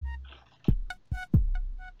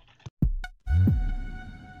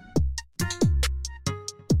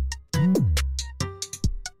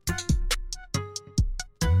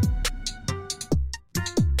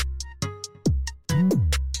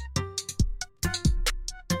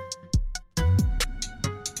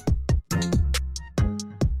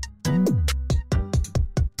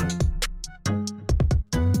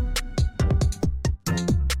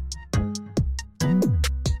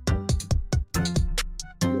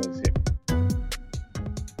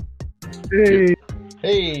Hey,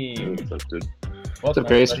 Hey, What's up, dude? what's welcome up,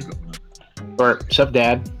 Grace? everybody. Or what's up,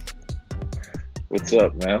 Dad? What's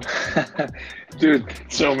up, man? Dude,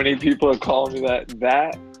 so many people are calling me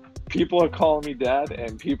that. People are calling me dad,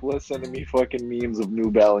 and people are sending me fucking memes of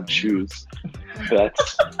New Balance shoes.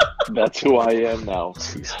 That's who I am now.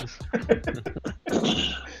 Jesus.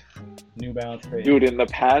 New Balance crazy. Dude, in the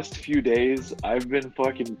past few days, I've been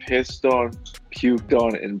fucking pissed on, puked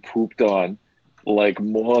on, and pooped on like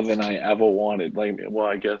more than I ever wanted. Like, well,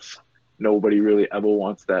 I guess nobody really ever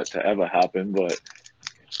wants that to ever happen, but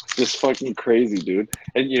just fucking crazy, dude.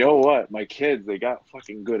 And you know what? My kids, they got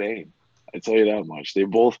fucking good aim. I tell you that much. They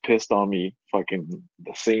both pissed on me fucking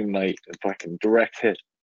the same night and fucking direct hit.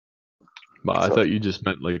 Well, I So, thought you just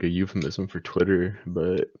meant like a euphemism for Twitter,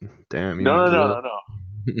 but damn, you no, mean no, no, real? no,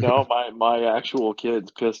 no. No, my actual kids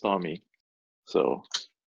pissed on me. So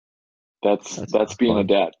that's That's that's not being a fun.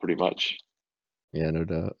 dad, pretty much. Yeah, no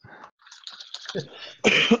doubt.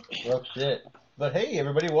 Rough shit. But hey,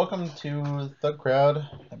 everybody, welcome to Thug Crowd,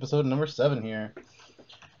 episode number 7 here.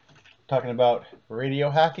 Talking about radio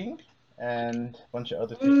hacking and a bunch of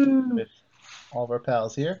other things with all of our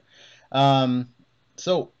pals here.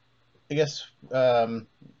 So, I guess we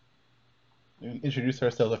introduce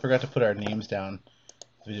ourselves. I forgot to put our names down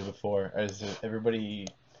the video before. As everybody,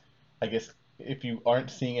 I guess, if you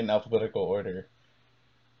aren't seeing in alphabetical order,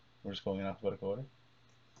 we're just going in alphabetical order.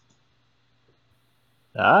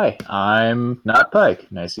 Hi, I'm not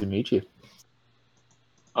Pike. Nice to meet you.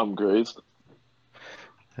 I'm Grace.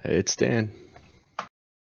 Hey, it's Dan.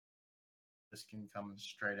 This can come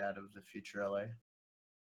straight out of the future LA.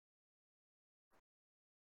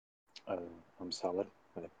 I'm Solid.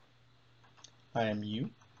 I am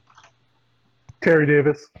you. Terry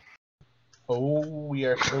Davis. Oh, we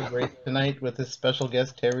are so great tonight with this special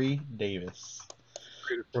guest, Terry Davis.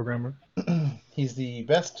 Creative programmer. He's the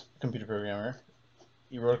best computer programmer.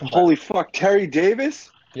 He wrote a compiler. Holy fuck, Terry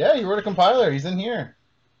Davis? Yeah, he wrote a compiler. He's in here.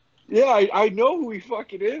 Yeah, I know who he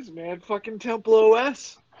fucking is, man. Fucking Temple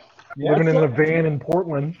OS. Yeah. Living in What's a up? van in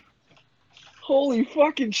Portland. Holy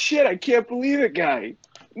fucking shit, I can't believe it, guy.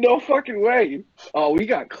 No fucking way. Oh, we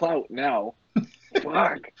got clout now.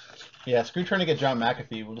 Fuck. Yeah, screw trying to get John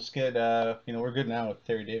McAfee. We'll just get, we're good now with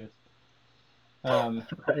Terry Davis.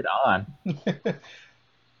 Right on.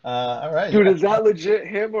 All right. Dude, Yeah. is that legit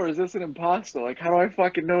him or is this an imposter? Like, how do I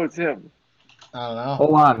fucking know it's him? I don't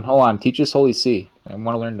know. Hold on. Teach us Holy See. I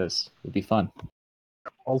want to learn this. It'd be fun.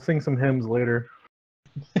 I'll sing some hymns later.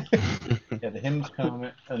 Yeah, the hymns come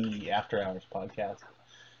in the After Hours podcast.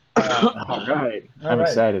 All right. All I'm right.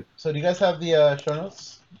 excited. So do you guys have the show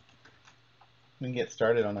notes? We can get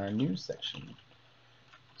started on our news section.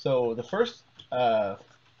 So the first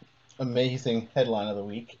amazing headline of the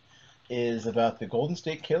week is about the Golden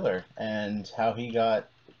State Killer and how he got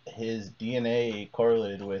his DNA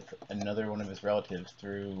correlated with another one of his relatives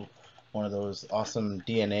through one of those awesome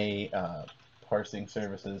DNA parsing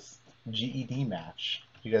services, GED Match.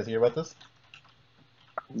 You guys hear about this?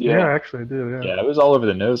 Yeah, actually I do, Yeah, it was all over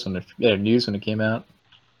the news when news when it came out.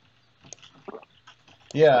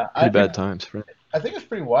 Yeah, Pretty bad times, right? I think it's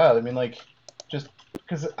pretty wild. I mean, like, just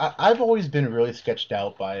because I've always been really sketched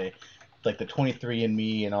out by, like, the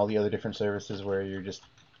 23andMe and all the other different services where you just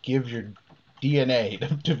give your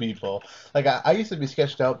DNA to people. Like, I used to be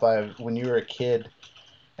sketched out by when you were a kid,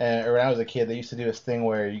 or when I was a kid, they used to do this thing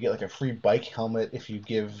where you get, like, a free bike helmet if you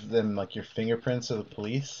give them, like, your fingerprints to the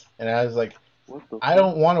police. And I was like, What the I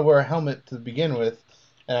don't want to wear a helmet to begin with,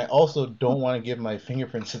 and I also don't want to give my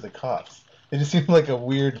fingerprints to the cops. It just seemed like a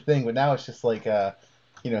weird thing, but now it's just like,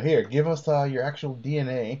 here, give us your actual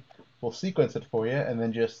DNA. We'll sequence it for you, and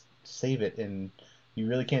then just save it, and you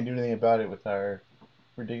really can't do anything about it with our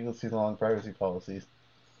ridiculously long privacy policies.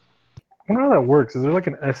 I wonder how that works. Is there like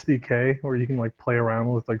an SDK where you can like play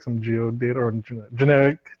around with like some geo data or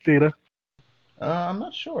genetic data? I'm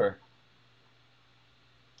not sure.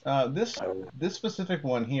 This specific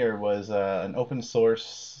one here was an open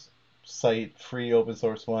source site, free open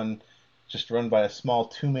source one, just run by a small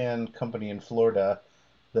two-man company in Florida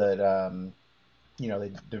that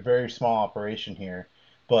they're very small operation here.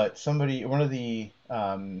 But one of the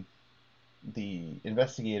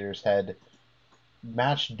investigators had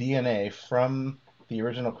matched DNA from the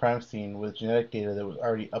original crime scene with genetic data that was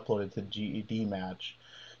already uploaded to GED Match.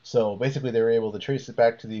 So basically, they were able to trace it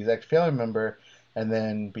back to the exact family member and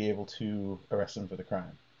then be able to arrest him for the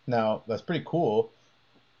crime. Now, that's pretty cool,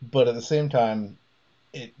 but at the same time,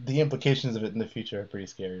 the implications of it in the future are pretty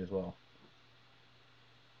scary as well.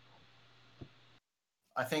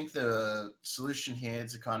 I think the solution here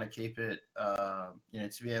to kind of keep it,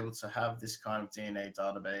 to be able to have this kind of DNA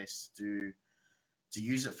database do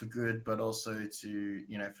use it for good, but also to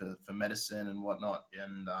for medicine and whatnot,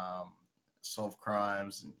 and solve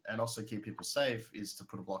crimes and also keep people safe, is to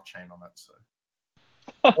put a blockchain on it. So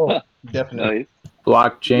Oh, definitely. Nice.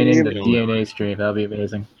 Blockchaining the Yeah. DNA stream. That'd be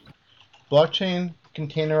amazing. Blockchain,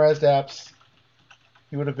 containerized apps.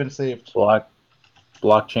 You would have been saved.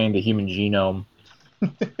 Blockchain the human genome.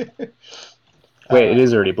 Wait, it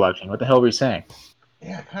is already blockchain. What the hell were you saying?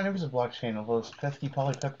 Yeah, it kind of is a blockchain of those pesky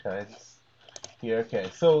polypeptides. Yeah, okay.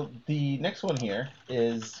 So the next one here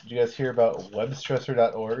is, did you guys hear about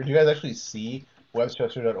webstressor.org? Do you guys actually see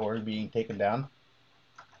webstressor.org being taken down?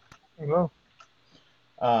 No.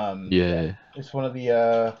 Yeah. It's one of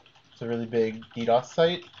the, it's a really big DDoS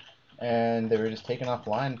site, and they were just taken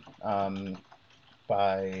offline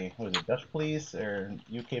by, what was it, Dutch police or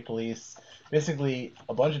UK police? Basically,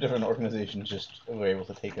 a bunch of different organizations just were able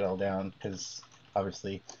to take it all down, because,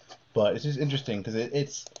 obviously, but it's just interesting, because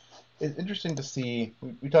it's interesting to see,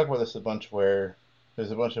 we talk about this a bunch, where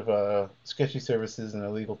there's a bunch of sketchy services and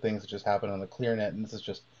illegal things that just happen on the ClearNet, and this is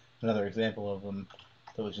just another example of them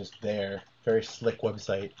that was just there. Very slick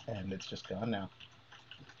website, and it's just gone now.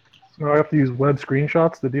 So I have to use web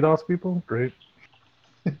screenshots to DDoS people? Great.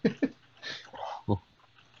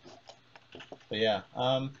 But yeah,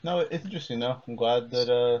 no, it's interesting though. I'm glad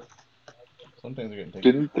that some things are getting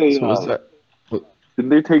taken. Didn't they? So was that? Didn't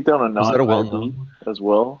they take down a Was that a non-IB well-known? as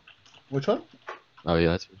well? Which one? Oh yeah,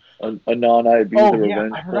 that's A non-IB, Oh the yeah,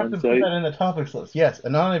 revenge I forgot porn to put site. that in the topics list. Yes,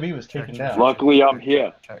 AnonIB was taken down. Luckily, I'm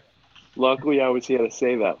here. Check. Luckily, I was here to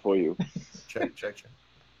say that for you. Check.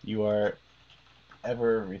 You are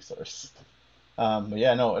ever a resource. But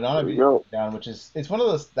yeah, no, There AnonIB we is go. taken down, which is, it's one of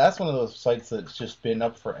those. That's one of those sites that's just been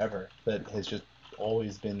up forever. That has just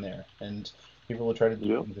always been there, and people will try to do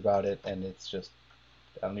Yeah. things about it, and it's just,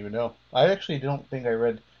 I don't even know. I actually don't think I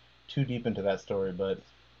read too deep into that story, but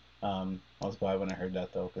I was glad when I heard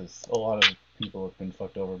that though, because a lot of people have been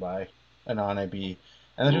fucked over by AnonIB,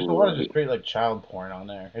 and there's just a lot of just straight like child porn on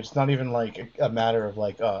there. It's not even like a matter of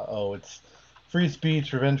like, oh, it's free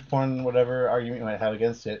speech, revenge porn, whatever argument you might have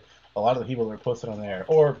against it. A lot of the people that are posted on there,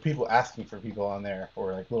 or people asking for people on there,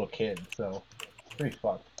 or like little kids, so it's pretty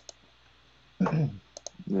fucked.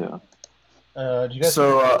 Yeah. Do you guys?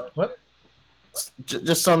 So What?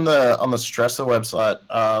 just on the Stressor website,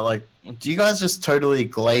 like, do you guys just totally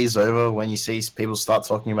glaze over when you see people start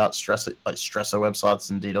talking about Stressor websites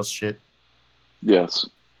and DDoS shit? Yes.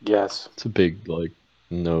 Yes. it's a big like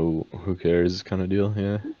no who cares kind of deal.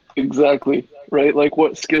 Yeah. Exactly. Right. Like,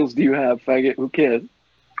 what skills do you have, faggot? Who cares?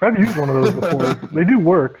 I've used one of those before. They do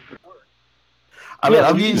work. I mean,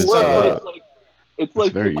 I've they do used work, but it's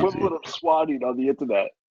like the very equivalent of swatting on the internet.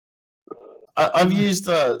 I've used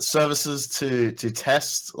services to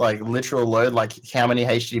test like literal load, like how many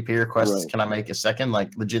HTTP requests Right. can I make a second, like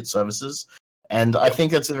legit services. And I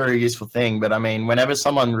think it's a very useful thing. But I mean, whenever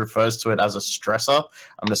someone refers to it as a stressor,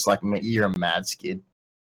 I'm just like, you're a mad skid.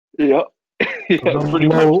 Yeah. Yeah, pretty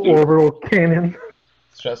much. Low Dude. orbital canyon.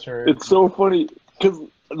 Stressor. It's so funny because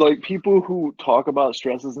like people who talk about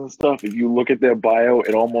stresses and stuff, if you look at their bio,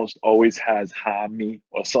 it almost always has harm me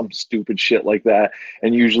or some stupid shit like that.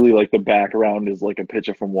 And usually like the background is like a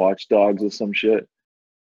picture from Watch Dogs or some shit.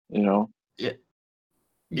 You know? You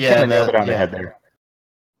Yeah, kinda nailed it on the yeah. head there.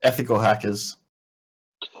 Ethical hackers.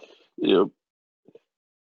 Yep.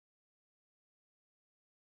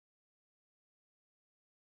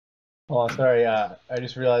 Oh, sorry. I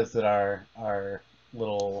just realized that our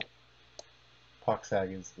little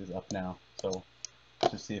POCSAG is up now, so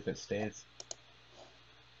let's just see if it stays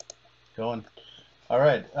going. All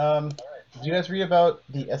right. Did you guys read about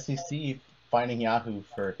the SEC fining Yahoo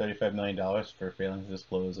for $35 million for failing to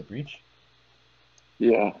disclose a breach?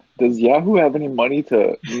 Yeah. Does Yahoo have any money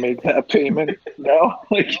to make that payment now?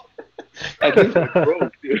 Like, I think they're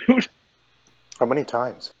broke, dude. How many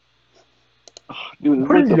times? Dude, this is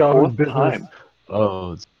What like is the Yahoo's fourth business? time.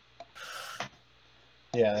 Oh,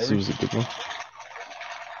 Yeah. this was a good one.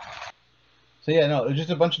 So yeah, no, it was just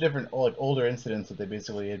a bunch of different like older incidents that they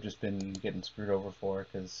basically have just been getting screwed over for.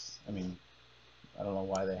 Because I mean, I don't know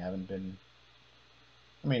why they haven't been.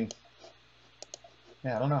 I mean,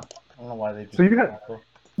 yeah, I don't know. I don't know why they've. So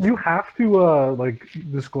you have to like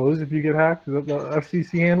disclose if you get hacked. Is that the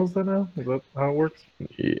FCC handles that now? Is that how it works?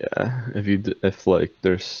 Yeah. If like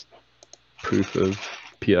there's proof of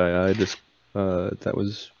PII just that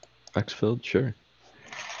was exfilled, sure.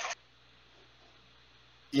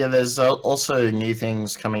 Yeah, there's also new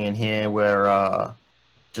things coming in here where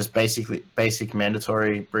just basic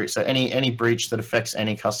mandatory breach. So any breach that affects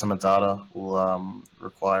any customer data will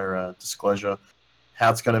require a disclosure. How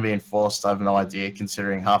it's going to be enforced, I have no idea,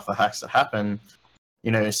 considering half the hacks that happen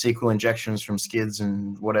SQL injections from skids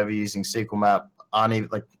and whatever using SQL Map aren't even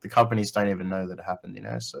like the companies don't even know that it happened.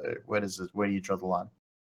 So where do you draw the line?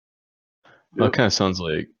 Well, it kind of sounds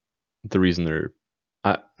like the reason they're,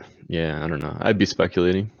 I don't know. I'd be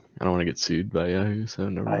speculating. I don't want to get sued by Yahoo, so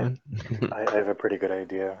never mind. I have a pretty good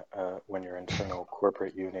idea. When your internal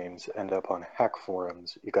corporate unames end up on hack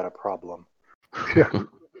forums, you got a problem. Yeah.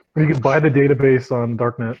 You can buy the database on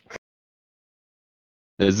Darknet.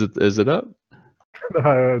 Is it up?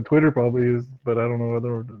 Twitter probably is, but I don't know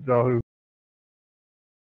whether Yahoo.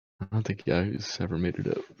 I don't think Yahoo's ever made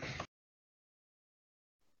it up.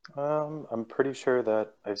 I'm pretty sure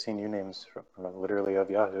that I've seen unames from literally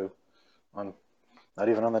of Yahoo on, not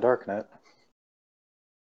even on the darknet.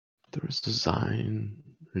 There was Zine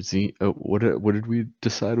or Z. Oh, what did we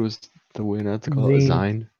decide was the way not to call it? Zine.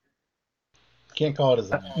 Zine. Can't call it a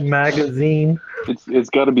Zine. Magazine. It's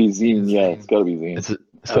got to be zine. Yeah, it's got to be zine.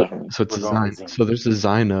 So it's We're a going Zine. with Zine. So there's a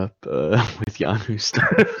Zine up with Yahoo stuff.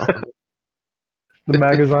 The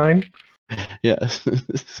magazine. Yes.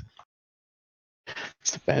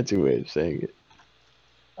 It's a fancy way of saying it.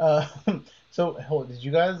 So, did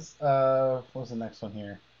you guys? What was the next one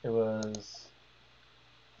here? It was.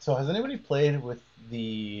 So, has anybody played with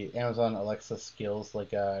the Amazon Alexa skills,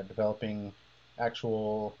 like developing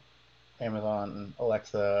actual Amazon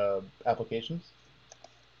Alexa applications?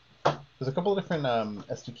 There's a couple of different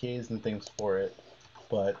SDKs and things for it,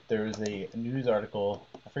 but there's a news article.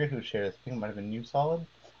 I forget who shared it. I think it might have been NewsSolid,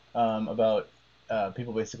 about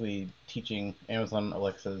people basically teaching Amazon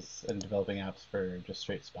Alexas and developing apps for just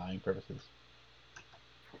straight spying purposes.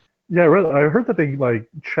 Yeah, I heard that they like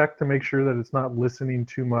check to make sure that it's not listening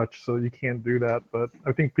too much, so you can't do that. But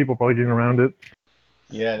I think people are probably getting around it.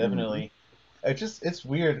 Yeah, definitely. It's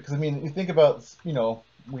weird because I mean, you think about people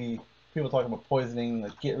talk about poisoning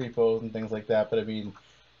like Git repos and things like that, but I mean,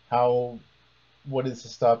 what is to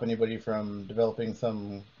stop anybody from developing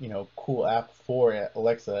some cool app for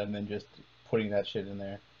Alexa and then just putting that shit in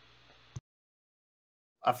there?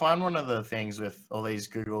 I find one of the things with all these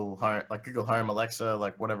Google Home, Alexa,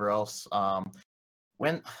 like whatever else,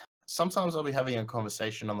 when sometimes I'll be having a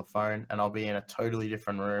conversation on the phone and I'll be in a totally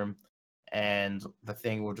different room and the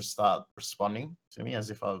thing will just start responding to me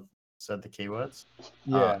as if I've said the keywords.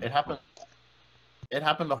 Yeah. It happened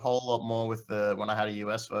a whole lot more with when I had a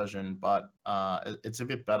US version, but it's a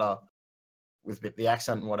bit better with the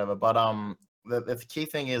accent and whatever. But the key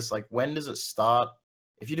thing is like, when does it start?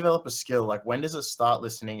 If you develop a skill, like when does it start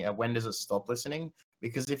listening and when does it stop listening?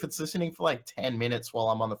 Because if it's listening for like 10 minutes while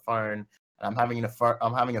I'm on the phone and I'm having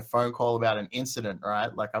a phone call about an incident,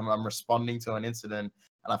 right? Like I'm responding to an incident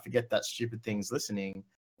and I forget that stupid thing's listening.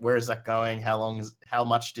 Where is that going? How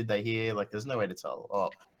much did they hear? Like there's no way to tell.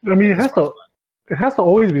 Oh, I mean, it has to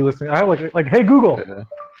always be listening. I have like hey Google, Yeah.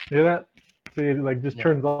 hear that? So it like just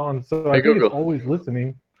turns on. So Hey, I think Google. it's always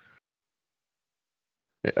listening.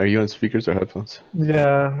 Are you on speakers or headphones?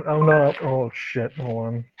 Yeah, I'm not. Oh shit! Hold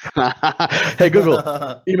on. Hey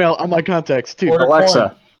Google, email on my contacts too. Order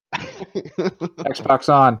Alexa, corn.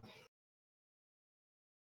 Xbox on.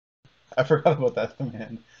 I forgot about that,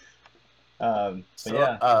 man. So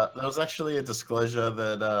yeah. there was actually a disclosure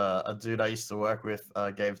that a dude I used to work with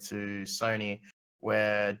gave to Sony,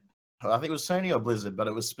 where I think it was Sony or Blizzard, but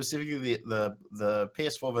it was specifically the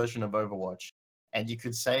PS4 version of Overwatch, and you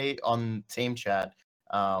could say on Team Chat,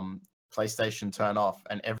 PlayStation turn off,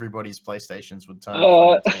 and everybody's PlayStations would turn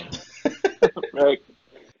off on the team. Right.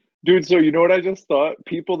 Dude, so you know what I just thought?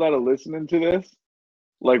 People that are listening to this,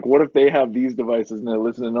 like, what if they have these devices and they're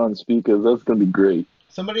listening on speakers? That's gonna be great.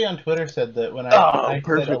 Somebody on Twitter said that when I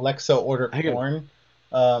said Alexa order Hang on.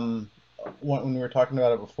 corn, when we were talking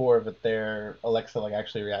about it before, but their Alexa like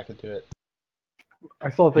actually reacted to it.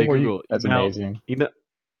 I saw a thing Hey where Google, That's email, amazing. Email.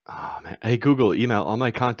 Oh man. Hey Google, email all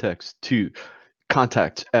my contacts to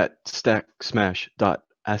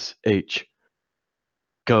contact@stacksmash.sh.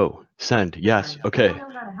 Go. Send. Yes. Okay. I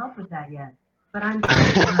don't know how to help with that yet, but I'm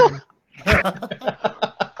trying.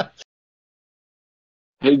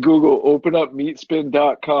 Hey Google, open up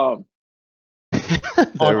meatspin.com. On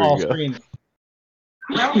There all we go. screens.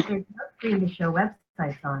 Well, there's no screen to show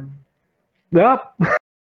websites on. Yep.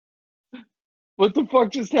 What the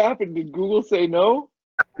fuck just happened? Did Google say no?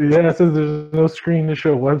 Yeah, it says there's no screen to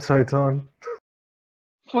show websites on.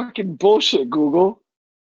 Fucking bullshit, Google.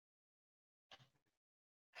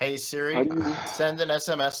 Hey Siri, How do you... send an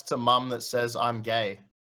SMS to mum that says I'm gay.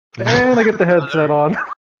 And I get the headset on.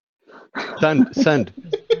 Send.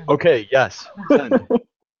 Okay. Yes. Send.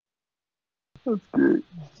 That's great.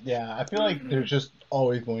 Yeah, I feel like there's just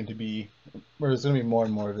always going to be, or there's going to be more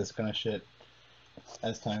and more of this kind of shit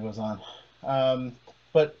as time goes on.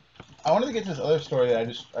 But I wanted to get to this other story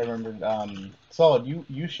that I remembered. Solid,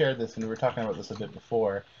 you shared this, and we were talking about this a bit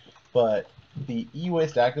before, but the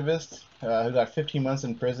e-waste activist who got 15 months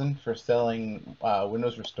in prison for selling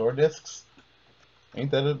Windows Restore disks.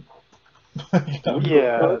 Ain't that a? I'm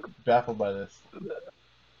Yeah, baffled by this.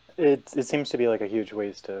 it seems to be like a huge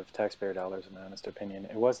waste of taxpayer dollars, in my honest opinion.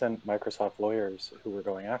 It wasn't Microsoft lawyers who were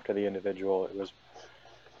going after the individual. It was,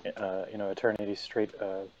 attorneys straight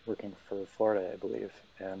working for Florida, I believe.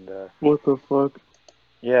 And What the fuck?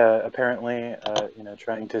 yeah, apparently,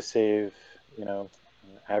 trying to save,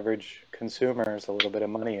 average consumers a little bit of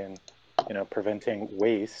money and, preventing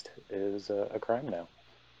waste is a crime now.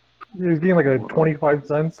 He's getting like a 25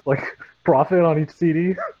 cents like profit on each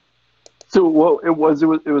CD. So what it was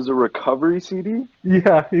a recovery CD?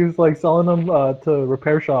 Yeah, he was like selling them to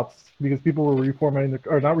repair shops because people were reformatting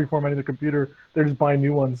or not reformatting the computer. They're just buying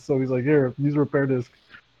new ones. So he's like, here, use a repair disk.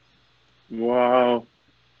 Wow.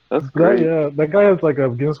 That's great. That guy has like a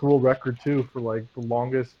Guinness World Record too for like the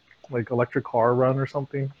longest like electric car run or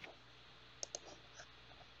something.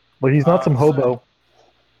 But he's not some hobo.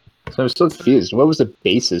 So I'm still confused. What was the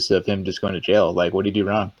basis of him just going to jail? Like, what did he do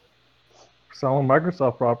wrong? Selling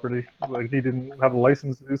Microsoft property. Like he didn't have a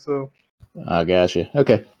license to do so. Oh, gotcha.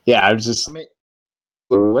 Okay. Yeah, I was just. I mean,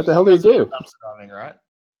 What the hell did he do? dumpster diving, right?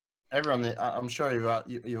 Everyone, I'm sure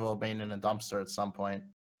you've all been in a dumpster at some point.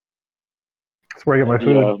 That's where I get my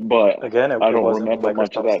food. Yeah, but Again, it I don't wasn't remember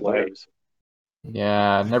much of that Microsoft's night. lawyers.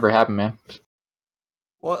 Yeah, never happened, man.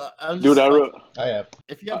 Well, I'm just Dude, like, I have.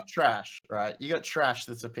 if you have trash, right? You got trash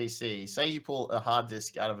that's a PC. Say you pull a hard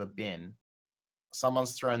disk out of a bin,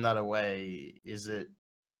 someone's thrown that away. Is it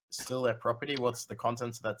still their property? What's the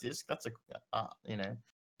contents of that disk? That's a, does I think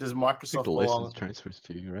Microsoft the belong? license transfers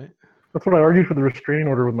to you, right? That's what I argued for the restraining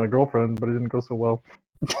order with my girlfriend, but it didn't go so well.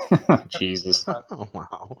 Jesus. Oh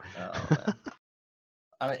wow. Oh, man.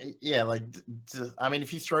 I mean, yeah, like, I mean,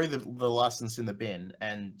 if you throw the license in the bin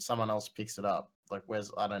and someone else picks it up, like,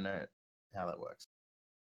 I don't know how that works.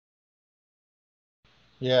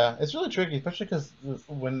 Yeah, it's really tricky, especially because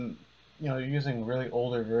when you're using really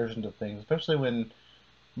older versions of things, especially when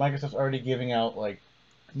Microsoft's already giving out like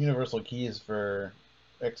universal keys for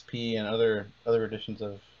XP and other editions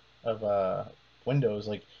of Windows.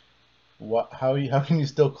 Like, how can you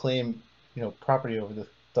still claim property over this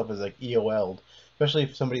stuff as like EOL'd, especially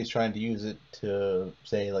if somebody's trying to use it to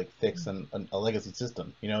say like fix a legacy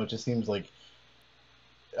system. It just seems like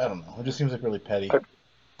I don't know. It just seems like really petty.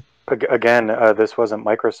 Again, this wasn't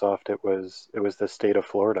Microsoft. It was the state of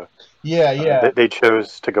Florida. Yeah. They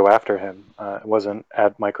chose to go after him. It wasn't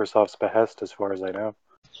at Microsoft's behest, as far as I know.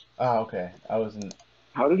 Ah, okay. I wasn't.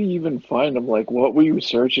 How did he even find him? Like, what were you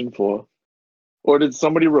searching for? Or did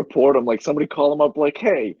somebody report him? Like, somebody call him up, like,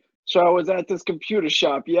 hey, so I was at this computer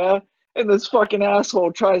shop, yeah? And this fucking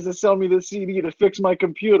asshole tries to sell me the CD to fix my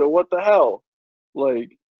computer. What the hell?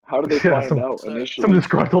 Like, how did they Yeah, find out some initially?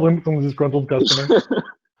 disgruntled customer.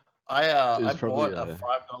 I It's bought probably,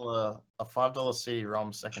 a $5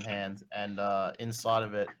 CD-ROM secondhand, and inside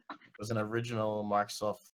of it was an original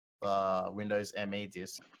Microsoft Windows ME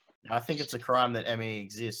disc. I think it's a crime that ME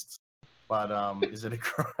exists, but is it a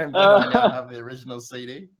crime that I now have the original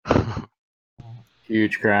CD?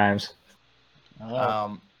 Huge crimes.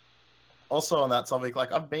 Also on that topic,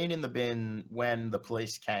 like, I've been in the bin when the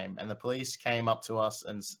police came, and the police came up to us,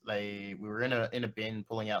 and we were in a bin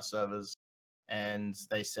pulling out servers, and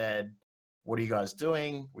they said, "What are you guys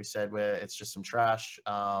doing?" We said, it's just some trash.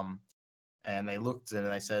 And they looked and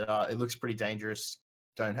they said, "It looks pretty dangerous.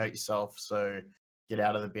 Don't hurt yourself. So get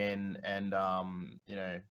out of the bin." And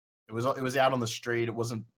it was out on the street. It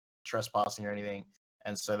wasn't trespassing or anything.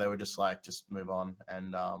 And so they were just like, just move on,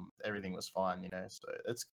 and everything was fine. So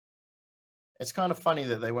it's kind of funny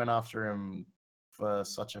that they went after him for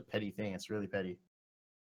such a petty thing. It's really petty.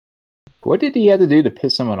 What did he have to do to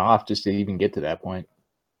piss someone off just to even get to that point?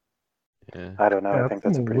 Yeah. I don't know. Yeah, I think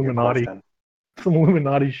that's a pretty good Illuminati. question. Some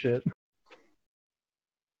Illuminati shit.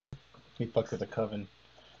 He fucked with the coven.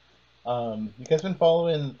 You guys been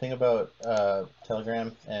following the thing about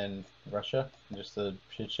Telegram and Russia? And just the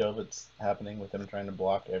shit show that's happening with them trying to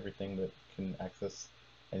block everything that can access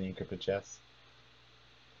any encrypted chats?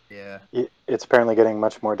 Yeah. It's apparently getting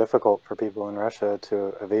much more difficult for people in Russia to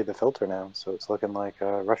evade the filter now. So it's looking like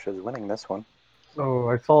Russia's winning this one. So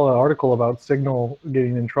I saw an article about Signal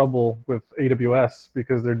getting in trouble with AWS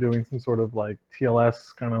because they're doing some sort of like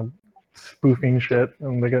TLS kind of spoofing shit,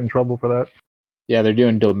 and they get in trouble for that. Yeah, they're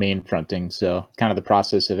doing domain fronting, so kind of the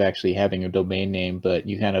process of actually having a domain name, but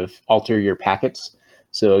you kind of alter your packets,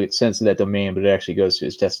 so it sends to that domain, but it actually goes to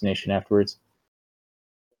its destination afterwards.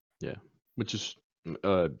 Yeah, which is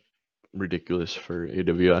ridiculous for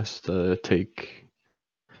AWS to take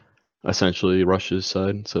essentially Russia's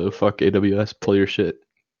side. So fuck AWS, pull your shit.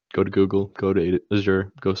 Go to Google, go to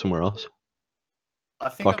Azure, go somewhere else. I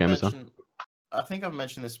think Fuck Amazon. I think I've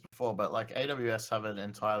mentioned this before, but like AWS have an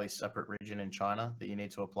entirely separate region in China that you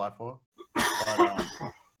need to apply for. But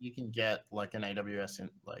you can get like an AWS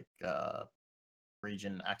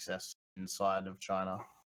region access inside of China,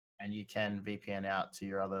 and you can VPN out to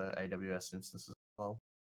your other AWS instances as well.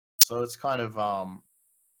 So it's kind of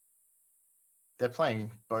they're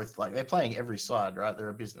playing both, like they're playing every side, right? They're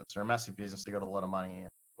a business, they're a massive business, they got a lot of money and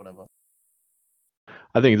whatever.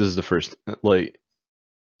 I think this is the first, like,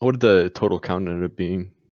 what did the total count end up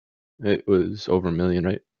being? It was over a million,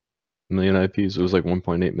 right? A million IPs. It was like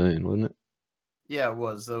 1.8 million, wasn't it? Yeah, it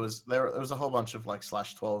was. There was a whole bunch of like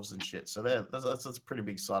 /12s and shit. So that's a pretty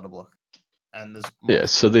big cider block. And there's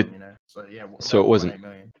so they, them, So yeah, so it wasn't 1.8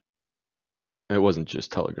 million. It wasn't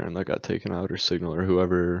just Telegram that got taken out, or Signal, or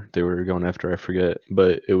whoever they were going after. I forget,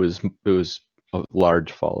 but it was a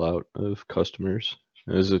large fallout of customers.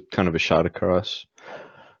 It was a kind of a shot across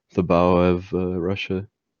the bow of Russia,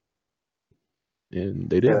 and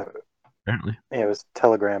they did, apparently. Yeah, it was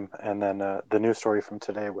Telegram, and then the news story from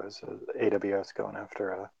today was AWS going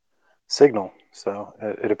after Signal. So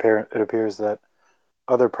it appears that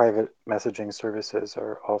other private messaging services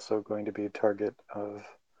are also going to be a target of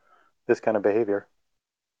this kind of behavior.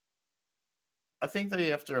 I think that you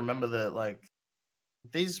have to remember that like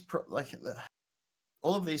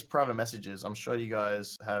all of these private messages, I'm sure you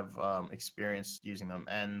guys have experienced using them,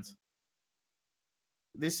 and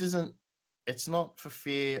it's not for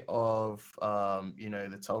fear of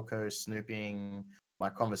the telco snooping my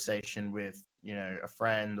conversation with a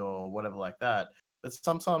friend or whatever like that. But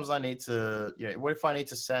sometimes I need to, what if I need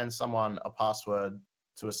to send someone a password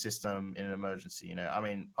to a system in an emergency? I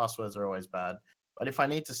mean, passwords are always bad, but if I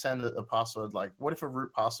need to send a password, like what if a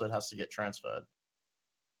root password has to get transferred?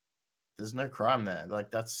 There's no crime there.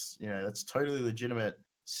 Like that's totally legitimate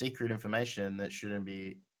secret information that shouldn't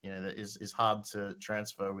be, that is hard to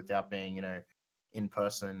transfer without being, in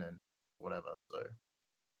person and whatever. So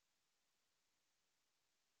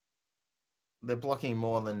they're blocking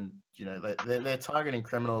more than, they're targeting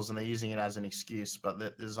criminals and they're using it as an excuse, but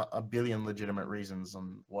there's a billion legitimate reasons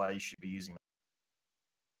on why you should be using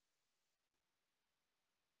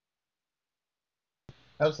it.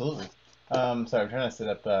 Absolutely. Sorry, I'm trying to set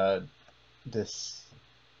up the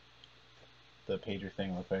pager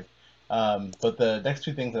thing real quick. But the next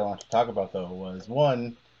two things that I want to talk about, though, was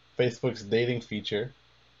one, Facebook's dating feature,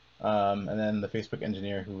 and then the Facebook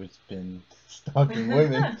engineer who has been stalking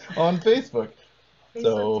women on Facebook.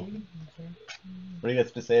 So, what do you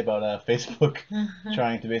guys to say about Facebook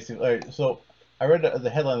trying to basically... All right, so I read the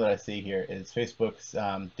headline that I see here is Facebook's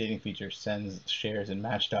dating feature sends shares in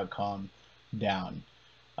Match.com down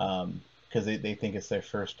because they think it's their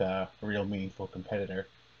first real meaningful competitor.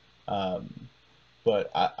 But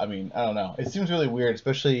I mean, I don't know. It seems really weird,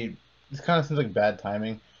 especially this kind of seems like bad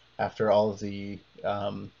timing after all of the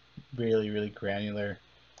really, really granular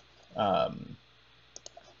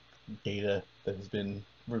data that has been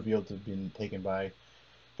revealed to have been taken by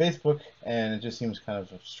Facebook, and it just seems kind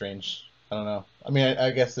of strange. I don't know. I mean,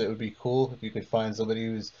 I guess it would be cool if you could find somebody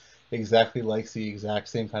who's exactly likes the exact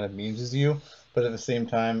same kind of memes as you, but at the same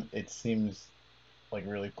time, it seems like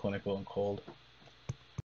really clinical and cold.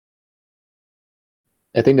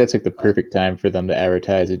 I think that's like the perfect time for them to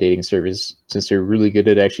advertise a dating service, since they're really good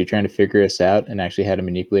at actually trying to figure us out and actually how to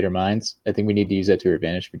manipulate our minds. I think we need to use that to our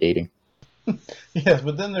advantage for dating. Yes,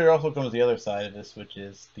 but then there also comes the other side of this, which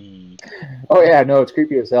is the... Oh yeah, no, it's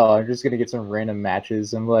creepy as hell. I'm just gonna get some random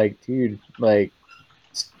matches. I'm like, dude, like,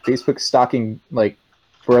 Facebook's stalking, like,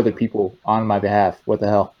 for other people on my behalf. What the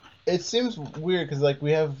hell? It seems weird, because, like,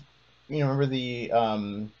 we have, remember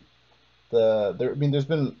there's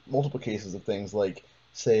been multiple cases of things like,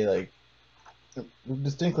 say, like,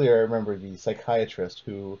 distinctly I remember the psychiatrist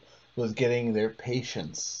who was getting their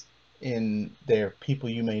patients in their people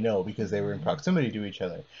you may know because they were in proximity to each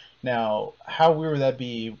other. Now, how weird would that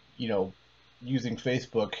be, using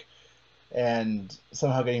Facebook and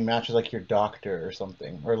somehow getting matches like your doctor or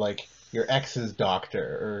something, or like your ex's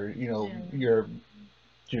doctor, or, your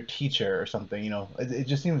teacher or something, it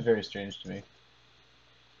just seems very strange to me.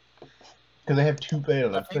 Because they have they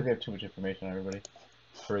have too much information on everybody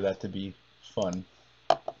for that to be fun.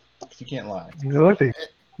 Because you can't lie. Look the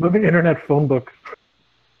internet phone book.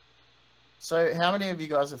 So, how many of you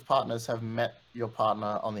guys with partners have met your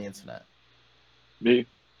partner on the internet? Me.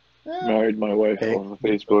 Married my wife on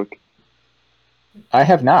Facebook. I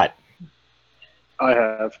have not. I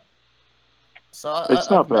have. So it's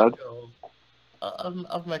not bad.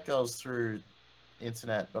 I've met girls through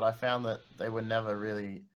internet, but I found that they were never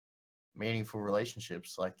really meaningful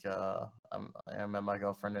relationships. Like, I met my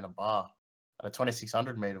girlfriend in a bar at a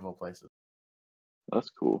 2600 meet of all places. That's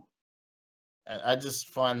cool. And I just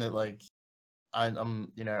find that like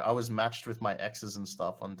I'm I was matched with my exes and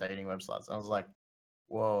stuff on dating websites. I was like,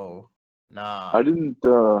 whoa, nah. I didn't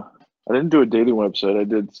do a dating website. I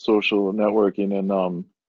did social networking, and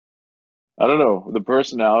I don't know. The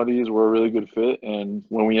personalities were a really good fit, and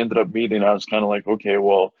when we ended up meeting, I was kind of like, okay,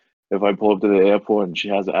 well, if I pull up to the airport and she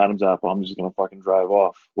has an Adam's apple, I'm just gonna fucking drive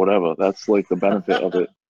off. Whatever. That's like the benefit of it.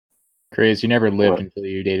 Chris, you never lived What? until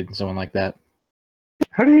you dated someone like that.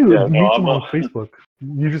 How do you Yeah, no, meet I'm someone a- on Facebook?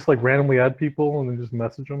 You just like randomly add people and then just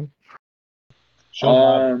message them? Show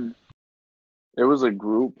love. It was a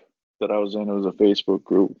group that I was in. It was a Facebook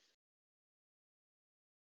group.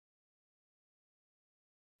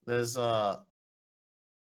 There's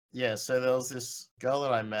yeah, so there was this girl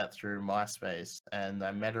that I met through MySpace, and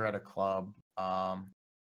I met her at a club.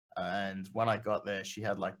 And when I got there, she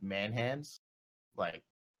had like man hands, like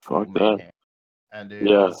full Fuck man that. hands. And dude,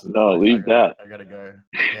 Yeah, I was no, like, leave that. I gotta go.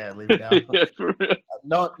 Yeah, leave it out. Yeah, for real.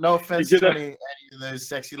 No offense You to get any of those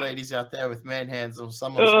sexy ladies out there with man hands, or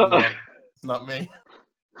someone's gonna love. It's not me.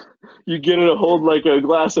 You get her to hold like a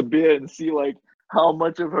glass of beer and see like how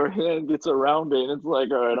much of her hand gets around it, and it's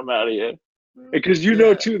like, all right, I'm out of here. Because you know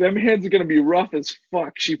Yeah. too, them hands are gonna be rough as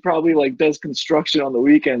fuck. She probably like does construction on the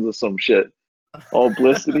weekends or some shit, all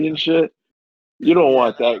blistery and shit. You don't Yeah,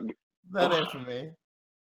 want that. That ain't for me.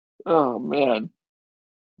 Oh man,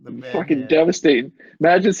 The man fucking hand. devastating.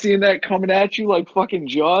 Imagine seeing that coming at you like fucking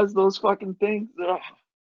Jaws. Those fucking things. Ugh.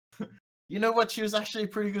 You know what? She was actually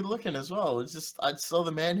pretty good looking as well. It's just I saw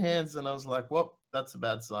the man hands and I was like, "Whoop, that's a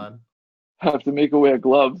bad sign." Have to make her wear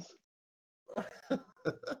gloves.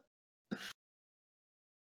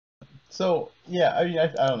 So yeah, I mean, I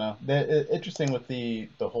don't know. Interesting with the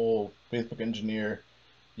whole Facebook engineer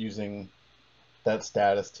using that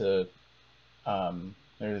status to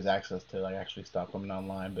there's access to like actually stop women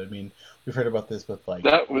online. But I mean, we've heard about this with like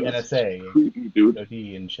That the was NSA, creepy, dude. OD,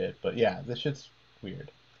 and shit. But yeah, this shit's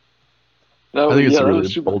weird. That I was, think it's yeah, a that really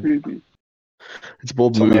was super bold. creepy. It's a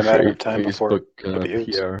bold It's only move a matter for of time before Facebook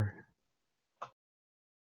abuse. PR.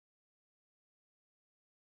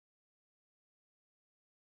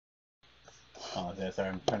 Oh, yeah, sorry,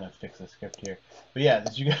 I'm trying to fix the script here. But yeah,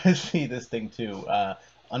 did you guys see this thing too?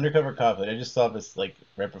 Undercover cops. I just saw this like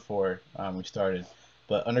right before we started.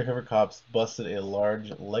 But undercover cops busted a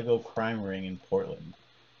large Lego crime ring in Portland.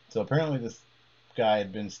 So apparently this guy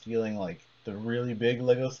had been stealing like the really big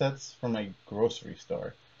Lego sets from a grocery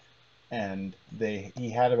store, and he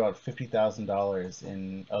had about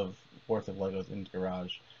 $50,000 worth of Legos in his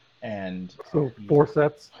garage, and So 4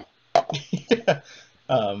 sets. yeah,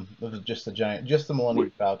 it was just the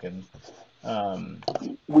Millennium Falcon.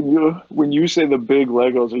 When you say the big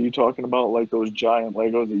Legos, are you talking about like those giant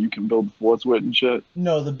Legos that you can build forts with and shit?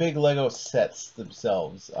 No, the big Lego sets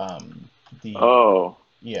themselves. Oh,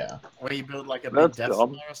 Yeah. Where you build like a big that's Death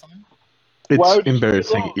dumb. Star or something? Why It's would you keep it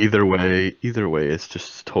embarrassing wrong? either way. Either way, it's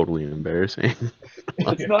just totally embarrassing.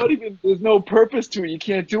 It's not even. There's no purpose to it. You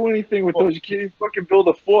can't do anything with Well- those. You can't even fucking build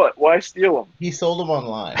a fort. Why steal them? He sold them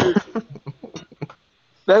online.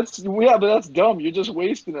 But that's dumb. You're just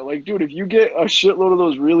wasting it. Like, dude, if you get a shitload of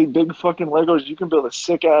those really big fucking Legos, you can build a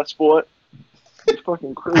sick ass fort. It's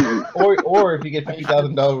fucking crazy. or if you get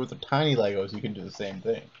 $50,000 worth of tiny Legos, you can do the same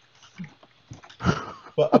thing.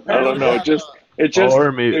 But I apparently, don't know. It just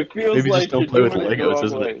Or maybe it feels maybe like just don't you're play with doing it the Legos wrong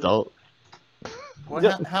as an way. adult. Well,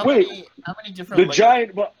 Yeah, how wait, many different The Legos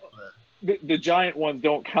giant, but the giant ones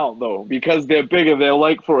don't count though because they're bigger. They're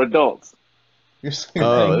like for adults. you're Oh,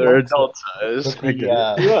 saying they're ones adult size. but I the get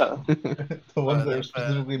it. Yeah. the ones that are that's fair.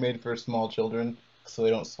 specifically made for small children, so they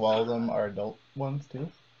don't swallow them, are adult ones too.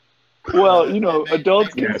 Well, Maybe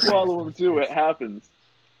adults can it's swallow them too. It happens.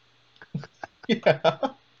 Yeah.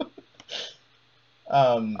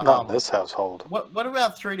 Not in this household. What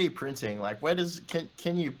about 3D printing? Like,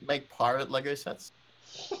 can you make pirate Lego sets?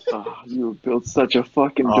 Oh, you built such a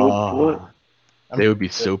fucking dope fort. Oh, they would be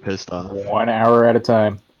so pissed off. 1 hour at a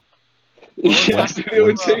time. Yeah, exactly. dude, it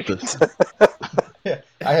would take. Yeah,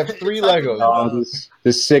 I have 3 Exactly. Legos. Oh,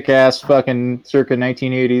 this sick ass fucking circa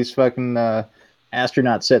 1980s fucking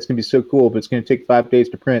astronaut set's gonna be so cool, but it's gonna take 5 days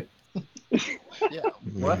to print. Yeah,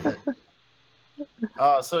 worth it.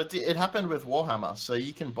 So it happened with Warhammer. So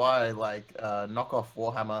you can buy like knockoff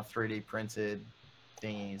Warhammer 3D printed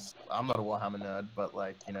thingies. I'm not a Warhammer nerd, but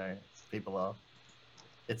like people are.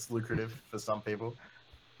 It's lucrative for some people.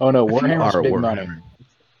 Oh no, If you Warhammer's are a big Warhammer, money.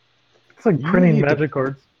 It's like You printing need to- magic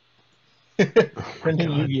cards. Printing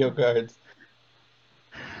God. Yu-Gi-Oh cards.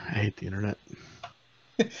 hate the internet.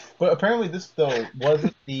 But apparently this, though,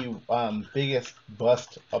 wasn't the biggest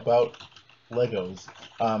bust about Legos.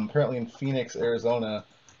 Apparently in Phoenix, Arizona,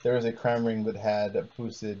 there was a crime ring that had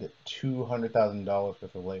boosted $200,000 worth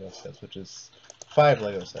of Lego sets, which is 5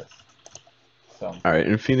 Lego sets. So All right,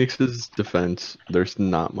 in Phoenix's defense, there's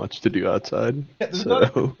not much to do outside. yeah, there's So not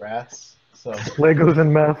even grass. So Legos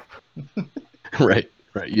and meth. right.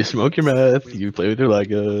 You smoke your meth, you play with your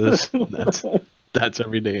Legos. That's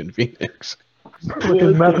every day in Phoenix.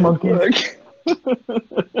 Fucking meth monkeys.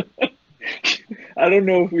 I don't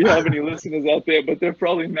know if we have any listeners out there, but they're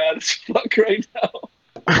probably mad as fuck right now.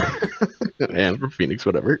 And for Phoenix,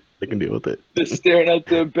 whatever, they can deal with it. They're staring at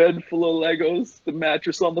their bed full of Legos, the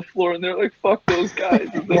mattress on the floor, and they're like, "Fuck those guys!"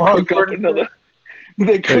 And they Wow, cook up another.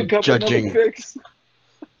 They cook up judging. another fix.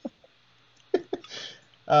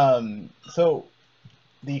 So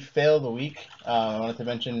the fail of the week, I wanted to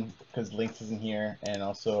mention because Lynx isn't here, and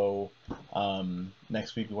also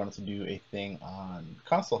next week we wanted to do a thing on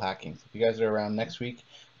console hacking. So if you guys are around next week,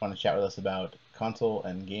 want to chat with us about console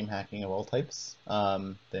and game hacking of all types,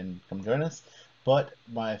 then come join us. But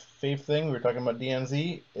my favorite thing, we were talking about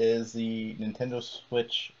DMZ, is the Nintendo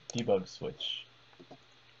Switch debug switch.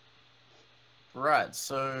 Right,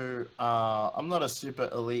 so I'm not a super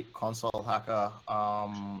elite console hacker,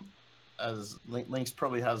 as Lynx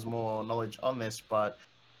probably has more knowledge on this, but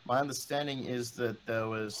my understanding is that there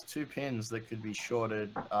was 2 pins that could be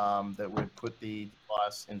shorted that would put the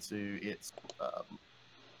device into its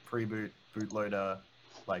pre-boot bootloader,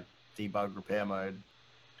 like debug repair mode,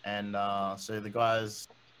 and so the guys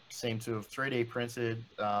seem to have 3D printed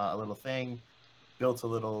a little thing, built a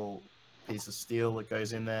little piece of steel that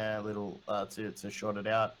goes in there, to short it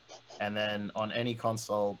out, and then on any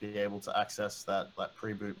console be able to access that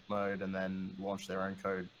pre-boot mode and then launch their own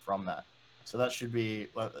code from that. So that should be,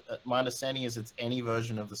 my understanding is it's any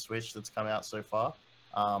version of the Switch that's come out so far,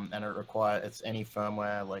 and it's any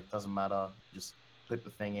firmware, like doesn't matter, just clip the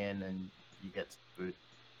thing in and you get to boot.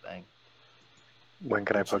 Bang. When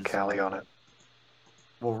can I put Kali on it?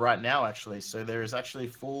 Well, right now, actually, so there is actually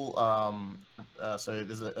full, so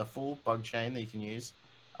there's a full bug chain that you can use.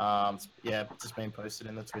 It's just been posted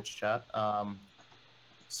in the Twitch chat.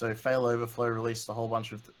 So Fail Overflow released a whole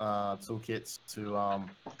bunch of toolkits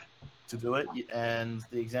to do it, and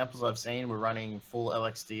the examples I've seen were running full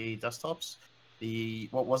LXDE desktops.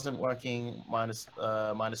 What wasn't working, my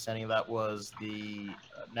understanding of that was the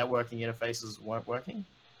networking interfaces weren't working.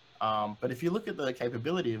 But if you look at the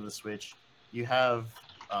capability of the Switch, you have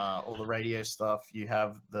all the radio stuff, you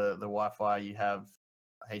have the Wi-Fi, you have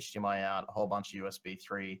HDMI out, a whole bunch of USB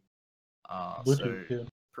 3. Bluetooth too.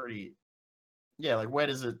 Pretty, yeah. Like, where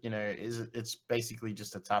does it? It's basically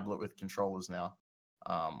just a tablet with controllers now.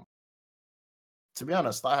 To be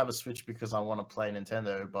honest, I have a Switch because I want to play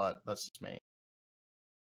Nintendo, but that's just me.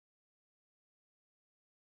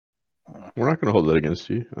 We're not going to hold that against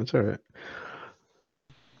you. That's all right.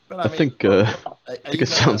 But I think it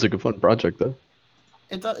sounds like a fun project, though.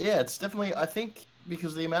 It does, yeah. It's definitely. I think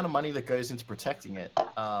because the amount of money that goes into protecting it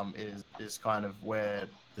is kind of where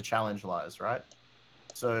the challenge lies, right?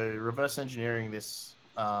 So reverse engineering this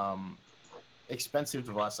expensive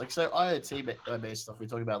device, like so IoT-based stuff we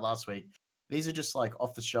talked about last week. These are just like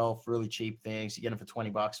off the shelf, really cheap things. You get them for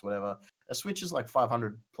 $20, whatever. A Switch is like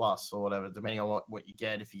 500 plus or whatever, depending on what you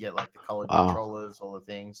get. If you get like the colored controllers, all the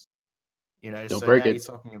things, Don't so break now it. you're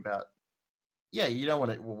talking about, you don't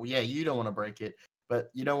want to. Well, yeah, you don't want to break it, but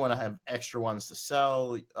you don't want to have extra ones to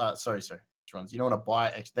sell. Sorry, extra ones. You don't want to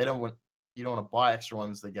buy. You don't want to buy extra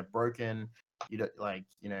ones that get broken. You don't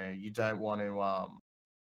you don't want to.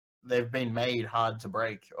 They've been made hard to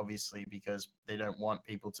break, obviously, because they don't want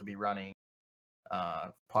people to be running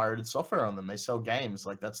pirated software on them. They sell games,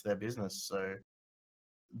 like that's their business. So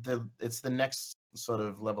it's the next sort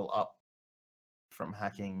of level up from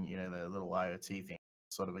hacking, the little IoT thing.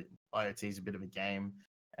 Sort of IoT is a bit of a game,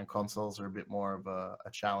 and consoles are a bit more of a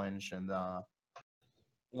challenge. And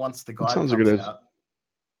once the guide comes out,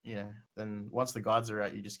 then once the guides are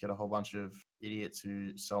out, you just get a whole bunch of idiots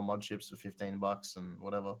who sell mod chips for $15 and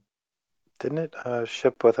whatever. Didn't it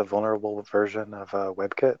ship with a vulnerable version of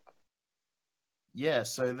WebKit? Yeah,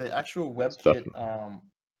 so the actual WebKit,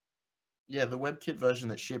 the WebKit version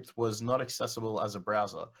that shipped was not accessible as a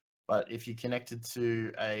browser. But if you connected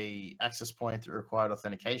to a access point that required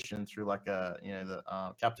authentication through like the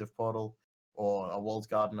captive portal or a walled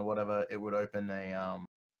garden or whatever, it would open the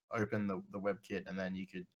WebKit, and then you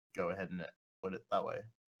could go ahead and put it that way.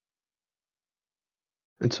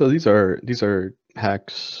 And so these are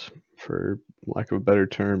hacks, for lack of a better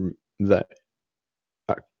term, that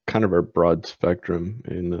kind of are broad spectrum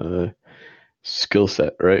in skill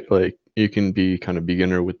set, right? Like you can be kind of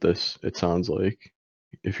beginner with this. It sounds like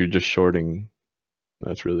if you're just shorting,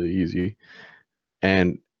 that's really easy.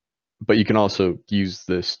 But you can also use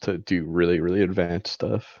this to do really, really advanced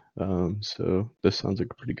stuff. So this sounds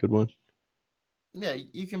like a pretty good one. Yeah,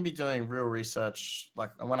 you can be doing real research. Like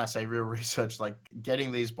when I say real research, like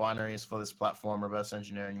getting these binaries for this platform, reverse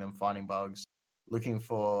engineering them, finding bugs, looking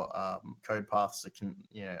for code paths that can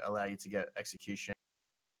allow you to get execution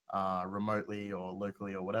remotely or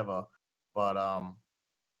locally or whatever. But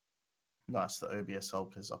nice, the OBS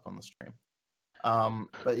help is up on the stream.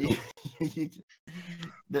 But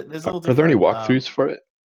there's all different. Are there any walkthroughs for it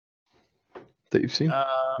that you've seen?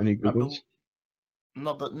 Any good ones?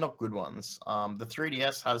 Not good ones. The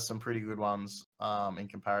 3DS has some pretty good ones in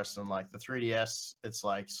comparison. Like the 3DS, it's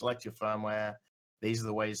like select your firmware. These are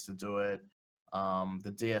the ways to do it.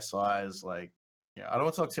 The DSi is like, I don't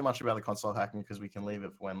want to talk too much about the console hacking because we can leave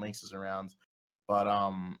it for when Lynx is around. But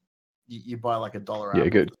you buy like $1 Yeah,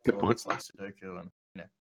 app good of point. it's like Sudoku and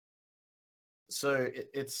So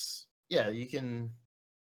it's you can.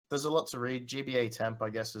 There's a lot to read. GBA Temp, I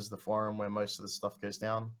guess, is the forum where most of the stuff goes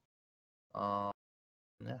down.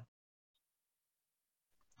 Yeah.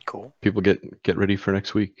 Cool. People get ready for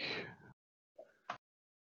next week.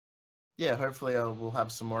 Yeah, hopefully we'll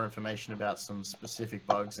have some more information about some specific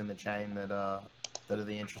bugs in the chain that are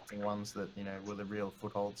the interesting ones that were the real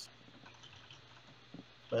footholds.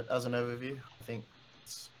 But as an overview, I think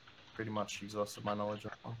it's pretty much exhausted my knowledge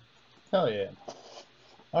of one. Hell yeah.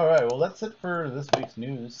 All right, well, that's it for this week's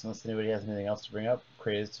news. Unless anybody has anything else to bring up.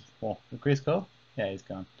 Craze go? Yeah, he's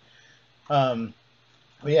gone.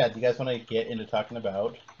 But yeah, do you guys want to get into talking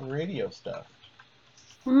about radio stuff?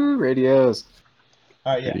 Woo, radios.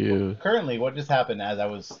 All right, yeah. Radio. Currently, what just happened as I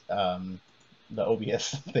was the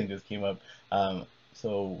OBS thing just came up.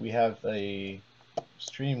 So we have a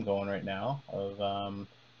stream going right now of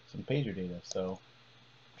some pager data. So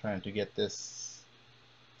trying to get this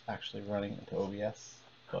actually running into OBS.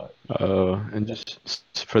 But And just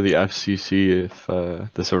for the FCC, if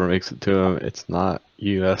this ever makes it to them, it's not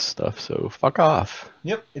US stuff, so fuck off.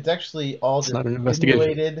 Yep, it's actually all It's just not an investigation.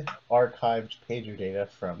 simulated, archived pager data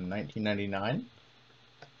from 1999.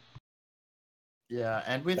 Yeah,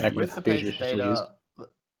 and with Back when the pagers pager were used. data,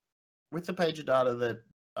 with the pager data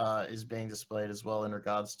that is being displayed as well in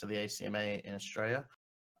regards to the ACMA in Australia,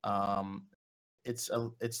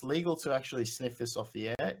 it's legal to actually sniff this off the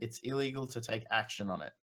air. It's illegal to take action on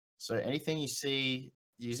it. So anything you see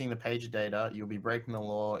using the pager data, you'll be breaking the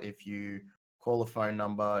law if you call a phone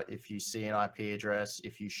number, if you see an IP address,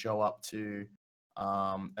 if you show up to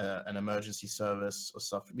an emergency service or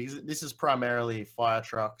stuff. Because this is primarily fire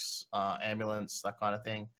trucks, ambulance, that kind of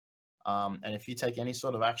thing. And if you take any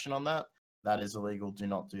sort of action on that, that is illegal. Do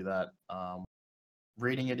not do that.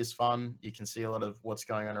 Reading it is fun. You can see a lot of what's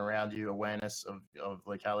going on around you, awareness of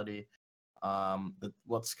locality.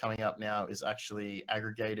 What's coming up now is actually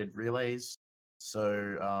aggregated relays.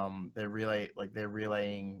 So they're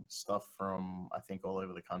relaying stuff from, I think, all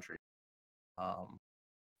over the country.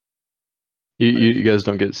 You guys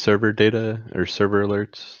don't get server data or server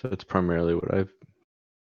alerts? That's primarily what I've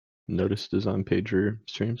noticed is on pager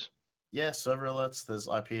streams. Yeah, server alerts. There's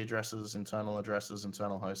IP addresses, internal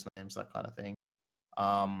host names, that kind of thing.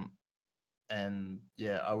 And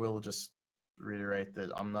yeah, I will just reiterate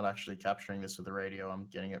that I'm not actually capturing this with the radio. I'm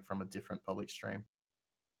getting it from a different public stream.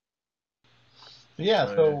 Yeah,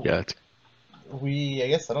 so yeah, I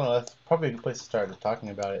guess, I don't know, that's probably a good place to start talking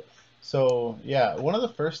about it. So yeah, one of the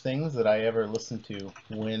first things that I ever listened to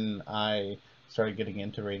when I started getting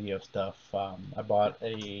into radio stuff, I bought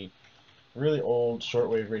a really old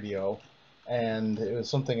shortwave radio, and it was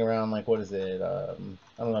something around like, what is it? I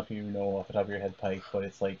don't know if you know off the top of your head, Pike, but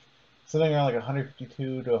it's like something around like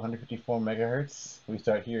 152 to 154 megahertz. We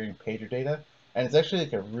start hearing pager data, and it's actually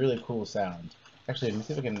like a really cool sound. Actually, let me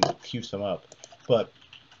see if I can cue some up. But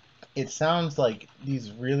it sounds like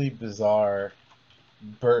these really bizarre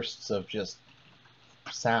bursts of just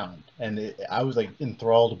sound, and I was like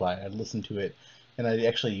enthralled by it. I'd listen to it, and I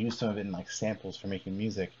actually used some of it in like samples for making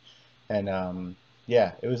music. And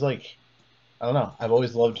yeah, it was like, I don't know, I've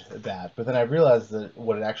always loved that. But then I realized that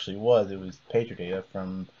what it actually was, it was pager data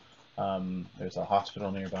from there's a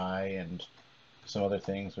hospital nearby and some other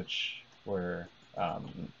things which were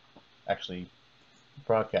actually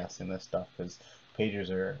broadcasting this stuff, because pagers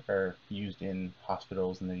are used in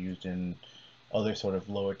hospitals and they're used in other sort of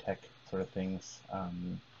lower tech sort of things,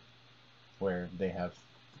 where they have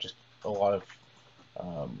just a lot of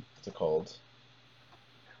what's it called,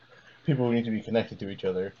 people who need to be connected to each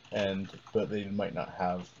other, but they might not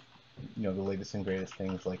have the latest and greatest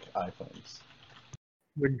things like iPhones.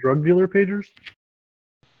 Like drug dealer pagers?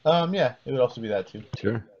 Yeah, it would also be that too.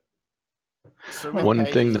 Sure. So with One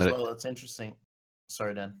pages thing as that well, it's interesting.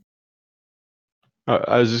 Sorry, Dan.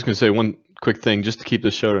 I was just gonna say one quick thing, just to keep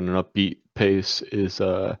the show at an upbeat pace, is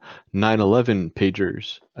 9/11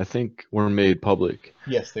 pagers. I think were made public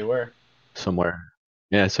Yes, they were. somewhere.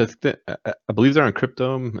 Yeah, so I think that I believe they're on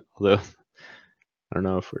Cryptome, although I don't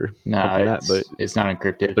know if we're No, pumping that, but it's not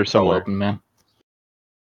encrypted. they're It's all somewhere. open, man.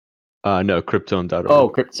 No, Cryptome.org. Oh,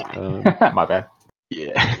 crypto. My bad.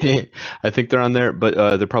 Yeah, I think they're on there,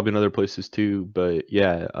 but they're probably in other places too. But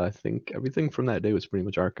yeah, I think everything from that day was pretty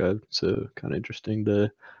much archived, so kind of interesting to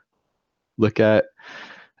look at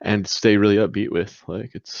and stay really upbeat with.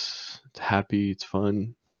 Like it's happy, it's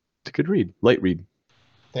fun, it's a good read, light read.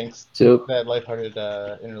 Thanks So- for that lighthearted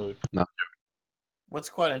interlude. No, What's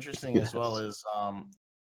quite interesting as well is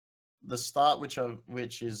the start, which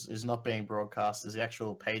is not being broadcast, is the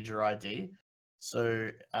actual pager ID. So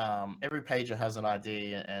every pager has an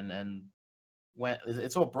ID, and when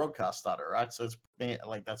it's all broadcast data, right? So it's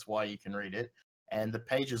like that's why you can read it. And the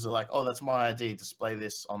pages are like, oh, that's my ID. Display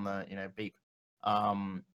this on the beep.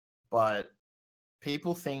 But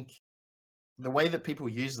people think the way that people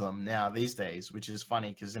use them now these days, which is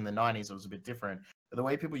funny because in the 90s it was a bit different, but the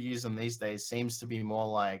way people use them these days seems to be more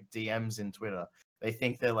like DMs in Twitter. They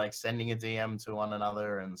think they're like sending a DM to one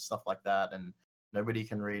another and stuff like that, and nobody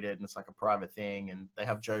can read it, and it's like a private thing. And they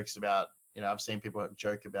have jokes about, I've seen people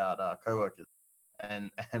joke about coworkers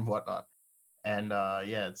and whatnot. And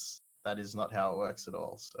yeah, that is not how it works at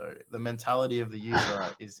all. So the mentality of the user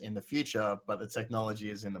is in the future, but the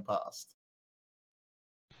technology is in the past.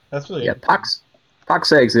 That's really Yeah, interesting.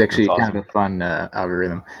 POXAG is actually That's kind of a fun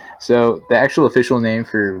algorithm. So the actual official name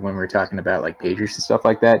for when we're talking about like pagers and stuff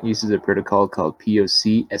like that uses a protocol called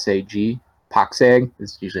POCSAG. POXAG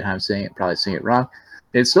is usually how I'm saying it. Probably saying it wrong.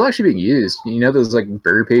 It's still actually being used. You know those like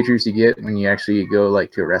burger pagers you get when you actually go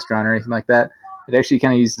like to a restaurant or anything like that. It actually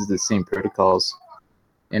kind of uses the same protocols.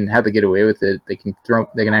 And how they get away with it, they can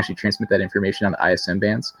actually transmit that information on the ISM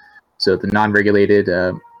bands, so the non-regulated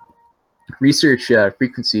research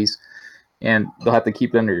frequencies, and they'll have to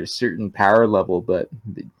keep it under a certain power level, but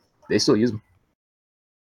they still use them.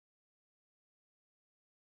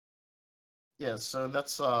 Yeah, so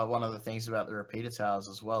that's one of the things about the repeater towers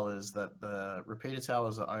as well, is that the repeater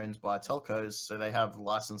towers are owned by telcos, so they have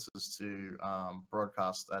licenses to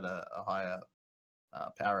broadcast at a higher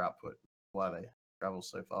power output. Why they travel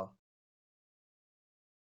so far.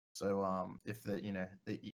 So if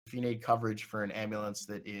if you need coverage for an ambulance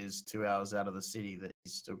that is 2 hours out of the city, that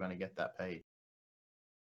he's still going to get that paid.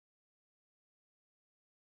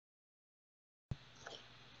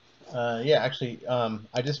 Yeah, actually,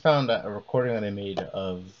 I just found a recording that I made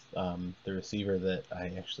of the receiver that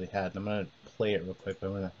I actually had, and I'm gonna play it real quick.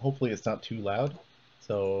 But hopefully it's not too loud.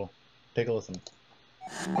 So take a listen.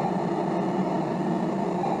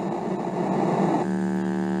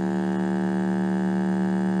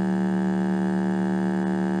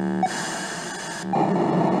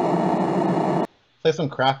 It's like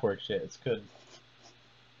some Kraftwerk shit. It's good.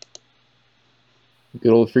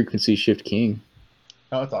 Good old frequency shift king.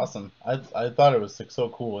 No, it's awesome. I thought it was like so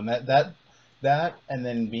cool, and that and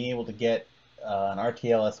then being able to get an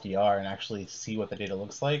RTL SDR and actually see what the data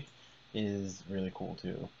looks like is really cool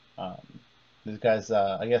too. These guys,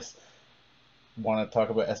 I guess, want to talk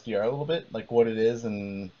about SDR a little bit, like what it is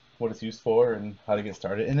and what it's used for, and how to get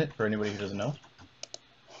started in it for anybody who doesn't know.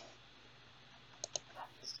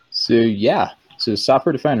 So yeah, so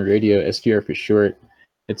software-defined radio, SDR for short.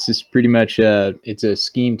 It's just pretty much it's a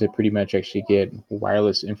scheme to pretty much actually get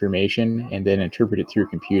wireless information and then interpret it through a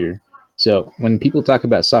computer. So when people talk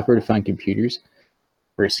about software-defined computers,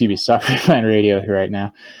 or excuse me, software-defined radio right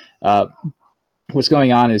now, what's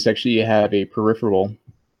going on is actually you have a peripheral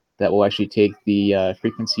that will actually take the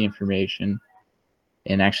frequency information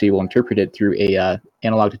and actually will interpret it through a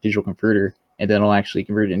analog to digital converter, and then it'll actually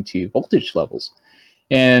convert it into voltage levels.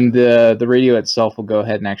 And the radio itself will go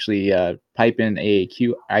ahead and actually pipe in a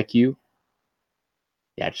IQ.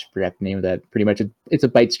 Yeah, I just forgot the name of that. Pretty much, it's a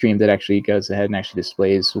byte stream that actually goes ahead and actually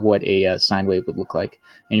displays what a sine wave would look like,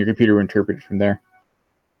 and your computer will interpret it from there.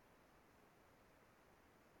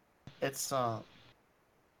 It's yeah,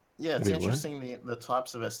 it's Wait, what? interesting the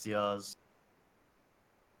types of SDRs.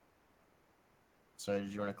 So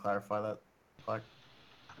did you want to clarify that, Mike?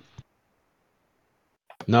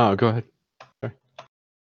 No, go ahead.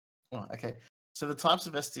 Oh, okay. So the types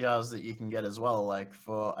of SDRs that you can get as well, like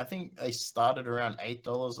I think they started around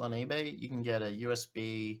 $8 on eBay. You can get a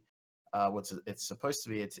USB. It's supposed to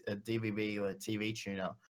be a DVB or a TV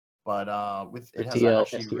tuner, but it has TL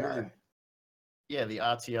actually SDR. really, yeah, the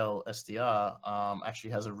RTL SDR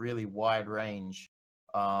actually has a really wide range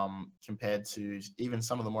compared to even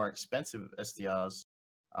some of the more expensive SDRs.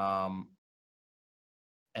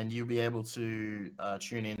 And you'll be able to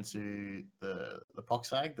tune into the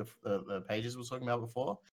POXAG, the pages we were talking about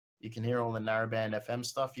before. You can hear all the narrowband FM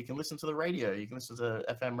stuff. You can listen to the radio. You can listen to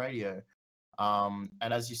FM radio. And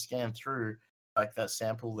as you scan through, like that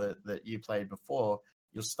sample that you played before,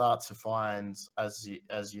 you'll start to find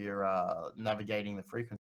as you're navigating the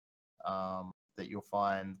frequency that you'll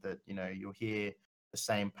find that you'll hear the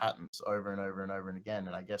same patterns over and over and over and again.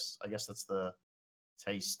 And I guess that's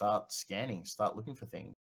how you start scanning, start looking for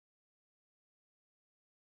things.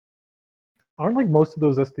 Aren't like most of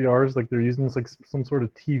those SDRs like they're using this like some sort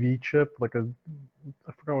of TV chip, like I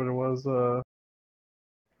forgot what it was,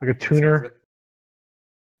 like a tuner.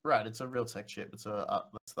 Right, it's a Realtek chip. That's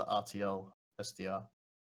the RTL SDR,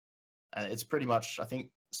 and it's pretty much, I think,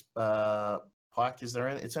 Pike.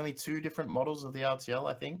 It's only 2 different models of the RTL,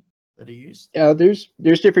 I think, that are used. Yeah, there's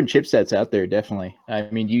different chipsets out there, definitely. I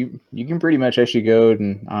mean, you can pretty much actually go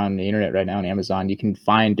on the internet right now on Amazon. You can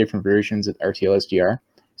find different versions of RTL SDR.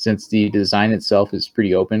 Since the design itself is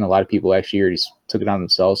pretty open, a lot of people actually already took it on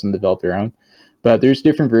themselves and developed their own. But there's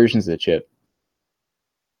different versions of the chip.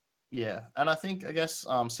 Yeah, and I guess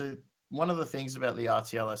so one of the things about the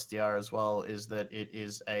RTL SDR as well is that it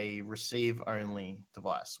is a receive-only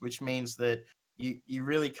device, which means that you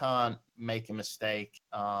really can't make a mistake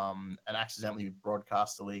and accidentally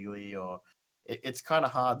broadcast illegally, or it's kind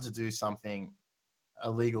of hard to do something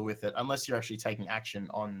illegal with it unless you're actually taking action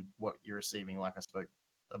on what you're receiving, like I spoke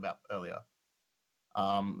about earlier.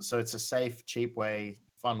 So it's a safe, cheap way,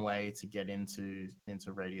 fun way to get into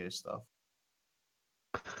radio stuff.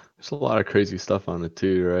 There's a lot of crazy stuff on it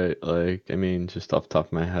too, right? Like, I mean, just off the top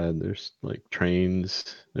of my head, there's like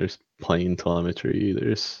trains, there's plane telemetry,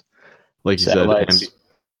 there's, like you said,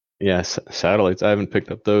 satellites. I haven't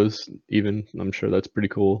picked up those even. I'm sure that's pretty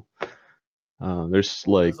cool. There's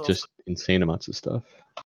like just insane amounts of stuff.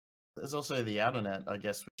 There's also the Outernet, I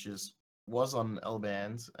guess, which was on L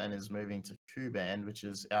band and is moving to Q band, which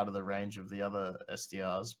is out of the range of the other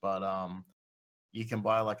SDRs. But you can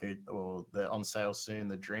buy they're on sale soon,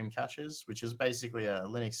 the Dreamcatchers, which is basically a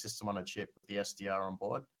Linux system on a chip with the SDR on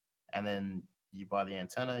board. And then you buy the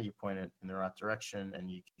antenna, you point it in the right direction,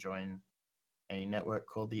 and you can join a network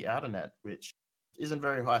called the Outernet, which isn't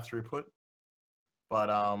very high throughput, but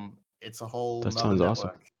it's a whole That sounds network.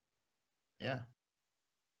 awesome. Yeah.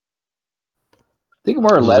 I think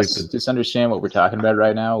more or less, just understand what we're talking about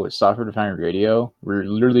right now with software-defined radio. We're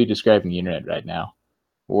literally describing the internet right now.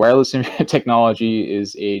 Wireless technology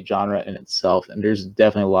is a genre in itself, and there's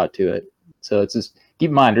definitely a lot to it. So it's just keep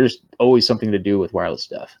in mind, there's always something to do with wireless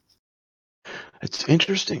stuff. It's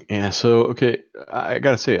interesting. Yeah. So, okay, I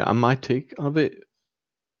gotta say, on my take of it,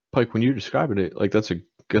 Pike, when you're describing it, like that's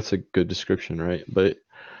a good description, right? But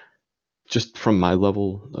just from my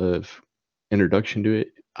level of introduction to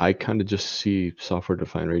it, I kind of just see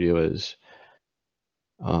software-defined radio as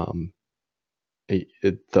the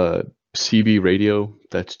CB radio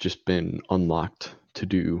that's just been unlocked to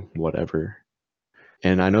do whatever.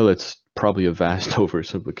 And I know that's probably a vast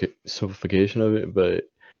oversimplification of it, but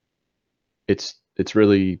it's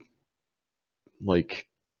really like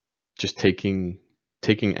just taking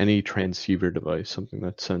any transceiver device, something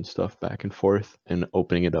that sends stuff back and forth, and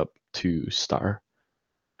opening it up to star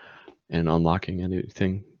and unlocking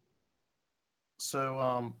anything.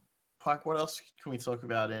 So, Pike, what else can we talk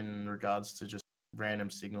about in regards to just random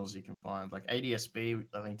signals you can find? Like ADSB,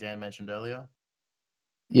 I think Dan mentioned earlier.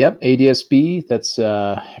 Yep, ADSB, that's,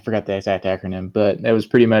 I forgot the exact acronym, but that was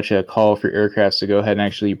pretty much a call for aircrafts to go ahead and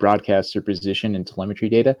actually broadcast their position and telemetry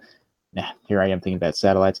data. Here I am thinking about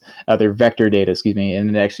satellites. Their vector data, excuse me,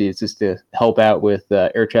 and actually it's just to help out with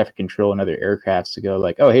air traffic control and other aircrafts to go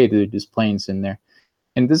like, oh, hey, there's planes in there.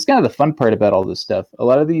 And this is kind of the fun part about all this stuff. A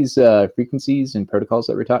lot of these frequencies and protocols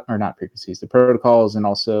that we're talking, or not frequencies, the protocols and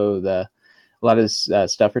also a lot of this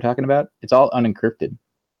stuff we're talking about, it's all unencrypted.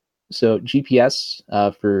 So GPS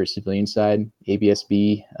for civilian side,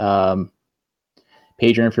 ABSB,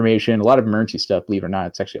 pager information, a lot of emergency stuff, believe it or not,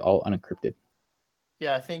 it's actually all unencrypted.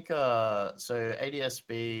 Yeah, I think so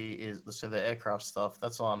ADSB is the aircraft stuff.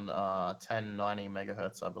 That's on 1090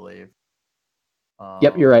 megahertz, I believe.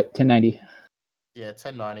 Yep, you're right, 1090. Yeah,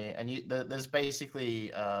 1090. And there's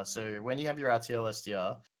basically so when you have your RTL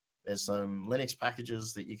SDR, there's some Linux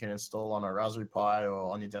packages that you can install on a Raspberry Pi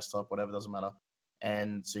or on your desktop, whatever, doesn't matter.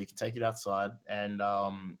 And so you can take it outside and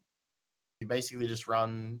you basically just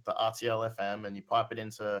run the RTL FM and you pipe it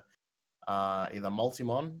into either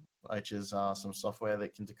Multimon, which is some software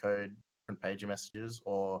that can decode different pager messages,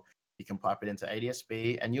 or You can pipe it into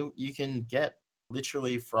ADSB, and you can get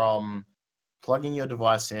literally from plugging your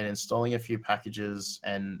device in, installing a few packages,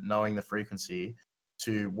 and knowing the frequency,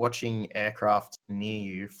 to watching aircraft near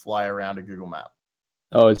you fly around a Google map.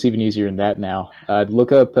 Oh, it's even easier than that now.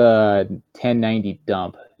 Look up 1090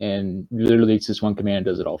 dump, and literally it's just one command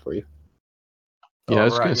does it all for you. Yeah, I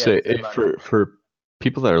was gonna say same like- for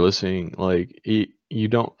people that are listening, like you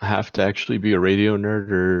don't have to actually be a radio nerd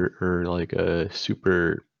or like a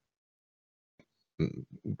super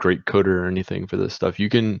great coder or anything for this stuff. You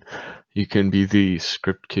can be the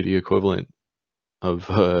script kiddie equivalent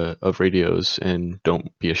of radios, and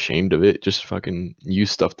don't be ashamed of it. Just fucking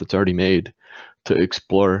use stuff that's already made to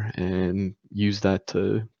explore, and use that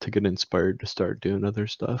to get inspired to start doing other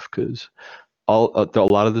stuff, because a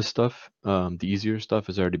lot of this stuff, the easier stuff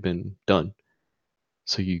has already been done,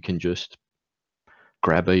 so you can just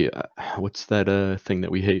grab a what's that thing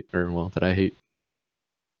that we hate, or well, that I hate,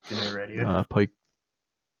 GNU Radio. Pike.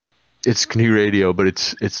 It's GNU Radio, but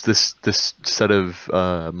it's this set of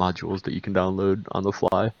modules that you can download on the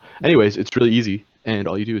fly. Anyways, it's really easy, and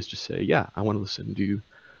all you do is just say, yeah, I want to listen to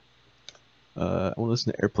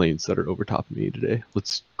airplanes that are over top of me today.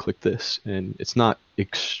 Let's click this, and it's not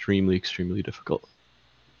extremely difficult.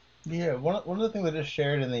 Yeah, one of the things I just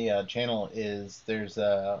shared in the channel is there's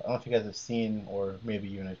I don't know if you guys have seen or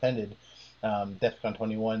maybe even attended DEF CON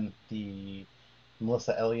 21, the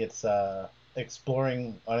Melissa Elliott's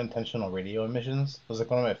Exploring Unintentional Radio Emissions. It was like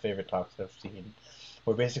one of my favorite talks I've seen,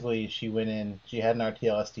 where basically she went in, she had an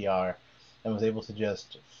RTL SDR, and was able to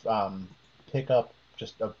just pick up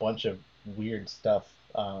just a bunch of weird stuff,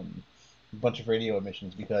 a bunch of radio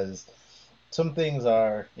emissions, because some things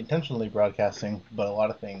are intentionally broadcasting, but a lot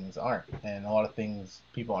of things aren't, and a lot of things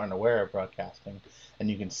people aren't aware of broadcasting,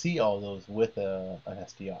 and you can see all those with an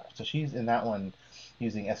SDR. So she's in that one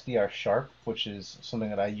using SDR Sharp, which is something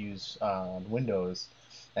that I use on Windows,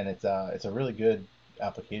 and it's a really good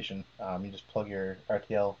application. You just plug your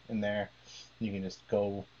RTL in there, and you can just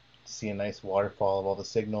go see a nice waterfall of all the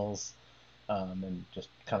signals, and just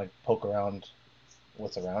kind of poke around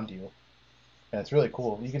what's around you. And it's really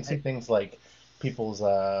cool. You can see things like people's,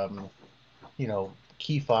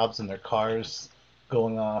 key fobs in their cars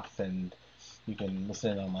going off, and you can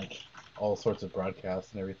listen on like all sorts of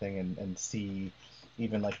broadcasts and everything, and see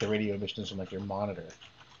even like the radio emissions from like your monitor,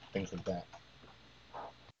 things like that.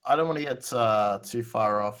 I don't want to get too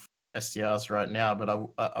far off SDRs right now, but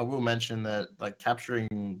I will mention that like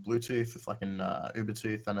capturing Bluetooth with like an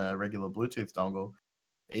Ubertooth and a regular Bluetooth dongle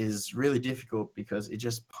is really difficult, because it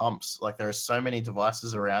just pumps. Like, there are so many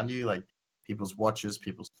devices around you, like people's watches,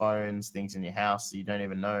 people's phones, things in your house that you don't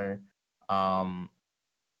even know.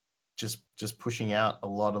 Just pushing out a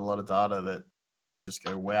lot of data that just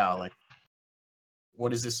go, wow, like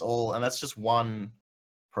what is this all? And that's just one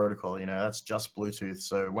protocol, that's just Bluetooth.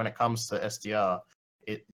 So when it comes to SDR,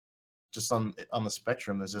 it just on the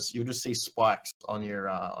spectrum, you'll just see spikes on your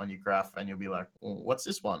graph, and you'll be like, what's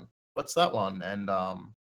this one? What's that one? And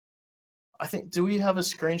I think, do we have a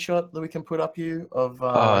screenshot that we can put up of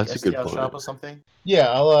like that's a good SDR point. Sharp or something? Yeah,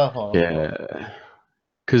 I'll hold on. Yeah,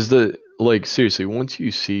 because seriously, once you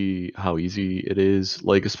see how easy it is,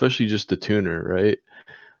 like especially just the tuner, right?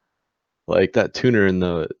 Like that tuner in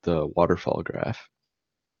the waterfall graph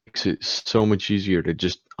makes it so much easier to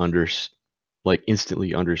just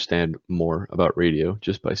instantly understand more about radio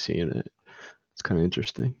just by seeing it. It's kind of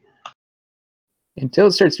interesting. Until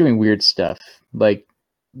it starts doing weird stuff, like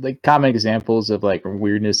common examples of like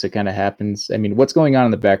weirdness that kind of happens. I mean, what's going on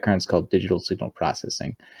in the background is called digital signal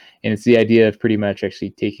processing, and it's the idea of pretty much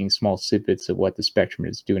actually taking small snippets of what the spectrum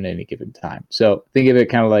is doing at any given time. So think of it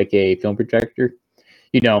kind of like a film projector.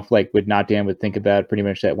 Like what Not Dan would think about, pretty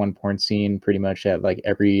much that one porn scene, pretty much at like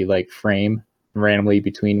every like frame randomly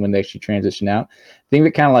between when they actually transition out. Think of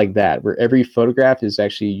it kind of like that, where every photograph is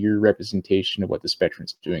actually your representation of what the spectrum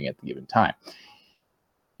is doing at the given time.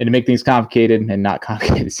 And to make things complicated and not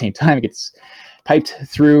complicated at the same time, it gets piped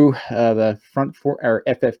through the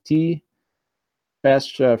FFT,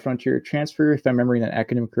 Fast Frontier Transfer, if I'm remembering that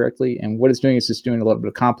acronym correctly. And what it's doing is just doing a little bit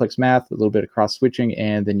of complex math, a little bit of cross switching,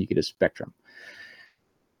 and then you get a spectrum.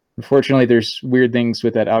 Unfortunately, there's weird things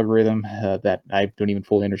with that algorithm that I don't even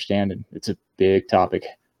fully understand, and it's a big topic.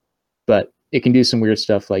 But it can do some weird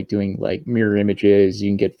stuff like doing like mirror images. You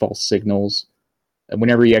can get false signals.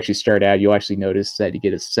 Whenever you actually start out, you'll actually notice that you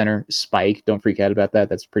get a center spike. Don't freak out about that.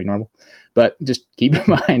 That's pretty normal. But just keep in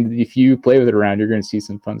mind, if you play with it around, you're going to see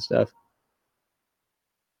some fun stuff.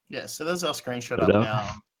 Yeah, so there's our screenshot up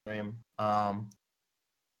now.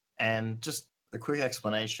 And just a quick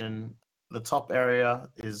explanation. top area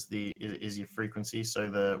is your frequency.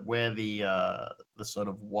 So where the sort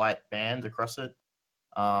of white band across it,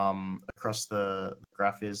 across the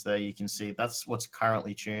graph is there, you can see that's what's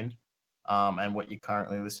currently tuned, and what you're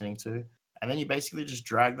currently listening to. And then you basically just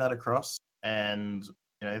drag that across, and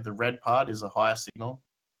the red part is a higher signal.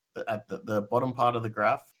 At the bottom part of the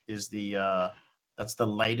graph is that's the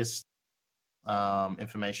latest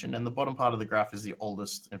information, and the bottom part of the graph is the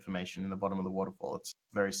oldest information in the bottom of the waterfall. It's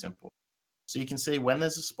very simple. So you can see when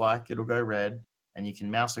there's a spike, it'll go red, and you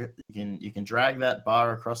can mouse it. You can drag that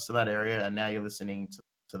bar across to that area, and now you're listening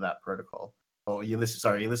to that protocol. Or you're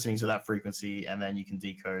listening to that frequency, and then you can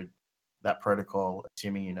decode that protocol,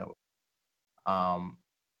 assuming you know it.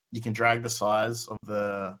 You can drag the size of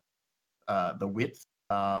the width,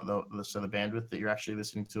 so the bandwidth that you're actually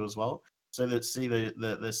listening to as well. So that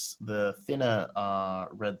the thinner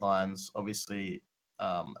red lines obviously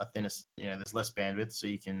are thinner. There's less bandwidth, so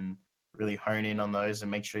you can really hone in on those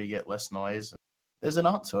and make sure you get less noise. There's an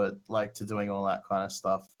art to it, like to doing all that kind of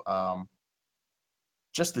stuff.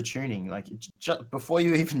 Just the tuning, like before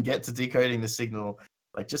you even get to decoding the signal,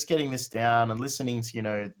 like just getting this down and listening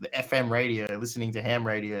to the FM radio, listening to ham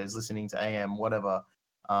radios, listening to AM, whatever,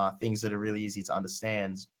 things that are really easy to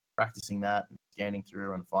understand. Practicing that, and scanning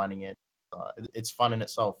through and finding it, it's fun in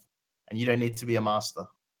itself, and you don't need to be a master.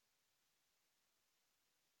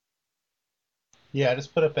 Yeah, I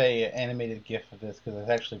just put up a animated GIF of this because it's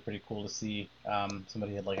actually pretty cool to see.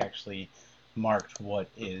 Somebody had actually marked what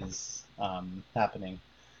is happening.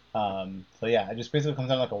 So yeah, it just basically comes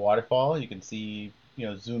down like a waterfall. You can see,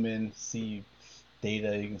 zoom in, see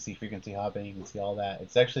data. You can see frequency hopping. You can see all that.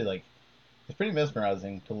 It's actually it's pretty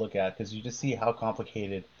mesmerizing to look at because you just see how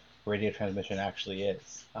complicated radio transmission actually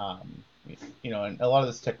is. And a lot of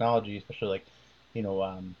this technology, especially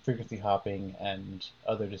frequency hopping and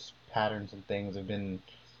other just patterns and things, have been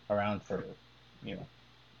around for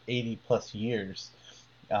 80 plus years,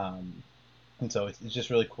 and so it's just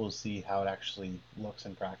really cool to see how it actually looks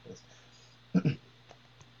in practice.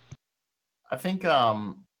 I think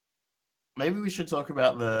maybe we should talk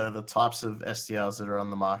about the types of SDRs that are on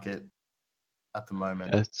the market at the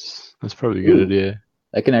moment. That's probably a good idea.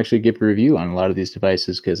 I can actually give a review on a lot of these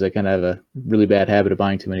devices because I kind of have a really bad habit of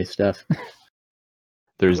buying too many stuff.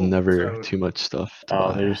 There's Cool. never So- too much stuff to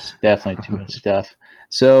buy. There's definitely too much stuff.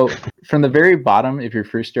 So from the very bottom, if you're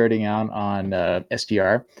first starting out on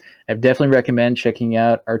SDR, I definitely recommend checking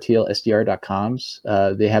out rtlsdr.coms.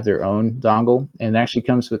 They have their own dongle, and it actually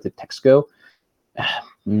comes with a Texco. I'm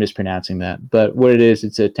mispronouncing that, but what it is,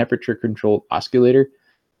 it's a temperature-controlled oscillator.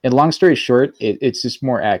 And long story short, it's just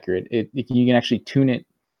more accurate. You can actually tune it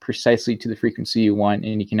precisely to the frequency you want,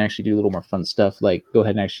 and you can actually do a little more fun stuff, like go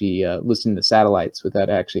ahead and actually listen to satellites without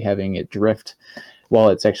actually having it drift while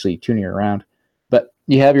it's actually tuning around. But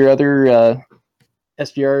you have your other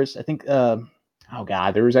SDRs. I think, oh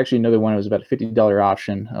god, there was actually another one. It was about a $50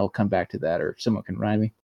 option. I'll come back to that, or someone can remind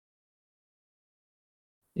me.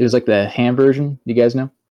 It was like the ham version. You guys know?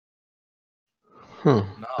 Huh.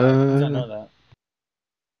 No, I don't know that.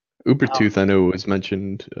 Ubertooth, I know, was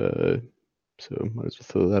mentioned, so might as well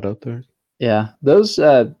throw that out there. Yeah, those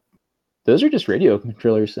are just radio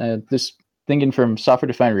controllers. Just thinking from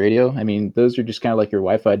software-defined radio, I mean, those are just kind of like your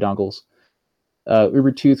Wi-Fi dongles.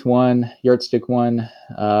 Ubertooth one, Yardstick one,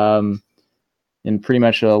 and pretty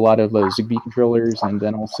much a lot of those Zigbee controllers, and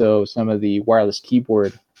then also some of the wireless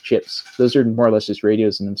keyboard chips. Those are more or less just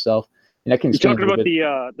radios in themselves. And I can You explain talking a little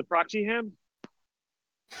about bit. the Proxy Ham?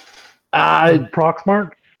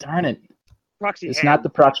 Proxmark? Darn it. Proxy It's Ham, not the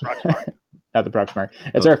Proxmark. not the Proxmark.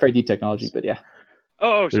 It's Oh. RFID technology, but yeah.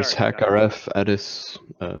 Oh, There's sorry. HackRF, Edis,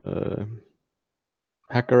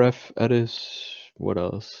 HackRF, Edis, what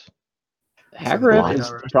else? HackRF is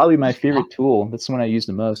LiDAR. probably my favorite tool. That's the one I use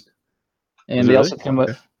the most. And Is they it also really? come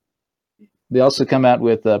Okay. up. They also come out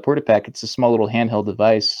with PortaPack. It's a small little handheld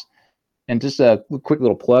device. And just a quick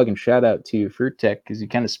little plug and shout out to FruitTech because you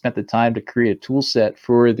kind of spent the time to create a tool set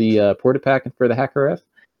for the PortaPack and for the HackRF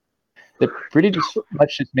that pretty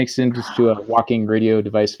much just makes it into a walking radio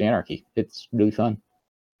device of anarchy. It's really fun.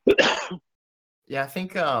 Yeah, I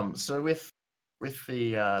think so with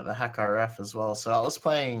the HackRF as well. So I was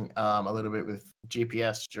playing a little bit with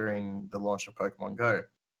GPS during the launch of Pokemon Go.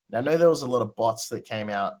 Now I know there was a lot of bots that came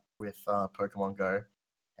out with Pokemon Go,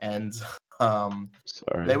 and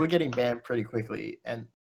Sorry. they were getting banned pretty quickly. And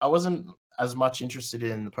I wasn't as much interested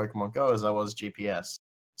in the Pokemon Go as I was GPS.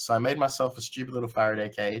 So I made myself a stupid little Faraday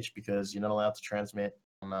cage because you're not allowed to transmit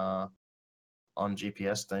on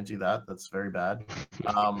GPS. Don't do that. That's very bad.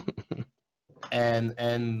 And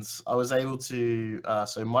I was able to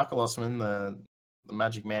so Michael Osman, the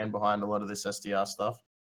magic man behind a lot of this SDR stuff,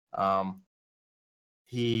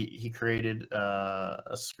 He created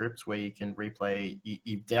a script where you can replay.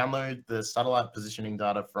 You download the satellite positioning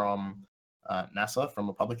data from NASA from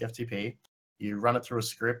a public FTP. You run it through a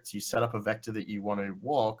script. You set up a vector that you want to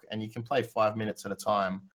walk, and you can play 5 minutes at a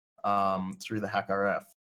time through the HackRF.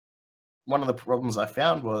 One of the problems I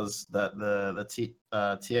found was that the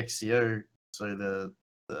TXCO, so the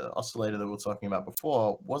oscillator that we were talking about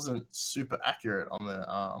before, wasn't super accurate on the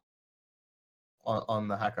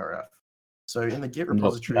HackRF. So in the Git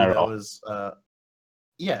repository, not at there all. was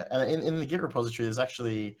in the Git repository, there's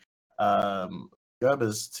actually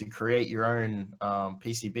Gerbers to create your own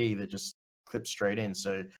PCB that just clips straight in.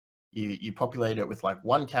 So you populate it with like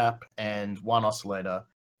one cap and one oscillator,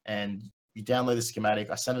 and you download the schematic.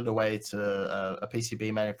 I sent it away to a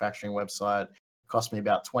PCB manufacturing website. It cost me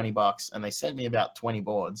about $20, and they sent me about 20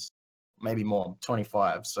 boards, maybe more,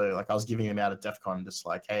 25. So like I was giving them out at DEF CON, just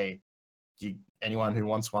like, hey, anyone who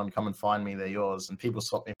wants one, come and find me, they're yours. And people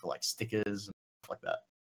swapped me for like stickers and stuff like that.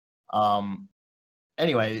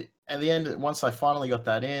 Anyway, at the end, once I finally got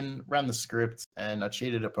that in, ran the script, and I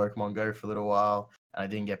cheated at Pokemon Go for a little while, and I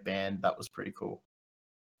didn't get banned. That was pretty cool.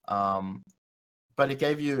 But it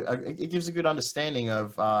gives a good understanding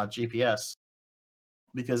of GPS,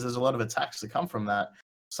 because there's a lot of attacks that come from that.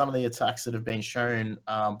 Some of the attacks that have been shown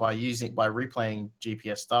by replaying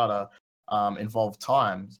GPS data involve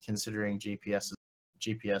time, considering GPS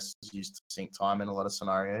is used to sync time in a lot of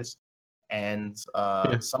scenarios. And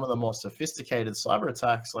some of the more sophisticated cyber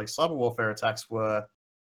attacks, like cyber warfare attacks, were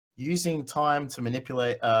using time to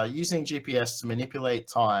manipulate, using GPS to manipulate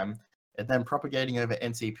time, and then propagating over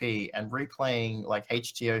NTP and replaying like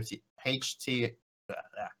HOTP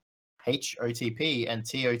and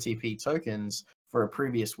TOTP tokens for a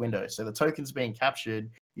previous window. So the token's being captured,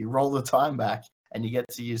 you roll the time back, and you get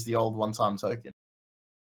to use the old one-time token.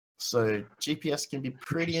 So GPS can be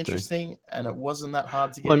pretty interesting, and it wasn't that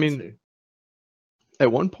hard to get into. At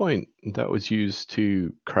one point, that was used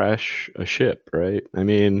to crash a ship, right? I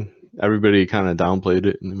mean, everybody kind of downplayed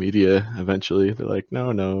it in the media eventually. They're like,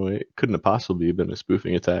 no, it couldn't have possibly been a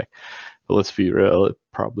spoofing attack. But let's be real, it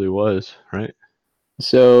probably was, right?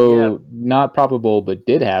 So, not probable, but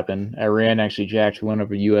did happen. Iran actually jacked one of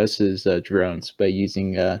the U.S.'s drones by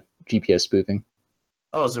using GPS spoofing.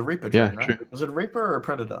 Oh, it was a Reaper drone, right? True. Was it a Reaper or a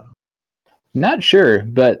Predator? Not sure,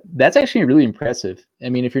 but that's actually really impressive. I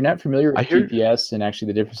mean, if you're not familiar with GPS and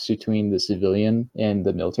actually the difference between the civilian and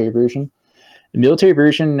the military version, the military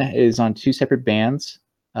version is on two separate bands,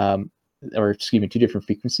 two different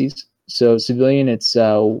frequencies. So civilian, it's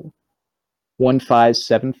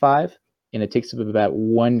 1575, and it takes up about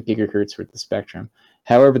 1 gigahertz worth of spectrum.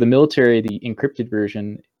 However, the military, the encrypted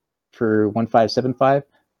version for 1575,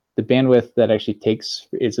 the bandwidth that actually takes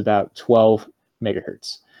is about 12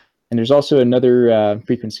 megahertz. And there's also another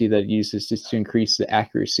frequency that it uses just to increase the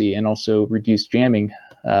accuracy and also reduce jamming,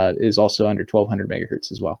 is also under 1200 megahertz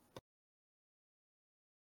as well.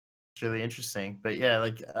 It's really interesting. But yeah,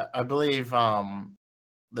 like I believe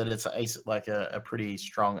that it's a pretty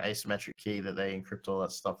strong asymmetric key that they encrypt all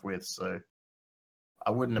that stuff with. So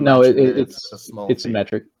I wouldn't imagine it's a small it's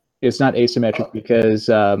symmetric. It's not asymmetric because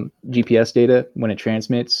GPS data, when it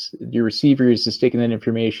transmits, your receiver is just taking that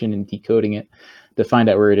information and decoding it to find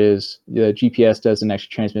out where it is. The GPS doesn't actually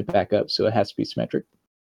transmit back up, so it has to be symmetric.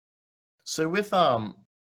 So with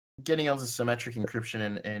getting onto symmetric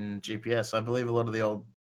encryption in GPS, I believe a lot of the old,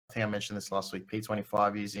 I think I mentioned this last week,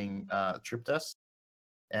 P25 using TripDesk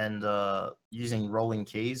and using rolling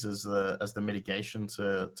keys as the mitigation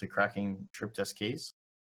to cracking TripDesk keys.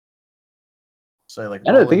 So like,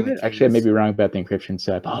 I don't think of it. Actually, I may be wrong about the encryption,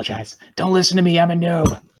 so I apologize. Don't listen to me. I'm a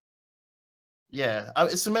noob. Yeah,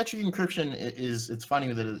 symmetric encryption it's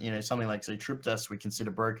funny that something like, say, TripDesk we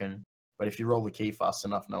consider broken, but if you roll the key fast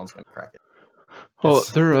enough, no one's going to crack it. Well,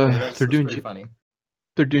 they're doing funny.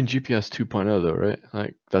 They're doing GPS 2.0 though, right?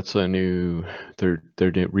 Like that's a new. They're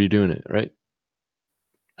redoing it, right?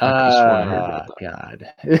 God.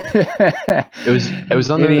 It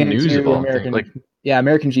was on the news of all things. Like, yeah,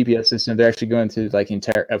 American GPS system, they're actually going through like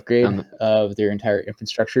entire upgrade of their entire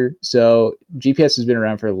infrastructure. So GPS has been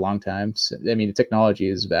around for a long time. So, I mean, the technology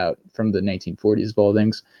is about from the 1940s of all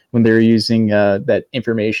things, when they were using that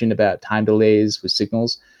information about time delays with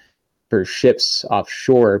signals for ships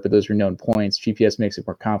offshore, but those are known points. GPS makes it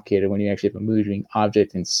more complicated when you actually have a moving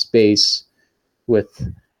object in space with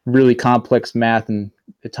really complex math and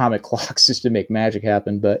atomic clocks just to make magic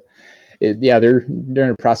happen. But they're in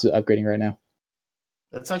the process of upgrading right now.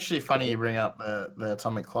 It's actually funny you bring up the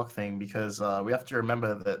atomic clock thing, because we have to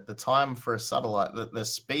remember that the time for a satellite, the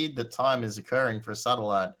speed that time is occurring for a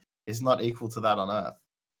satellite is not equal to that on Earth.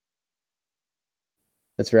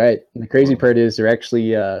 That's right. And the crazy part is they're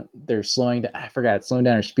actually they're slowing down. I forgot, slowing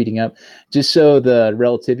down or speeding up, just so the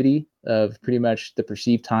relativity of pretty much the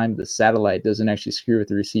perceived time of the satellite doesn't actually screw with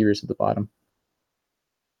the receivers at the bottom.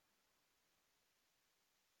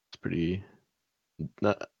 It's pretty.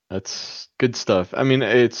 That's good stuff. I mean,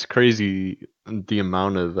 it's crazy the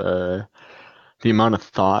amount of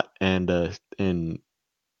thought and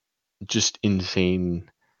just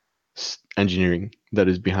insane engineering that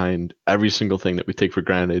is behind every single thing that we take for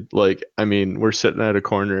granted. Like, I mean, we're sitting at a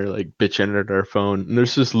corner, like bitching at our phone, and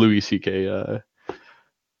there's this Louis C.K.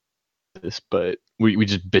 But we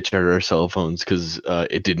just bitch at our cell phones because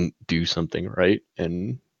it didn't do something right.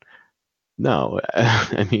 And no,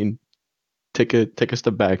 I mean, take a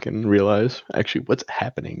step back and realize actually what's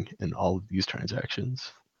happening in all of these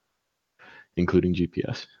transactions, including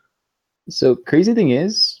GPS. So crazy thing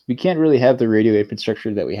is, we can't really have the radio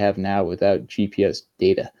infrastructure that we have now without GPS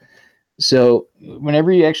data. So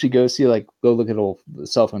whenever you actually go look at a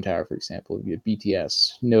cell phone tower, for example, you have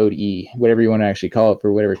BTS, Node E, whatever you want to actually call it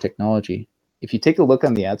for whatever technology. If you take a look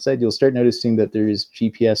on the outside, you'll start noticing that there's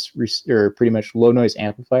GPS or pretty much low noise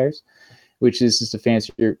amplifiers, which is just a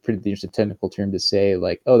fancier, pretty just a technical term to say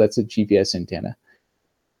like, oh, that's a GPS antenna.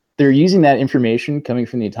 They're using that information coming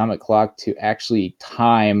from the atomic clock to actually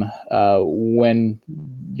time when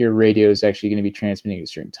your radio is actually going to be transmitting at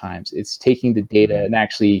certain times. It's taking the data and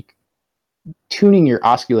actually tuning your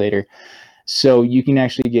oscillator so you can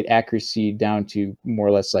actually get accuracy down to more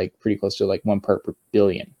or less like pretty close to like 1 part per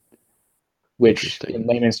billion, which in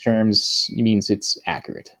layman's terms means it's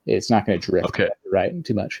accurate. It's not going to drift right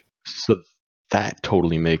too much. So that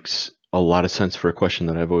totally makes a lot of sense for a question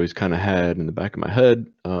that I've always kind of had in the back of my head.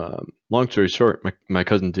 Long story short, my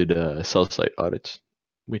cousin did cell site audits,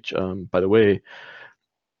 which, by the way,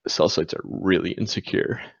 cell sites are really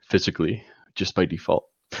insecure physically just by default.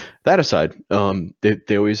 That aside,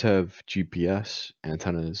 they always have GPS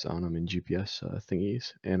antennas on them and GPS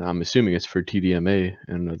thingies, and I'm assuming it's for TDMA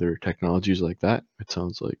and other technologies like that. It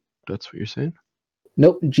sounds like that's what you're saying.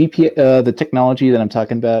 Nope. The technology that I'm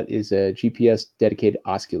talking about is a GPS dedicated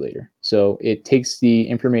oscillator. So it takes the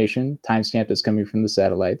information timestamp that's coming from the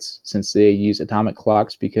satellites, since they use atomic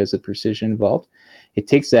clocks because of precision involved. It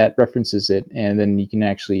takes that, references it, and then you can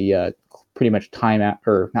actually pretty much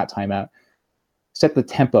set the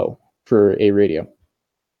tempo for a radio.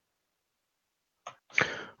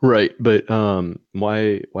 Right, but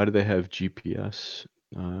why do they have GPS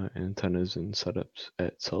antennas and setups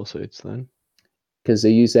at cell sites then? Because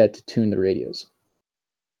they use that to tune the radios.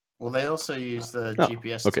 Well, they also use the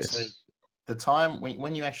GPS to say the time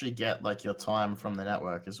when you actually get like your time from the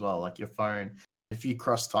network as well, like your phone. If you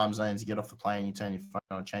cross time zones, you get off the plane, you turn your phone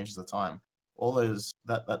on, it changes the time. All those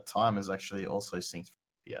that time is actually also synced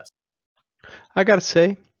for GPS. I gotta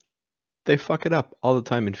say, they fuck it up all the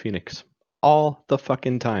time in Phoenix. All the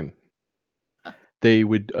fucking time. They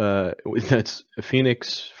would that's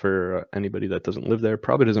Phoenix, for anybody that doesn't live there,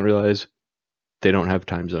 probably doesn't realize they don't have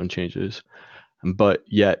time zone changes, but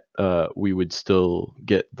yet we would still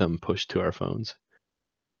get them pushed to our phones.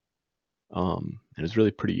 And it's really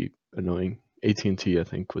pretty annoying. AT&T, I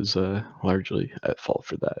think, was largely at fault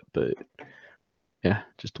for that, but yeah,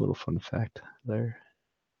 just a little fun fact there.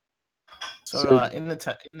 So in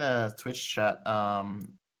the Twitch chat,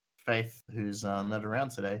 Faith, who's not around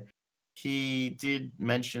today, he did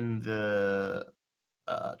mention the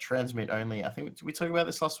transmit only. I think we talked about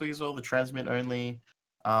this last week as well. The transmit only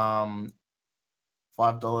 $5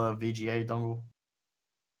 VGA dongle.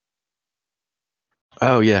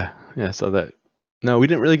 Oh yeah, I saw that. No, we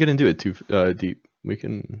didn't really get into it too deep. We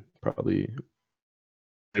can probably.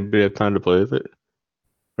 Anybody have time to play with it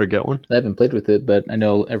or get one? I haven't played with it, but I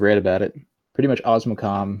know I've read about it. Pretty much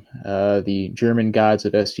Osmocom, the German gods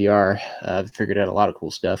of SDR, figured out a lot of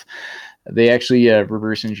cool stuff. They actually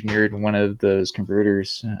reverse engineered one of those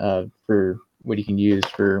converters for what you can use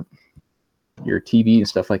for your TV and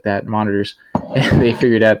stuff like that, monitors. And they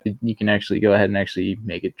figured out that you can actually go ahead and actually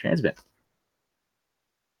make it transmit.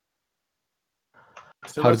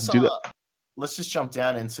 So how to do that? Let's just jump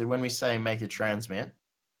down into when we say make it transmit.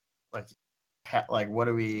 Like what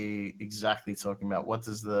are we exactly talking about? What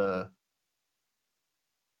does the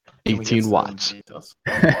 18 watts. 34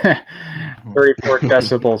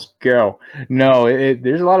 decibels, go. No,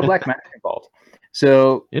 there's a lot of black magic involved.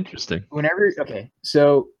 So interesting.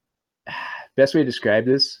 So best way to describe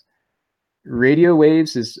this, radio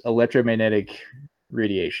waves is electromagnetic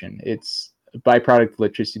radiation. It's a byproduct of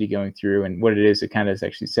electricity going through, and what it is, it kind of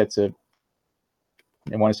actually sets a,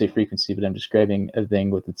 I want to say frequency, but I'm describing a thing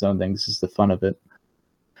with its own thing. This is the fun of it.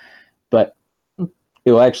 But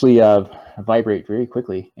it will actually, vibrate very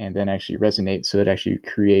quickly and then actually resonate, so it actually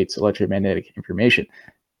creates electromagnetic information,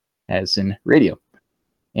 as in radio.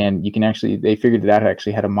 And you can actually, they figured out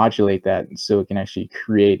actually how to modulate that so it can actually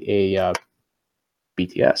create a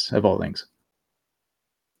BTS of all things.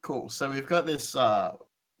 Cool. So we've got this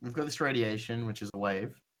radiation, which is a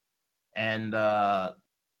wave, and now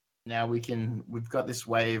we've got this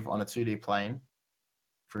wave on a 2D plane,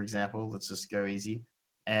 for example. Let's just go easy.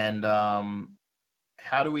 And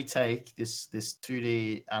how do we take this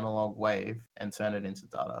 2D analog wave and turn it into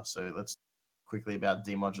data? So let's quickly about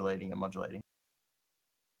demodulating and modulating.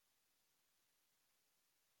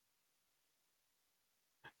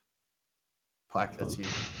 Pike, that's you.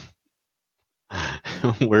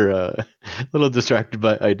 We're a little distracted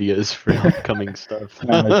by ideas for upcoming stuff.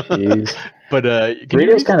 Oh, jeez. But can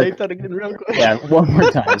Radio's you kinda- restate that again real quick? Yeah, one more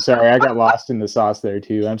time. Sorry, I got lost in the sauce there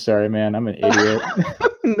too. I'm sorry, man. I'm an idiot.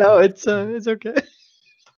 No, it's okay.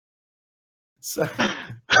 So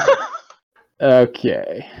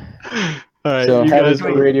Okay. All right, So you how guys does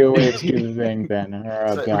the radio waves do the thing then?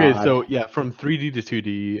 Oh, So- God. Okay, so yeah, from 3D to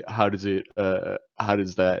 2D, how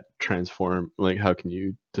does that transform? Like, how can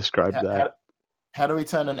you describe that? how do we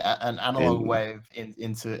turn an analog In- wave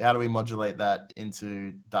into, how do we modulate that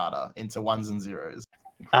into data, into ones and zeros?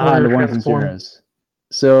 The ones and transform. zeros.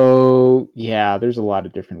 So yeah, there's a lot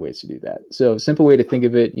of different ways to do that. So simple way to think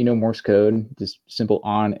of it, Morse code, just simple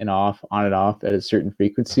on and off at a certain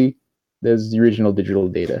frequency. That's the original digital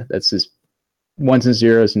data. That's just ones and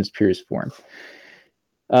zeros in its purest form.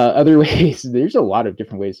 Other ways, there's a lot of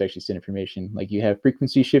different ways to actually send information. Like you have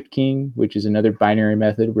frequency shift keying, which is another binary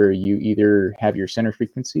method where you either have your center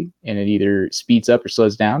frequency and it either speeds up or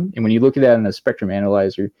slows down. And when you look at that in a spectrum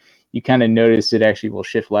analyzer, you kind of notice it actually will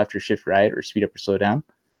shift left or shift right or speed up or slow down.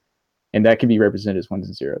 And that can be represented as ones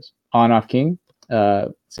and zeros. On-off keying,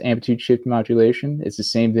 it's amplitude shift modulation. It's the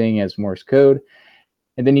same thing as Morse code.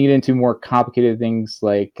 And then you get into more complicated things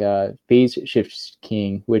like phase shift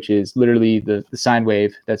keying, which is literally the sine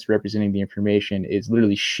wave that's representing the information is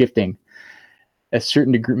literally shifting a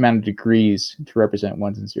certain amount of degrees to represent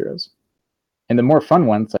ones and zeros. And the more fun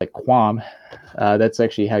ones like QAM, that's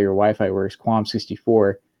actually how your Wi-Fi works, QAM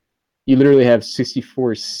 64. You literally have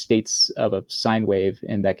 64 states of a sine wave,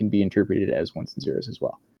 and that can be interpreted as ones and zeros as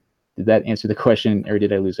well. Did that answer the question, or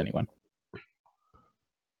did I lose anyone?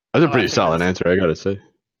 That's a I pretty think solid that's- answer, I gotta say.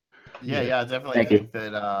 Yeah, I definitely Thank you. think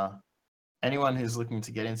that anyone who's looking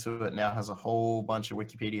to get into it now has a whole bunch of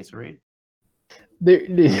Wikipedia to read.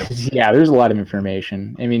 Yeah, there's a lot of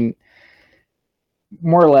information. I mean,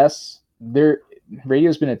 more or less,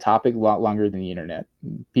 radio's been a topic a lot longer than the internet.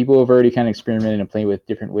 People have already kind of experimented and played with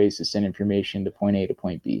different ways to send information to point A to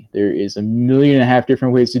point B. There is 1.5 million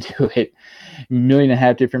different ways to do it, 1.5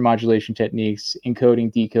 million different modulation techniques,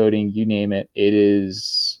 encoding, decoding, you name it.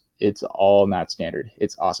 It's all not standard.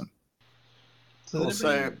 It's awesome. Cool,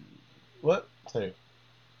 so what? Sorry.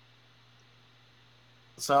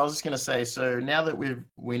 So I was just gonna say, so now that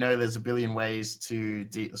we know there's a billion ways to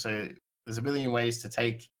take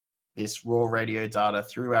this raw radio data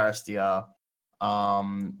through our SDR.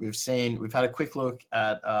 We've had a quick look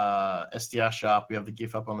at SDR Sharp. We have the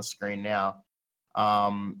GIF up on the screen now.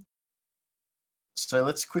 So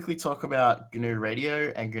let's quickly talk about GNU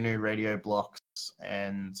Radio and GNU Radio blocks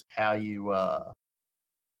and how you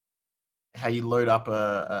load up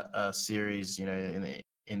a series,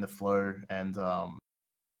 in the flow and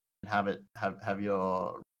have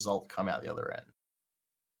your result come out the other end.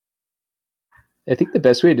 I think the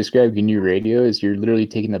best way to describe GNU Radio is you're literally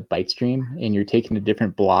taking the byte stream and you're taking the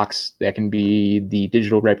different blocks that can be the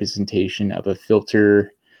digital representation of a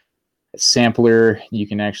filter, a sampler. You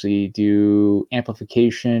can actually do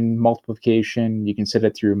amplification, multiplication. You can set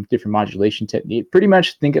it through different modulation technique. Pretty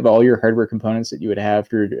much think of all your hardware components that you would have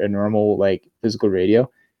for a normal physical radio,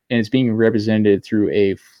 and it's being represented through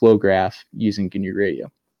a flow graph using GNU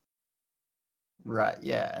Radio. Right,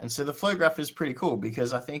 yeah. And so the flow graph is pretty cool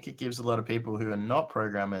because I think it gives a lot of people who are not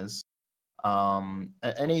programmers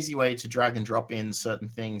an easy way to drag and drop in certain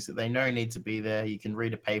things that they know need to be there. You can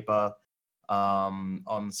read a paper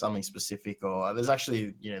on something specific, or there's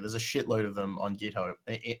actually, there's a shitload of them on GitHub,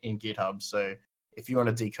 in GitHub. So if you want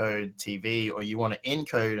to decode TV or you want to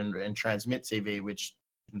encode and transmit TV, which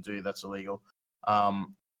you can do, that's illegal.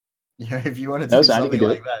 If you want to do something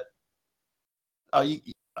like that. You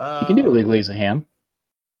can do it legally as a ham.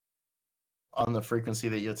 On the frequency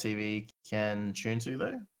that your TV can tune to,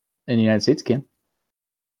 though? In the United States, can.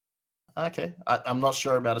 Okay. I'm not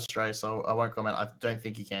sure about Australia, so I won't comment. I don't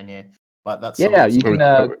think you can here. But that's... Yeah, you can...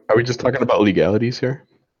 Are we just talking about legalities here?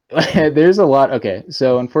 There's a lot. Okay,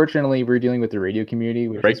 so unfortunately, we're dealing with the radio community,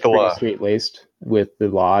 which Break is the pretty law. straight-laced with the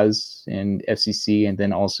laws and FCC, and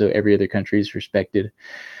then also every other country's respected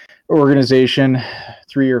organization,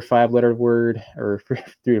 3 or 5 letter word or 3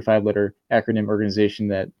 to 5 letter acronym organization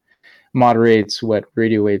that moderates what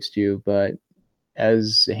radio waves do. But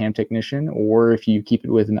as a ham technician, or if you keep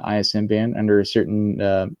it with an ISM band under a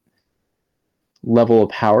certain level of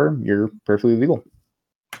power, you're perfectly legal.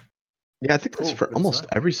 Yeah, I think that's Cool, for good to almost know.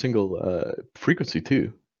 every single frequency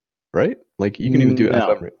too, right? Like you can even do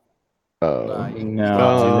No. FM. Oh, Nah, you No,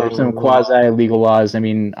 can't there's some do quasi-legal laws. I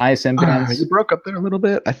mean, ISM you bands, broke up there a little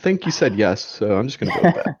bit. I think you said yes, so I'm just gonna go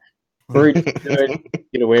with that. or you could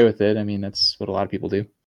get away with it. I mean, that's what a lot of people do.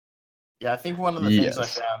 Yeah, I think one of the things I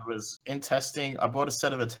Yes. found was in testing, I bought a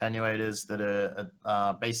set of attenuators that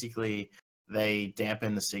are basically they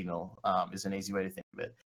dampen the signal. Is an easy way to think of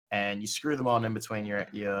it. And you screw them on in between your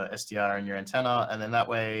SDR and your antenna, and then that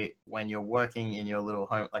way, when you're working in your little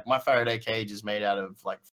home, like my Faraday cage is made out of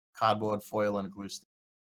like cardboard, foil, and a glue stick.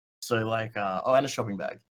 So like, and a shopping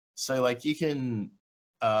bag. So like you can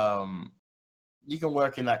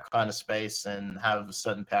work in that kind of space and have a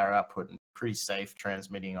certain power output and pretty safe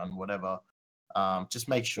transmitting on whatever. Just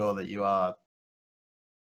make sure that you are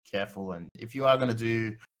careful, and if you are going to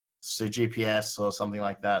do GPS or something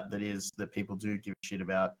like that, that people do give a shit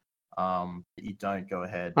about, you don't go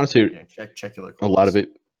ahead. Honestly, check your a lot of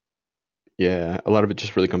locals. a lot of it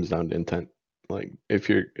just really comes down to intent. Like if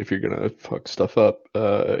you're gonna fuck stuff up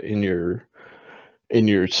in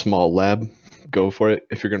your small lab, go for it.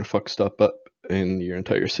 If you're gonna fuck stuff up in your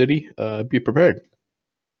entire city, be prepared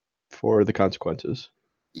for the consequences.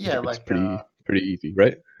 I Yeah, think it's like pretty easy,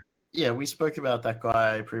 right? yeah, we spoke about that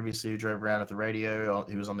guy previously who drove around at the radio.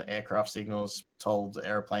 He was on the aircraft signals, told the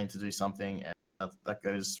airplane to do something, and that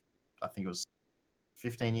goes, I think it was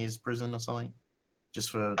 15 years prison or something, just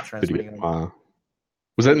for transmitting. Wow.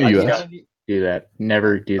 Was that in the I U.S.? don't do that.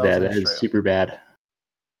 Never do That was that. in That is Australia. super bad.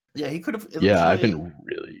 Yeah, he could have. Yeah, I've been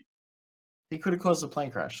really. He could have caused a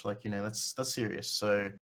plane crash. Like that's serious. So,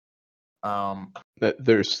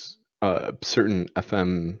 There's certain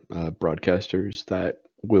FM broadcasters that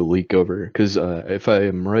will leak over because if I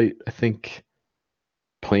am right, I think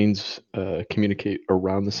planes communicate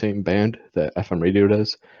around the same band that FM radio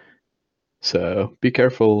does. So be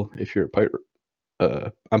careful if you're a pirate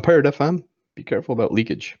on Pirate FM. Be careful about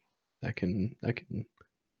leakage. That can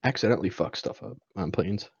accidentally fuck stuff up on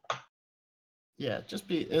planes. yeah, just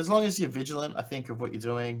be as long as you're vigilant. I think of what you're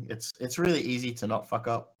doing. It's really easy to not fuck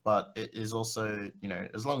up, but it is also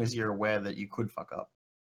as long as you're aware that you could fuck up.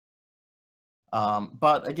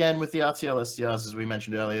 But again, with the RTL SDRs, as we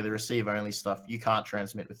mentioned earlier, the receive-only stuff, you can't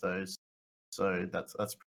transmit with those, so that's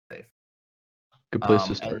pretty safe. Good place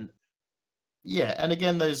to start. Yeah, and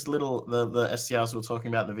again, those little the SDRs we're talking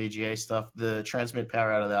about, the VGA stuff, the transmit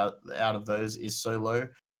power out of those is so low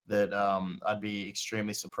that I'd be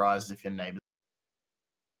extremely surprised if your neighbors.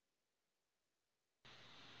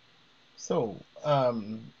 So,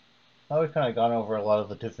 now we've kind of gone over a lot of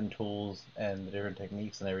the different tools and the different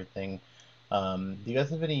techniques and everything. Do you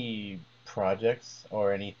guys have any projects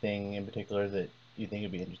or anything in particular that you think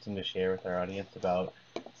would be interesting to share with our audience about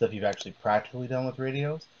stuff you've actually practically done with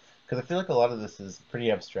radios? Because I feel like a lot of this is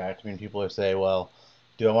pretty abstract. I mean, people are saying, well,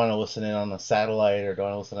 do I want to listen in on a satellite or do I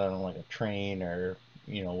want to listen in on like a train or,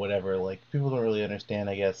 whatever. Like, people don't really understand,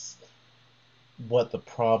 I guess, what the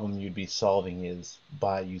problem you'd be solving is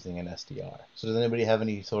by using an SDR. So does anybody have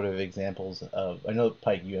any sort of examples of, I know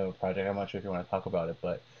Pike, you have a project, I'm not sure if you want to talk about it,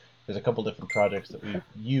 but there's a couple different projects that we've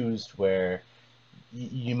used where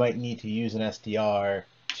you might need to use an SDR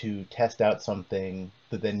to test out something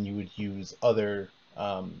that then you would use other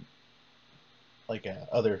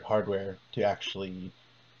other hardware to actually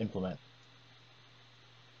implement.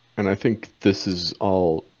 And I think this is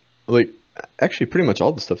all like actually pretty much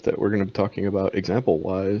all the stuff that we're going to be talking about example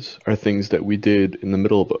wise are things that we did in the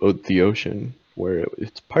middle of the ocean where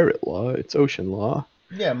it's pirate law, it's ocean law.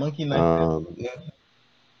 Yeah, Monkey Knife.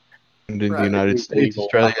 And in the Right. United States, Legal.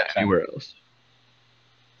 Australia, anywhere else.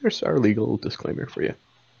 There's our legal disclaimer for you.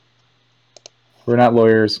 We're not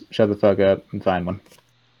lawyers. Shut the fuck up and find one.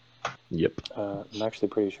 Yep. I'm actually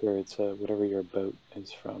pretty sure it's whatever your boat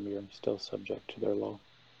is from, you're still subject to their law.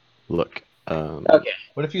 Look. Okay.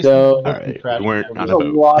 What if you So, Alright, we weren't on there's a a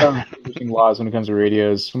boat. lot of interesting laws when it comes to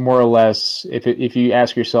radios. More or less, if you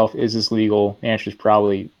ask yourself, is this legal? The answer is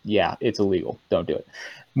probably, yeah, it's illegal. Don't do it.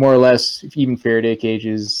 More or less, even Faraday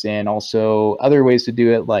cages and also other ways to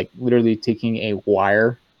do it, like literally taking a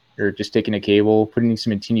wire or just taking a cable, putting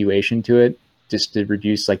some attenuation to it, just to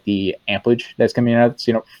reduce like the amperage that's coming out, so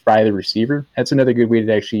you don't fry the receiver. That's another good way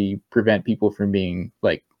to actually prevent people from being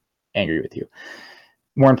like angry with you.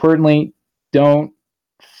 More importantly, don't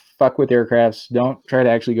fuck with aircrafts. Don't try to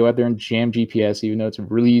actually go out there and jam GPS, even though it's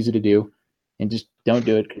really easy to do. And just don't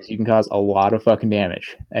do it because you can cause a lot of fucking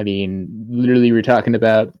damage. I mean, literally, we're talking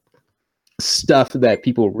about stuff that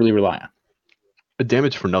people really rely on. A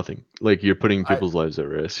damage for nothing. Like, you're putting people's lives at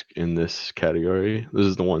risk in this category. This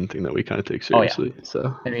is the one thing that we kind of take Oh, yeah. seriously.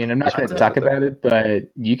 So I mean, I'm not going to talk about it, but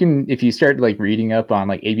you can, if you start like reading up on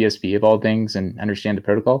like ABSP of all things and understand the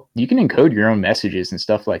protocol, you can encode your own messages and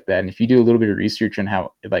stuff like that. And if you do a little bit of research on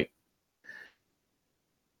how, like,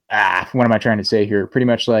 what am I trying to say here? Pretty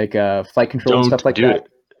much like flight control and stuff like do that. it.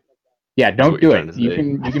 Yeah, don't what do you're it. trying to You say.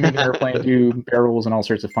 can make an airplane do barrels and all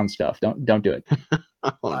sorts of fun stuff. Don't do it.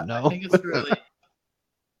 Oh no. I think it's really.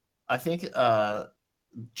 I think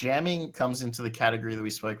jamming comes into the category that we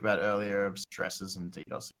spoke about earlier of stresses and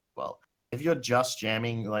DDoS as well. If you're just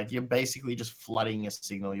jamming, like, you're basically just flooding a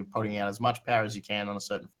signal. You're putting out as much power as you can on a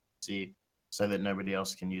certain frequency so that nobody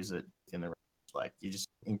else can use it in the range. Like, you're just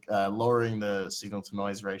lowering the signal to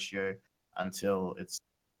noise ratio until it's,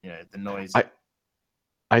 the noise.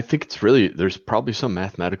 I think it's really, there's probably some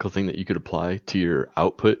mathematical thing that you could apply to your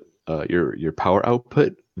output, your power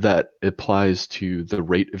output, that applies to the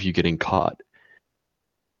rate of you getting caught.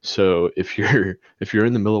 So if you're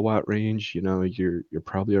in the milliwatt range, you're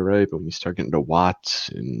probably all right. But when you start getting to watts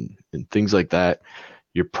and things like that,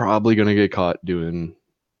 you're probably gonna get caught doing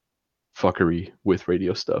fuckery with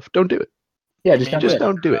radio stuff. Don't do it. Yeah, just don't do it.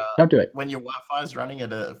 Don't do it. Don't do it. When your Wi-Fi is running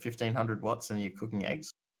at 1500 watts and you're cooking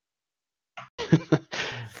eggs.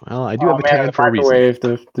 Well, I do have a tan for a reason. Microwave,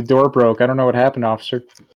 the door broke. I don't know what happened, officer.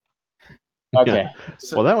 Okay. Yeah.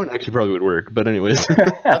 Well, that one actually probably would work. But anyways.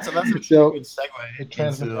 That's a good segue. It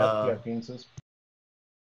transmits into, FPF penises.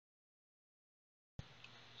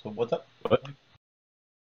 So what's up? What?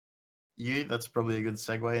 That's probably a good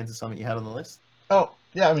segue into something you had on the list. Oh,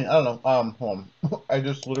 yeah, I mean, I don't know. Hold on. I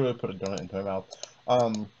just literally put a donut into my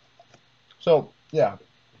mouth. So, yeah.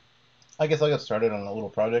 I guess I'll get started on a little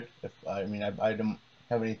project. I don't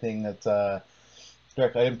have anything that's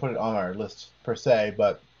direct. I didn't put it on our list per se,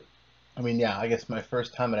 but I mean, yeah, I guess my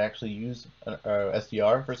first time I'd actually use a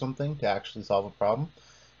SDR for something to actually solve a problem.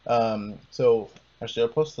 So actually, I'll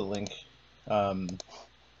post the link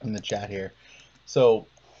in the chat here. So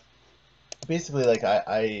basically, like,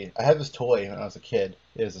 I had this toy when I was a kid.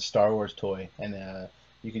 It was a Star Wars toy, and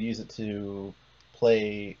you could use it to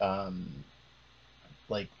play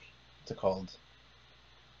like, what's it called?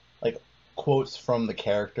 Like, quotes from the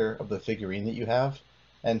character of the figurine that you have.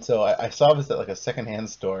 And so I saw this at like a secondhand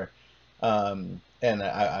store, and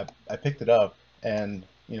I picked it up and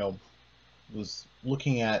was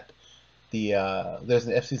looking at the there's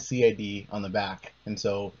an FCC ID on the back. And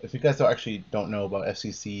so if you guys don't know about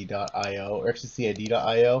FCC.io or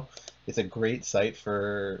FCCID.io, it's a great site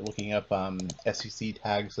for looking up FCC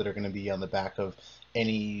tags that are going to be on the back of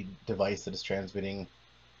any device that is transmitting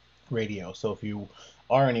radio. So if you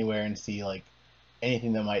are anywhere and see like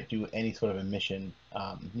anything that might do any sort of emission,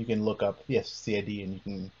 you can look up the FCC ID, and you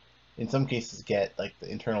can, in some cases, get like the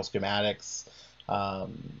internal schematics,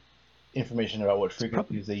 information about what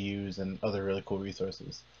frequencies they use, and other really cool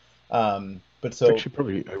resources. But so it's actually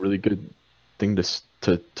probably a really good thing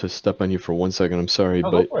to step on you for 1 second. I'm sorry,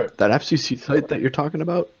 go but for it. that FCC site that you're talking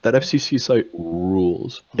about, that FCC site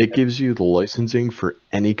rules. It gives you the licensing for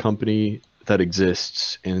any company that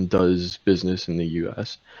exists and does business in the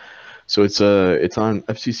U.S. So it's on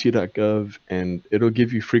FCC.gov, and it'll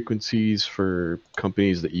give you frequencies for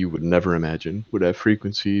companies that you would never imagine would have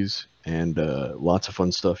frequencies, and lots of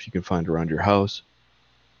fun stuff you can find around your house,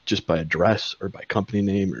 just by address or by company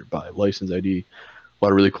name or by license ID. A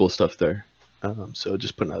lot of really cool stuff there. So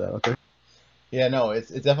just putting that out there. Yeah, no, it's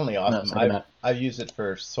definitely awesome. No, I've used it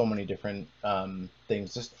for so many different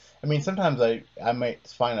things. Just, I mean, sometimes I might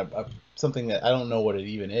find something that I don't know what it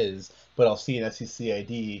even is, but I'll see an FCC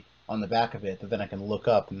ID on the back of it that then I can look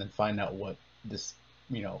up and then find out what this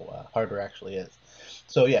hardware actually is.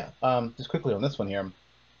 So yeah, just quickly on this one here.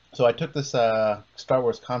 So I took this Star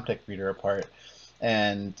Wars Comtech reader apart,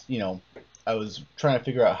 and I was trying to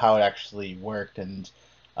figure out how it actually worked, and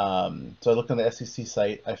so I looked on the FCC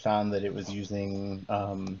site. I found that it was using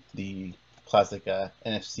the classic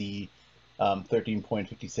NFC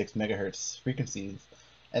 13.56 megahertz frequencies,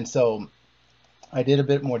 and so I did a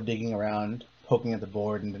bit more digging around, poking at the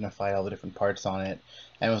board, and identify all the different parts on it,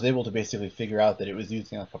 and was able to basically figure out that it was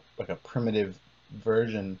using like a primitive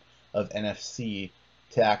version of NFC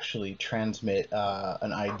to actually transmit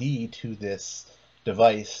an ID to this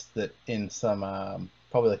device that in some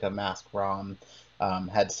probably like a mask ROM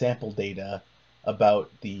had sample data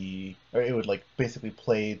about or it would like basically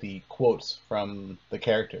play the quotes from the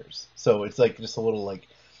characters. So it's like just a little like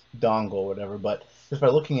dongle or whatever. But just by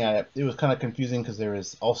looking at it, it was kind of confusing because there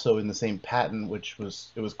was also in the same patent, it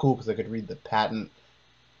was cool because I could read the patent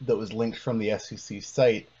that was linked from the FCC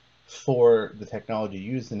site for the technology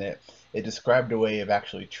used in it. It described a way of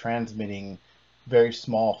actually transmitting very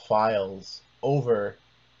small files over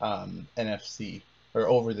NFC or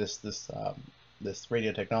over this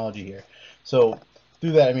radio technology here. So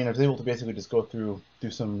through that, I mean, I was able to basically just go through, do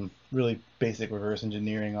some really basic reverse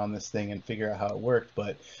engineering on this thing and figure out how it worked.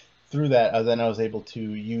 But through that, then I was able to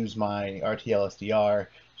use my RTL SDR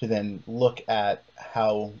to then look at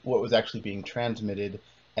what was actually being transmitted,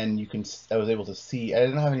 and I was able to see. I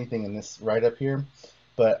didn't have anything in this write-up here,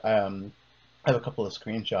 but I have a couple of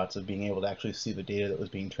screenshots of being able to actually see the data that was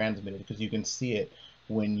being transmitted, because you can see it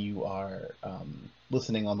when you are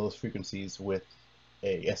listening on those frequencies with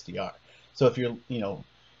a SDR. So if you're,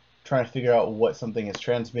 trying to figure out what something is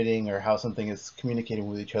transmitting or how something is communicating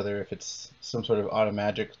with each other, if it's some sort of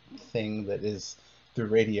automagic thing that is through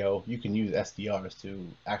radio, you can use SDRs to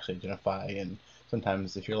actually identify and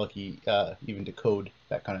sometimes, if you're lucky, even decode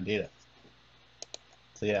that kind of data.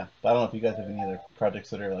 So yeah, but I don't know if you guys have any other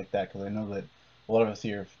projects that are like that, because I know that a lot of us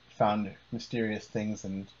here have found mysterious things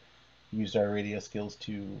and used our radio skills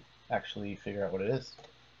to actually figure out what it is.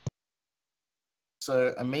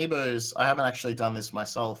 So Amiibos, I haven't actually done this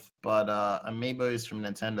myself, but Amiibos from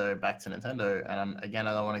Nintendo, back to Nintendo, and again,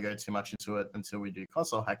 I don't want to go too much into it until we do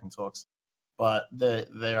console hacking talks, but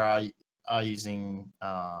they are using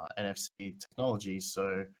NFC technology,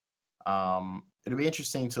 so it'll be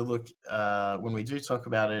interesting to look when we do talk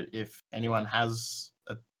about it, if anyone has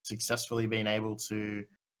successfully been able to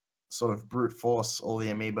sort of brute force all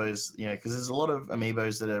the Amiibos, because there's a lot of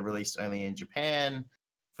Amiibos that are released only in Japan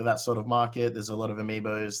for that sort of market. There's a lot of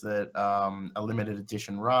Amiibos that are limited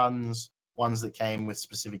edition runs, ones that came with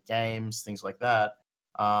specific games, things like that.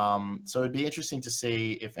 So it'd be interesting to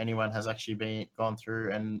see if anyone has actually gone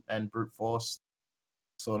through and brute forced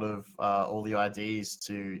sort of all the IDs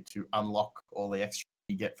to unlock all the extra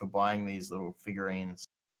you get for buying these little figurines.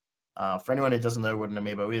 For anyone who doesn't know what an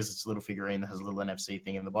Amiibo is, it's a little figurine that has a little NFC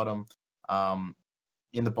thing in the bottom.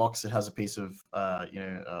 In the box, it has a piece of,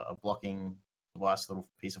 a blocking device, a little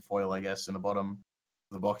piece of foil, I guess, in the bottom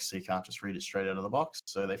of the box, so you can't just read it straight out of the box.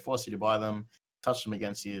 So they force you to buy them, touch them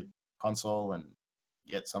against your console, and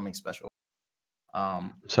get something special.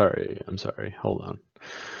 I'm sorry. Hold on.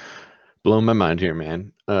 Blowing my mind here,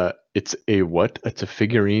 man. It's a what? It's a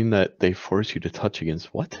figurine that they force you to touch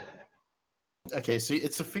against what? Okay, so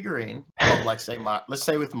it's a figurine of, like, let's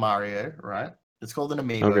say with Mario, right? It's called an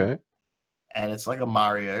Amiibo. Okay. And it's like a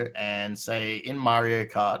Mario. And say in Mario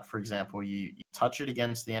Kart, for example, you touch it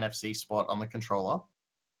against the NFC spot on the controller,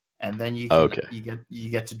 and then you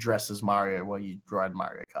get to dress as Mario while you ride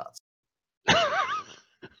Mario Karts.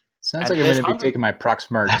 Sounds like I'm going to be taking my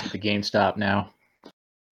Proxmark to the GameStop now.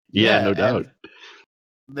 Yeah, no doubt.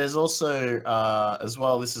 There's also, as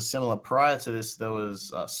well, this is similar. Prior to this, there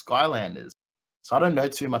was Skylanders. So I don't know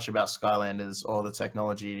too much about Skylanders or the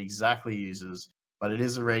technology it exactly uses, but it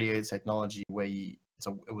is a radio technology where it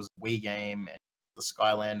was a Wii game, and the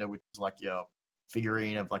Skylander, which is like your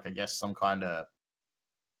figurine of, like, I guess some kind of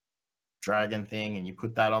dragon thing, and you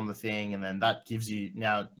put that on the thing, and then that gives you,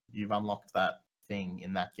 now you've unlocked that thing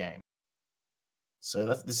in that game. So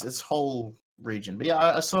that's this whole region. But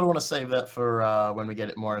yeah, I sort of want to save that for when we get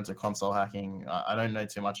it more into console hacking. I don't know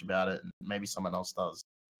too much about it. Maybe someone else does.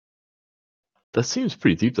 That seems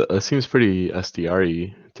pretty deep. That seems pretty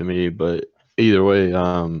SDR-y to me, but either way,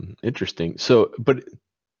 interesting. So, but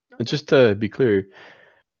just to be clear,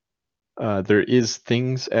 there is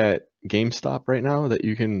things at GameStop right now that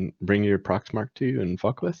you can bring your Proxmark to and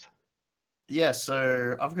fuck with? Yeah,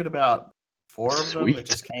 so I've got about 4 of them that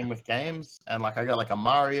just came with games, and like I got like a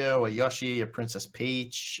Mario, a Yoshi, a Princess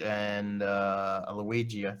Peach, and a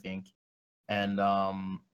Luigi, I think. And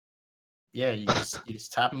yeah, you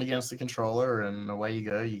just tap them against the controller, and away you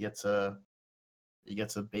go. You get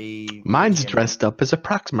to be. Mine's dressed up as a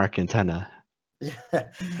Proxmark antenna. Yeah,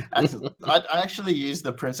 I actually used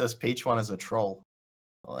the Princess Peach one as a troll.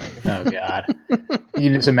 Like, oh god, you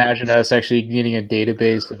can just imagine us actually getting a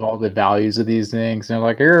database of all the values of these things, and they're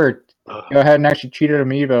like, "Here, go ahead and actually cheat at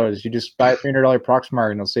Amiibos. You just buy a $300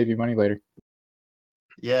 Proxmark, and it'll save you money later."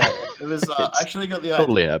 Yeah, it was actually got the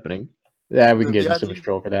totally idea. happening. Yeah, we can get into a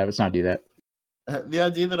troll for that. Let's not do that. The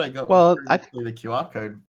idea that I got was the QR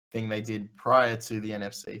code thing they did prior to the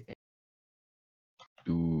NFC thing.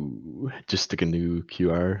 Ooh, just stick a new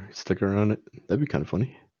QR sticker on it. That'd be kind of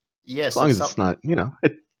funny. Yes, as long as it's not,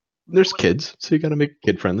 there's kids, so you got to make it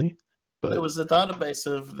kid friendly. There But was a database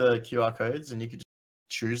of the QR codes, and you could just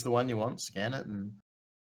choose the one you want, scan it, and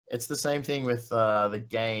it's the same thing with the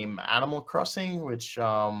game Animal Crossing, which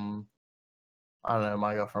I don't know,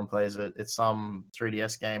 my girlfriend plays it. It's some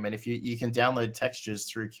 3DS game, and if you can download textures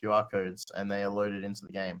through QR codes, and they are loaded into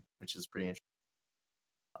the game, which is pretty interesting.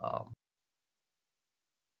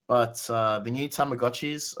 But the new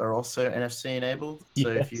Tamagotchis are also NFC enabled. So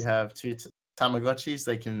if you Yes. have two Tamagotchis,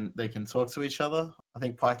 they can talk to each other. I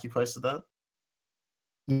think Pikey posted that.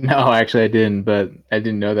 No, actually, I didn't, but I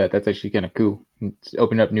didn't know that. That's actually kind of cool. It's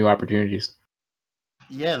opened up new opportunities.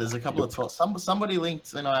 Yeah, there's a couple of talks. Somebody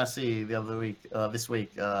linked in IRC the other week, this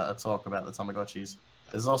week, a talk about the Tamagotchis.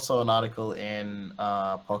 There's also an article in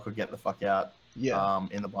Poker Get the Fuck Out Yeah.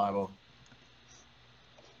 in the Bible.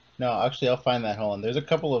 No, actually, I'll find that. Hold on. There's a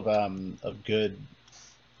couple of good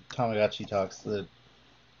Tamagotchi talks that.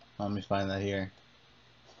 Let me find that here.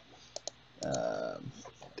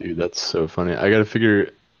 dude, that's so funny. I gotta figure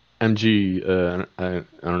MG. I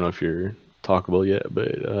don't know if you're talkable yet,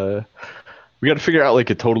 but we gotta figure out like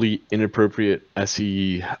a totally inappropriate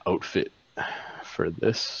SE outfit for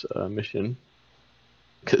this mission,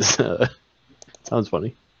 because sounds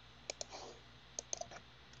funny.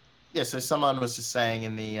 Yeah, so someone was just saying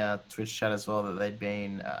in the Twitch chat as well that they'd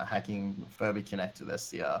been hacking Furby Connect with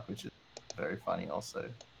SDR, which is very funny also.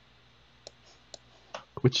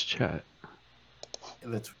 Which chat?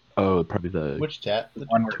 The Oh, probably the Which chat? The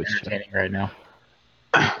one we're Twitch chat. entertaining right now.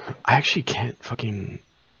 I actually can't fucking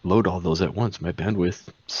load all those at once. My bandwidth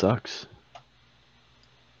sucks.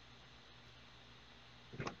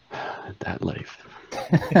 That life.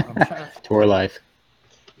 Tour life.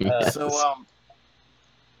 Yes.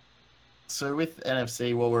 So with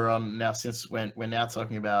NFC, what we're on now, since we're now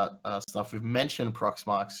talking about stuff, we've mentioned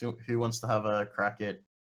Proxmark. Who wants to have a crack at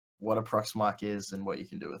what a Proxmark is and what you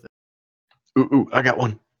can do with it? Ooh, I got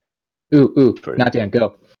one. Ooh, Sorry. not Dan,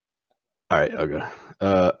 go. All right, I'll go.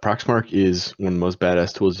 Proxmark is one of the most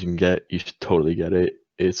badass tools you can get. You should totally get it.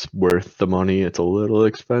 It's worth the money. It's a little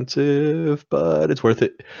expensive, but it's worth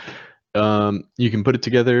it. You can put it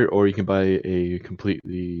together, or you can buy a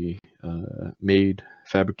completely made,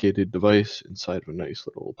 fabricated device inside of a nice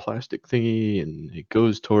little plastic thingy, and it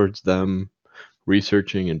goes towards them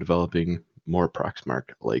researching and developing more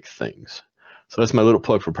Proxmark-like things. So that's my little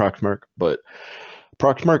plug for Proxmark. But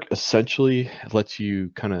Proxmark essentially lets you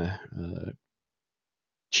kind of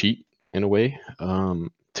cheat in a way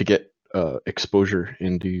to get exposure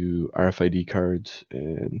into RFID cards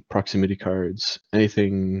and proximity cards,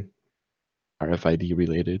 anything RFID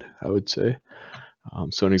related, I would say.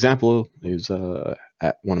 So an example is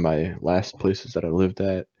at one of my last places that I lived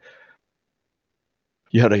at.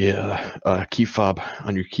 You had a key fob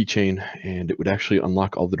on your keychain, and it would actually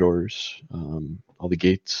unlock all the doors, all the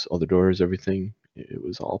gates, all the doors, everything. It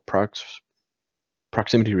was all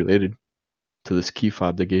proximity related to this key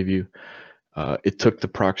fob they gave you. It took the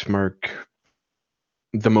Proxmark.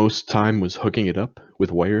 The most time was hooking it up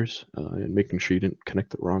with wires and making sure you didn't connect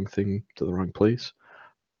the wrong thing to the wrong place.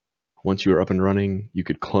 Once you were up and running, you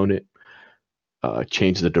could clone it,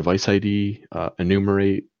 change the device ID,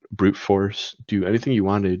 enumerate, brute force, do anything you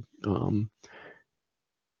wanted. The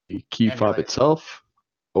key fob itself,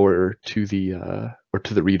 or to the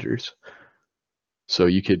readers. So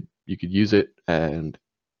you could use it and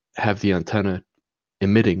have the antenna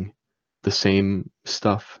emitting the same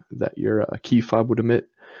stuff that your key fob would emit,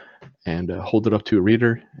 and hold it up to a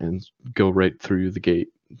reader and go right through the gate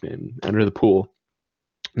and enter the pool.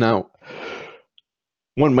 Now,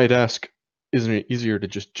 one might ask, isn't it easier to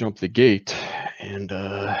just jump the gate? And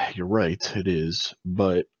you're right, it is.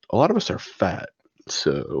 But a lot of us are fat,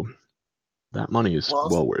 so that money is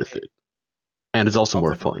well worth it. And it's also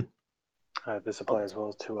more fun. This applies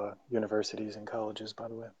well to universities and colleges, by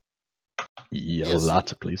the way. Yeah,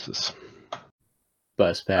 lots of places.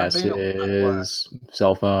 Bus passes,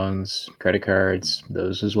 cell phones, credit cards,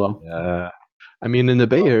 those as well. Yeah. I mean, in the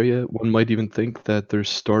Bay Area, one might even think that there's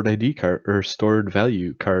stored ID card or stored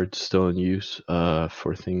value cards still in use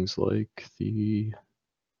for things like I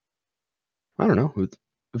don't know, with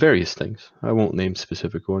various things. I won't name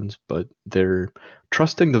specific ones, but they're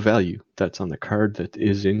trusting the value that's on the card that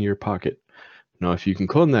is in your pocket. Now, if you can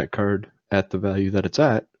clone that card at the value that it's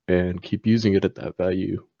at and keep using it at that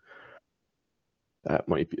value, that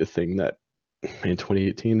might be a thing that in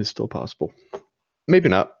 2018 is still possible. Maybe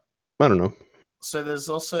not. I don't know. So there's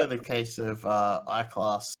also the case of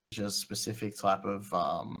iClass, which is a specific type of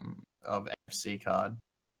NFC card,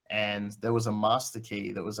 and there was a master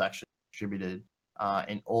key that was actually distributed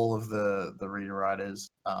in all of the reader writers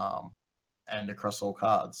and across all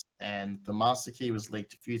cards. And the master key was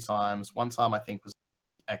leaked a few times. One time I think was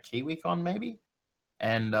at KeyWeCon maybe,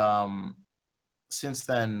 and since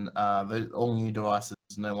then, all new devices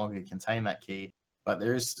no longer contain that key, but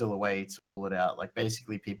there is still a way to pull it out. Like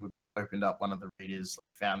basically, people opened up one of the readers,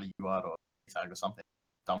 found the UART or tag or something,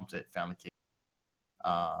 dumped it, found the key,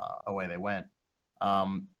 away they went.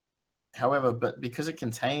 However, but because it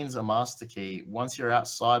contains a master key, once you're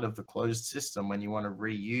outside of the closed system, when you want to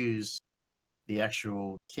reuse the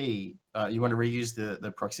actual key, you want to reuse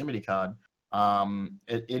the proximity card,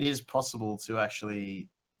 it is possible to actually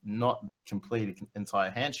not complete an entire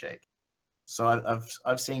handshake. So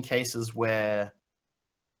I've seen cases where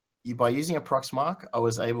by using a Proxmark, I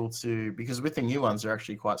was able to, because with the new ones they're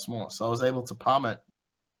actually quite small, so I was able to palm it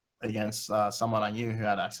against someone I knew who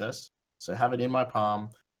had access. So have it in my palm,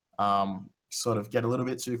 sort of get a little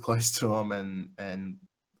bit too close to them, and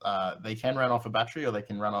they can run off a battery or they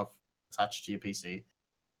can run off attached to your PC,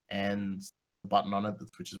 and the button on it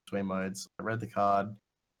that switches between modes. I read the card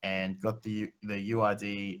and got the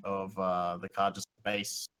UID of the card, just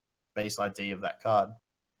base ID of that card.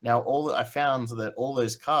 Now, I found that all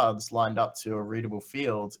those cards lined up to a readable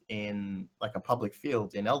field in like a public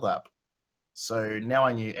field in LDAP. So now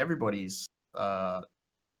I knew everybody's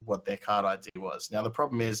what their card ID was. Now the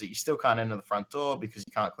problem is that you still can't enter the front door because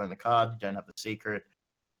you can't claim the card, you don't have the secret,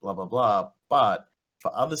 blah blah blah. But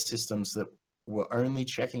for other systems that were only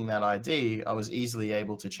checking that ID, I was easily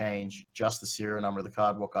able to change just the serial number of the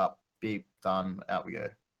card, walk up, beep, done, out we go.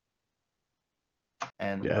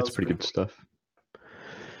 And Yeah, that it's was pretty good cool. stuff.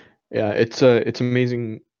 Yeah, it's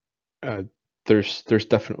amazing. There's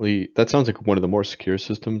definitely, that sounds like one of the more secure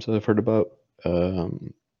systems I've heard about.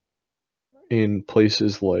 In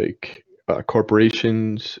places like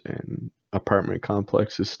corporations and apartment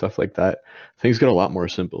complexes, stuff like that, things get a lot more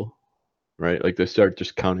simple, right? Like they start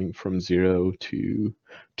just counting from 0 to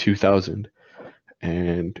 2000,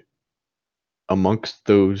 and amongst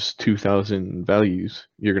those 2000 values,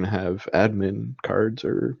 you're going to have admin cards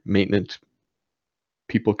or maintenance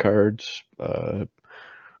people cards,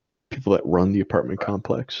 people that run the apartment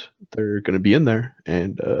complex. They're going to be in there,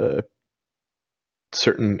 and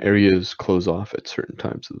certain areas close off at certain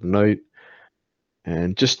times of the night.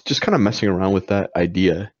 And just kind of messing around with that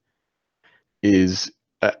idea is,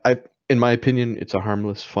 in my opinion, it's a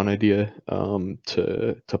harmless, fun idea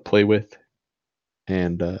to play with,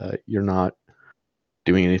 and you're not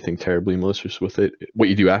doing anything terribly malicious with it. What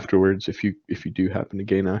you do afterwards, if you do happen to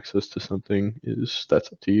gain access to something,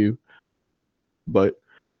 that's up to you. But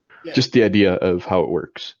Yeah. just the idea of how it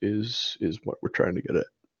works is what we're trying to get at.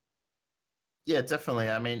 Yeah, definitely.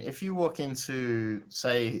 I mean, if you walk into,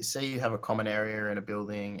 say you have a common area in a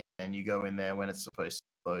building and you go in there when it's supposed to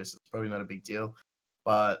close, it's probably not a big deal.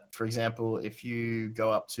 But for example, if you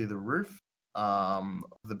go up to the roof of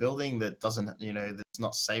the building that doesn't, that's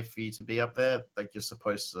not safe for you to be up there, like you're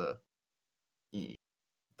supposed to,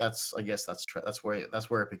 that's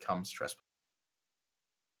where it becomes stressful,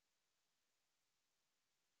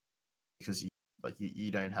 because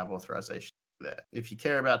you don't have authorization there. If you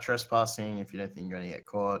care about trespassing, if you don't think you're going to get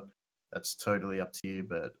caught, that's totally up to you.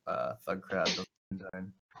 But Thug Crowd doesn't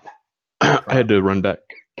condone. I had to run back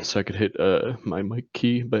so I could hit my mic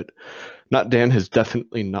key, but Not Dan has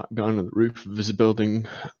definitely not gone to the roof of his building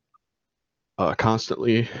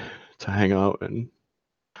constantly to hang out, and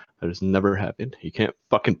that has never happened. He can't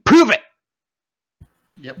fucking prove it!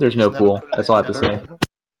 Yep. There's no pool. That's all I have to say.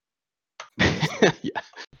 Yeah.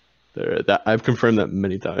 I've confirmed that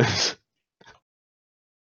many times.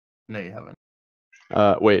 No, you haven't.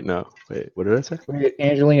 Wait, no. Wait, what did I say? Wait,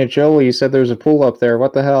 Angelina Jolie said there was a pool up there.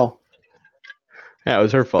 What the hell? Yeah, it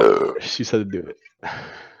was her fault. She said to do it.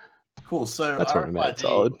 Cool. So That's where I'm at.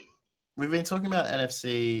 Solid. We've been talking about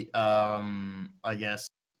NFC. I guess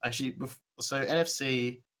actually, so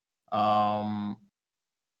NFC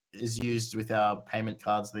is used with our payment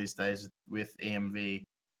cards these days with EMV.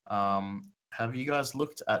 Have you guys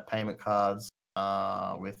looked at payment cards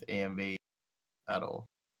with EMV at all?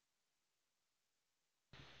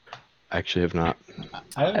 I actually have not.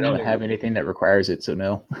 I don't have anything that requires it, so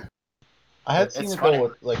no. I had seen it go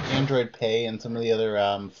with like Android Pay and some of the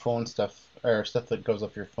other phone stuff, or stuff that goes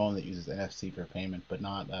off your phone that uses NFC for payment, but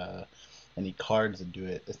not any cards that do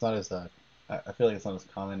it. It's not as I feel like it's not as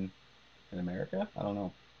common in America. I don't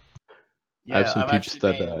know. Yeah, I have some peeps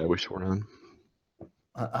that I wish were on.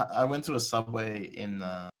 I went to a Subway in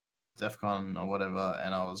DEF CON or whatever,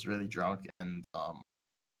 and I was really drunk, and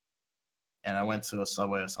I went to a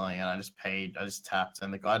Subway or something, and I just tapped,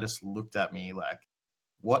 and the guy just looked at me like,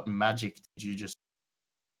 "What magic did you just?"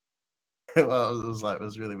 Well, it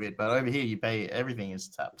was really weird. But over here, you pay, everything is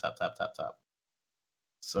tap tap tap tap tap.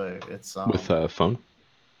 So it's with phone.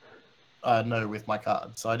 No, with my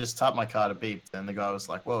card. So I just tapped my card, it beeped, and the guy was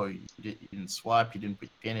like, "Whoa, you didn't swipe, you didn't put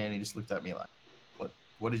your pin in." And he just looked at me like,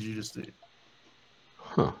 "What did you just do?"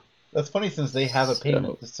 Huh. That's funny since they have a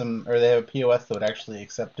payment system or they have a POS that would actually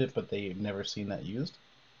accept it, but they've never seen that used.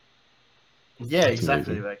 Yeah, That's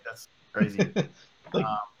exactly. amazing. Like that's crazy. Like,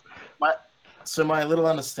 my little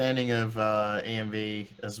understanding of EMV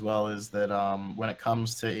as well is that when it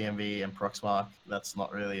comes to EMV and Proxmark, that's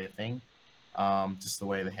not really a thing. Just the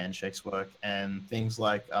way the handshakes work and things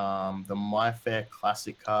like the MyFair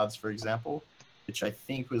Classic cards, for example, which I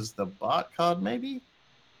think was the Bart card maybe,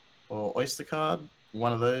 or Oyster card.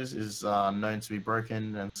 One of those is known to be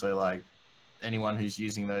broken, and so like anyone who's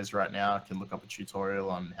using those right now can look up a tutorial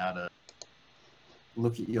on how to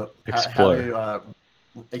look at your how to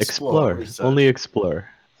explore research. Only explore.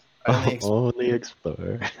 Only Only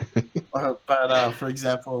explore. But for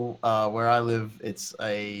example, where I live, it's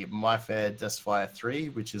a MyFair Desfire 3,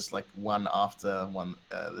 which is like one after one,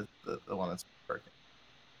 the one that's broken.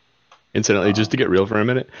 Incidentally, just to get real for a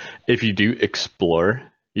minute, if you do explore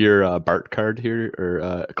your Bart card here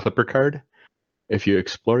or Clipper card, if you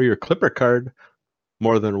explore your Clipper card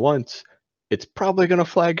more than once, it's probably going to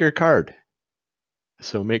flag your card.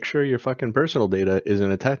 So make sure your fucking personal data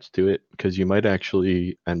isn't attached to it because you might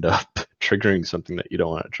actually end up triggering something that you don't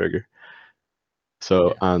want to trigger.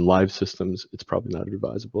 So on live systems, it's probably not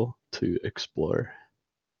advisable to explore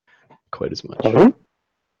quite as much.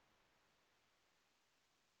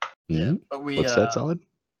 Yeah, but What's that, Solid?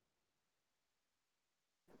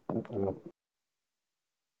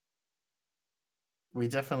 We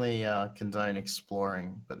definitely condone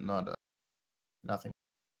exploring, but not nothing.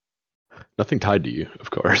 Nothing tied to you,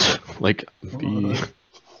 of course. Like,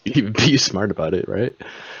 be smart about it, right?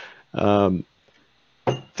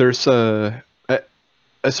 There's so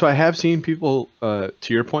I have seen people. To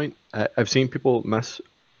your point, I've seen people mess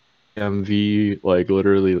MV like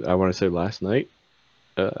literally. I want to say last night.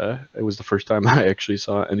 It was the first time I actually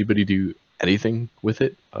saw anybody do anything with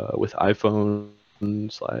it, with iPhone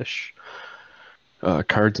 /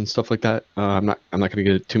 cards and stuff like that. I'm not going to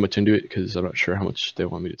get too much into it because I'm not sure how much they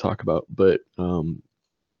want me to talk about. But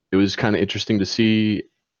it was kind of interesting to see,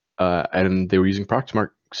 and they were using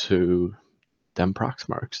Proxmark. So them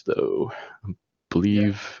Proxmarks, though, I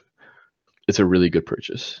believe it's a really good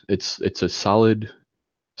purchase. It's a solid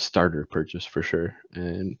starter purchase for sure,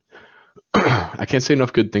 and I can't say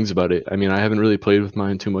enough good things about it. I mean, I haven't really played with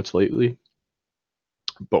mine too much lately,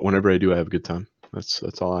 but whenever I do, I have a good time.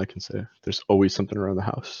 That's all I can say. There's always something around the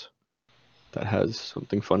house that has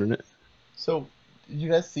something fun in it. so did you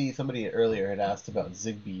guys see somebody earlier had asked about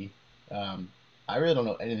Zigbee? I really don't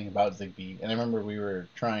know anything about Zigbee, and I remember we were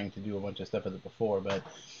trying to do a bunch of stuff with it before, but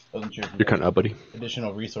I wasn't sure if you You're guys kind of up, buddy.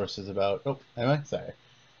 additional resources about. Oh, am I? Sorry.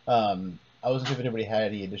 I wasn't sure if anybody had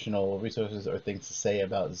any additional resources or things to say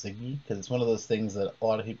about Zigbee, because it's one of those things that a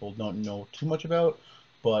lot of people don't know too much about,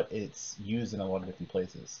 but it's used in a lot of different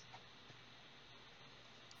places.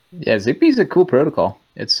 Yeah, Zigbee's a cool protocol.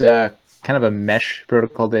 It's kind of a mesh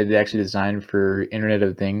protocol that they actually designed for Internet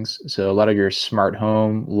of Things. So a lot of your smart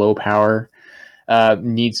home, low power,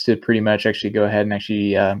 needs to pretty much actually go ahead and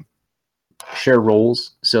actually share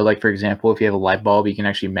roles. So like, for example, if you have a light bulb, you can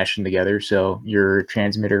actually mesh them together. So your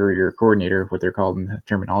transmitter or your coordinator, what they're called in the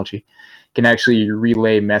terminology, can actually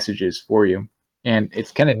relay messages for you. And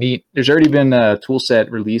it's kind of neat. There's already been a tool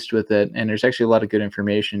set released with it, and there's actually a lot of good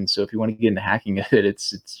information. So if you want to get into hacking of it,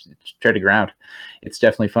 it's tread the ground. It's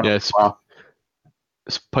definitely fun. Yeah, Wow.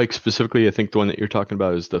 Spike specifically, I think the one that you're talking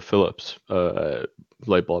about is the Philips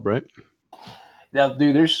light bulb, right? Now,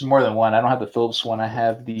 dude, there's more than one. I don't have the Philips one. I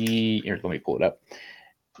have the. Here, let me pull it up.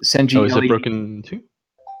 Senji. Oh, is it broken too?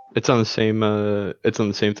 It's on the same. It's on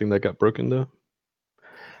the same thing that got broken though.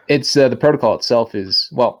 It's the protocol itself is,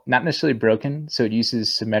 well, not necessarily broken. So it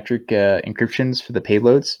uses symmetric encryptions for the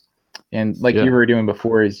payloads. And like you were doing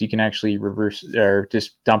before, is you can actually reverse or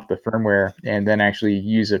just dump the firmware and then actually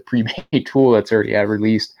use a pre-made tool that's already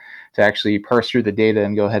released to actually parse through the data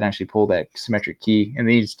and go ahead and actually pull that symmetric key, and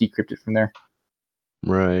then you just decrypt it from there.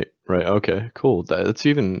 Right. Okay. Cool. That's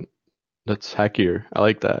hackier. I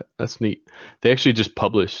like that. That's neat. They actually just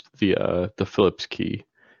published the Philips key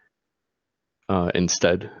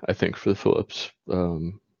instead, I think, for the Philips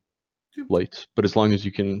lights. But as long as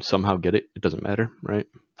you can somehow get it, it doesn't matter, right?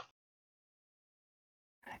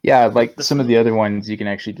 Yeah, like some of the other ones, you can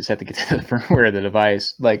actually just have to get to the firmware of the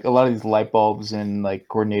device. Like a lot of these light bulbs and like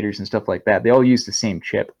coordinators and stuff like that, they all use the same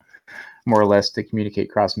chip, more or less, to communicate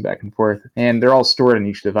crossing back and forth. And they're all stored in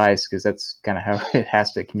each device because that's kind of how it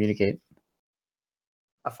has to communicate.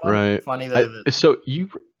 Funny though. So you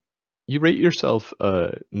rate yourself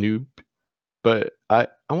a noob but I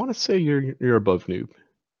want to say you're above noob.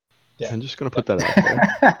 Yeah. I'm just gonna put that out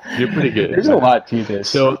there. You're pretty good. There's a lot to this.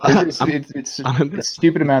 So, It's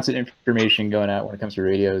stupid amounts of information going out when it comes to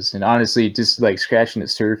radios, and honestly, just like scratching the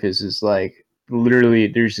surface is like literally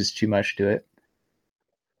there's just too much to it.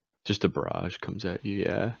 Just a barrage comes at you,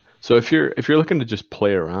 yeah. So if you're looking to just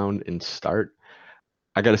play around and start,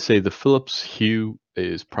 I gotta say the Philips Hue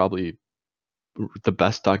is probably the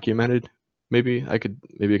best documented. Maybe I could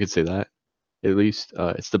say that. At least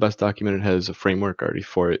it's the best documented. Has a framework already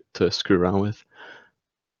for it to screw around with.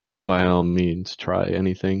 By all means, try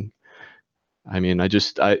anything. I mean, I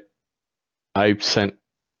sent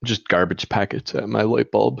just garbage packets at my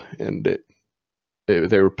light bulb, and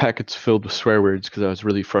they were packets filled with swear words because I was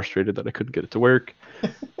really frustrated that I couldn't get it to work.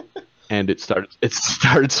 And it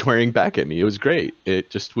started swearing back at me. It was great.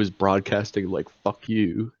 It just was broadcasting like "fuck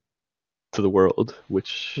you" to the world,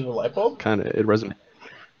 which To the light bulb? kind of it resonated.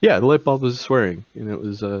 Yeah, the light bulb was swearing, and it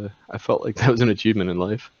was I felt like that was an achievement in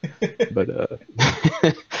life. But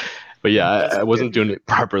but yeah, I wasn't doing it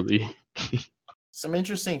properly. Some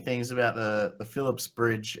interesting things about the Philips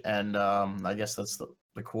bridge, and I guess that's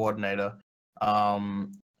the coordinator,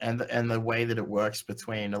 and the way that it works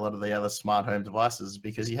between a lot of the other smart home devices,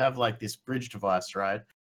 because you have like this bridge device, right?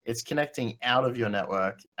 It's connecting out of your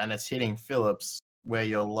network, and it's hitting Philips where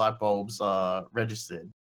your light bulbs are registered,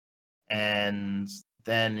 and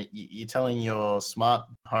then you're telling your smart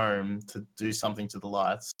home to do something to the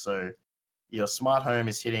lights. So your smart home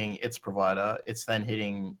is hitting its provider. It's then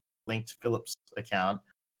hitting linked Philips account.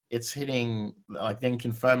 It's hitting, like, then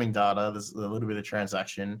confirming data. There's a little bit of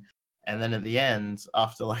transaction. And then at the end,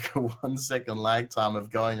 after like a 1 second lag time of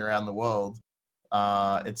going around the world,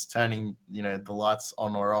 it's turning, the lights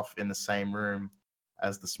on or off in the same room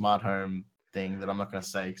as the smart home thing that I'm not going to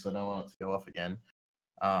say because I don't want it to go off again.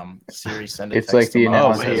 Siri, send a It's text like the to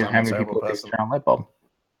Mom, analogy says of I'm how a many terrible people person. turn on light bulb.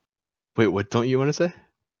 Wait, what don't you want to say?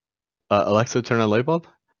 Alexa, turn on light bulb.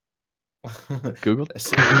 Google.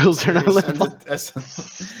 Google, turn on light bulb.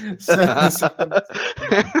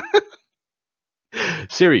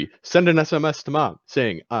 Siri, send an SMS to Mom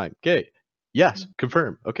saying I'm gay. Yes,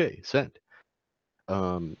 confirm. Okay, send.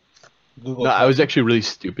 Google. No, I was Translate. actually really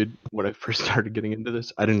stupid when I first started getting into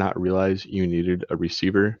this. I did not realize you needed a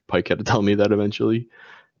receiver. Pike had to tell me that eventually.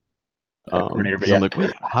 Coordinator, but 'Cause I'm like,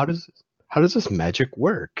 wait, how does this magic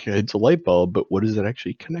work? It's a light bulb, but what does it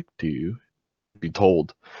actually connect to? Be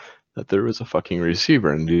told that there was a fucking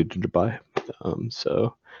receiver and needed to buy.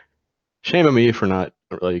 So shame on me for not,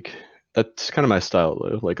 like, that's kind of my style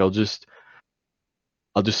though. Like I'll just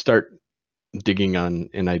start digging on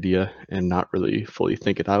an idea and not really fully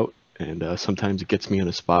think it out. And sometimes it gets me in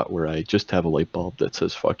a spot where I just have a light bulb that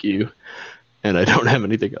says "fuck you," and I don't have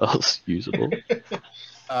anything else usable.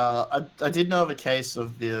 I did know of a case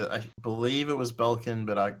of I believe it was Belkin,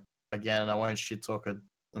 but I won't shit talk it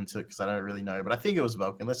until, because I don't really know, but I think it was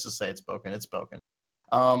Belkin. Let's just say it's Belkin. It's Belkin.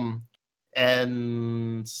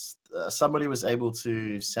 And somebody was able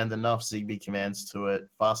to send enough Zigbee commands to it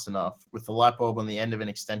fast enough with the light bulb on the end of an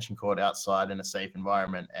extension cord outside in a safe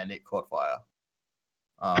environment, and it caught fire.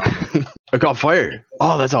 I got fire.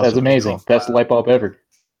 Oh, that's awesome. That's amazing. Best light bulb ever.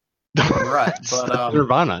 Right, but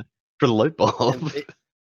Nirvana for the light bulb.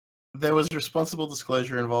 There was responsible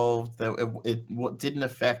disclosure involved. It didn't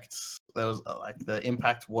affect. There was the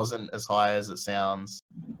impact wasn't as high as it sounds.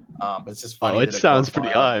 But it's just funny. It sounds pretty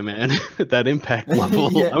high, man. That impact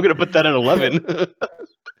level. Yeah. I'm gonna put that at 11.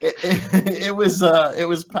 It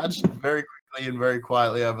was patched very quickly and very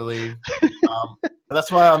quietly, I believe. But that's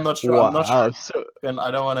why I'm not sure. Wow, I'm not sure. so... And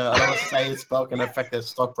I don't want to say it's going to affect their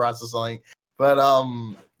stock price or something. But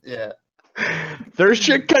yeah. There's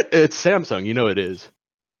shit. It's Samsung. You know it is.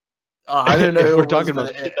 I don't know. If we're talking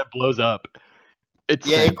about shit that blows up. It's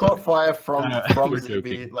It Samsung. caught fire from We're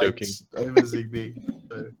Zigbee, joking. over Zigbee.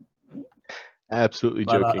 So. Absolutely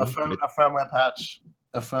But joking. a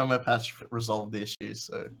firmware patch resolved the issue.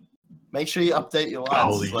 So make sure you update your lights.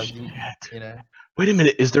 Holy shit. Wait a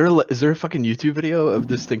minute. Is there a fucking YouTube video of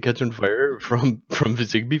this thing catching fire from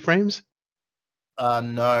Zigbee frames?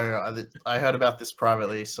 No, I heard about this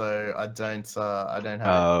privately, so I don't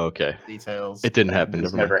have okay. details. It didn't happen.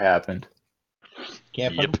 It's never happened.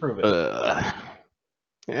 Can't fucking prove it.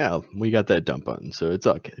 Yeah, we got that dump button, so it's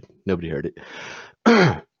okay. Nobody heard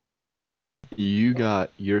it. You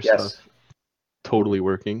got your stuff totally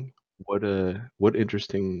working. What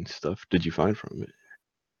interesting stuff did you find from it?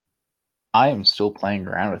 I am still playing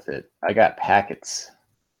around with it. I got packets.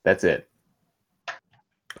 That's it.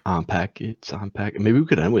 On packets. Maybe we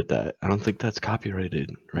could end with that. I don't think that's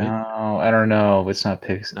copyrighted, right? No, I don't know. It's not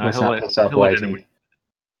Pixel. No, It's not Pixel.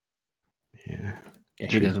 Yeah.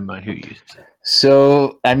 He doesn't mind who uses it.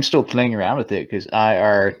 So I'm still playing around with it because I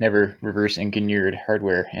are never reverse engineered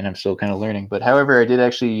hardware, and I'm still kind of learning. But however, I did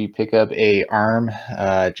actually pick up a ARM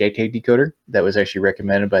JTAG decoder that was actually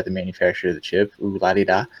recommended by the manufacturer of the chip. Ooh la di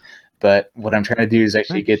da. But what I'm trying to do is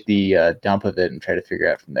actually get the dump of it and try to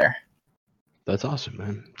figure out from there. That's awesome,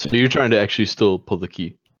 man. So you're trying to actually still pull the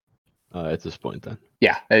key at this point, then?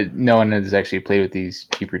 Yeah, no one has actually played with these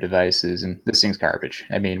cheaper devices, and this thing's garbage.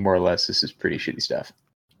 I mean, more or less, this is pretty shitty stuff.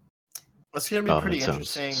 That's going to be pretty that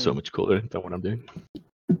sounds interesting. so much cooler than what I'm doing.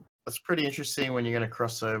 That's pretty interesting when you're going to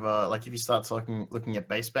cross over. Like if you start looking at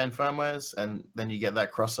baseband firmwares, and then you get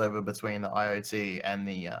that crossover between the IoT and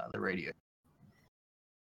the radio.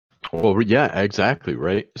 Well, yeah, exactly,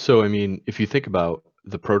 right? So, I mean, if you think about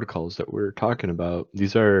the protocols that we're talking about,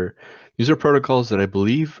 these are protocols that I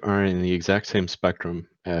believe are in the exact same spectrum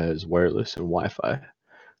as wireless and Wi-Fi.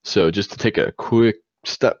 So, just to take a quick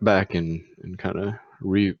step back and kind of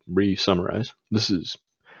re-summarize, this is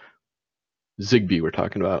Zigbee we're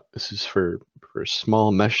talking about. This is for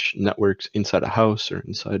small mesh networks inside a house or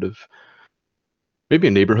inside of maybe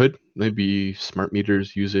a neighborhood. Maybe smart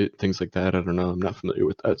meters use it, things like that. I don't know. I'm not familiar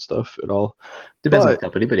with that stuff at all. Depends on the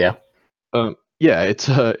company, but yeah. Yeah,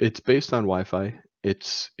 it's based on Wi-Fi.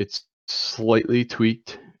 It's slightly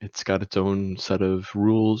tweaked. It's got its own set of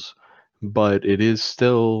rules, but it is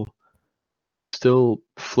still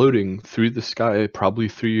floating through the sky, probably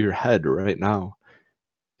through your head right now.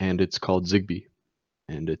 And it's called Zigbee,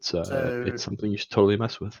 and it's something you should totally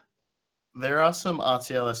mess with. There are some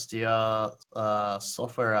RTL SDR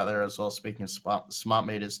software out there as well. Speaking of smart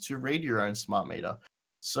meters, to read your own smart meter.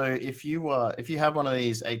 So if you have one of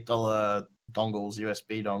these $8 dongles,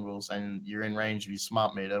 USB dongles, and you're in range of your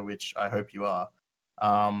smart meter, which I hope you are,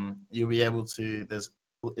 you'll be able to.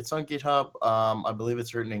 It's on GitHub. I believe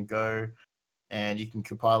it's written in Go, and you can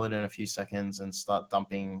compile it in a few seconds and start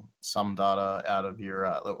dumping some data out of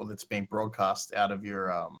your that's being broadcast out of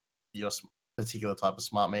your particular type of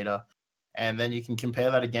smart meter. And then you can compare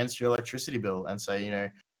that against your electricity bill and say,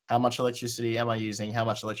 how much electricity am I using? How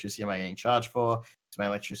much electricity am I getting charged for? Is my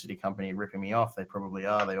electricity company ripping me off? They probably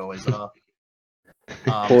are. They always are.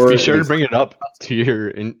 Be sure to bring it up to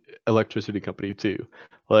your electricity company too.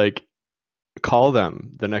 Like, call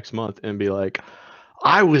them the next month and be like,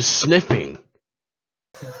 I was sniffing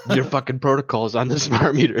your fucking protocols on the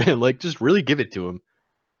smart meter, and just really give it to them.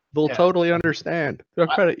 They'll totally understand. They'll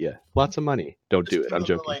credit you. Lots of money. Don't do it. I'm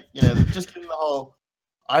joking. Just give them the whole.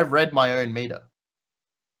 I read my own meter.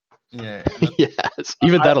 Yes,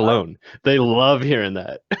 even that alone, they love hearing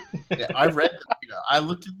that. Yeah, I read the meter. I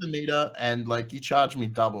looked at the meter, and you charged me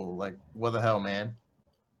double. Like, what the hell, man?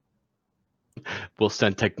 We'll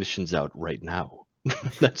send technicians out right now.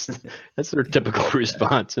 That's their typical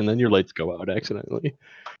response, and then your lights go out accidentally.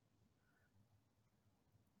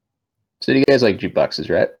 So do you guys like jukeboxes,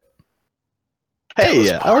 right?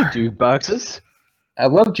 Hey, I like jukeboxes. I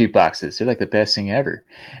love jukeboxes. They're like the best thing ever.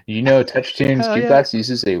 TouchTunes jukebox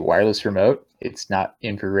uses a wireless remote. It's not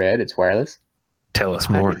infrared. It's wireless. Tell us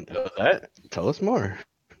more. I didn't know that. Tell us more.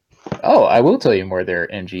 Oh, I will tell you more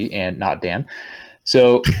there, NG, and not Dan.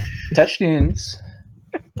 So TouchTunes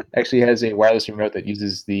actually has a wireless remote that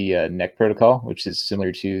uses the NEC protocol, which is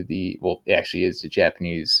similar to it actually is the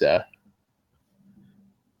Japanese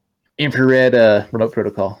infrared remote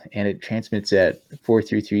protocol, and it transmits at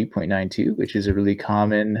 433.92, which is a really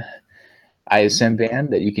common ISM band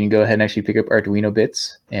that you can go ahead and actually pick up Arduino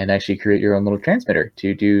bits and actually create your own little transmitter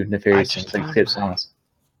to do nefarious things like tip songs.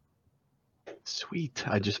 Sweet.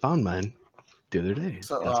 I just found mine the other day.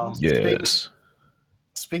 So, awesome. Yes.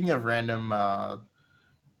 Speaking of random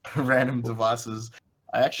devices,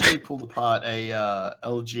 I actually pulled apart a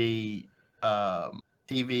LG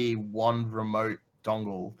TV1 remote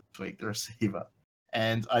dongle this week, the receiver,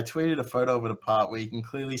 and I tweeted a photo of it apart where you can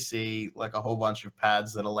clearly see a whole bunch of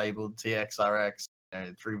pads that are labeled TXRX,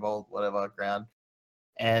 3-volt, whatever, ground,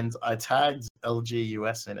 and I tagged LG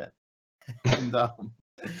US in it, and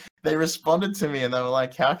they responded to me and they were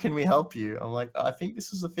like, "How can we help you?" I'm like, "I think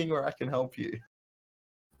this is a thing where I can help you."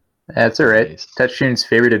 That's all right. Nice. TouchTunes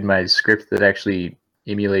favorited my script that actually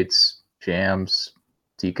emulates jams,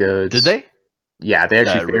 T-codes. Did they? Yeah, they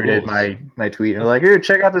actually favorited my tweet. And they're like, "Here,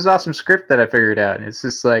 check out this awesome script that I figured out." And it's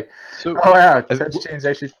just like, oh wow, TouchTunes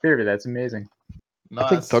actually favored it. That's amazing. Nice. I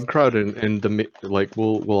think Thugcrowd and the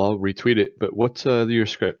we'll all retweet it. But what's your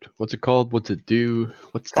script? What's it called? What's it do?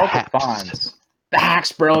 What's the hacks? The Fonz. The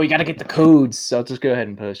hacks, bro. You got to get the codes. So I'll just go ahead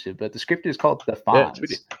and post it. But the script is called the Fonz,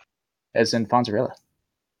 as in Fonzarella.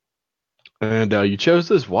 And you chose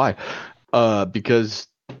this? Why? Because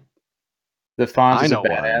the Fonz is a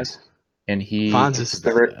badass. and he Fonz hits is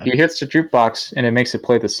the the best. he hits the jukebox, and it makes it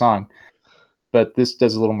play the song. But this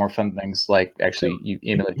does a little more fun things, like actually you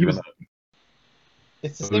emulate he the was- remote.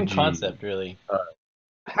 It's the same OG. concept, really.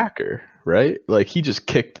 Hacker, right? Like he just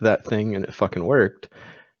kicked that thing and it fucking worked.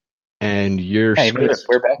 And your Yeah, he made it script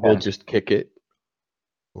swear back at will him. just kick it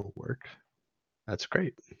or work. That's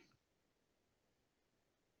great.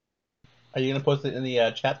 Are you gonna post it in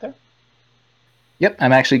the chat there? Yep,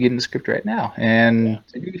 I'm actually getting the script right now. And Yeah.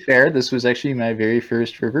 to be fair, this was actually my very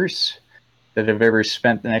first reverse that I've ever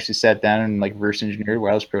spent and actually sat down and like reverse engineered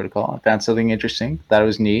wireless protocol. I found something interesting, thought it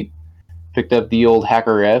was neat. Picked up the old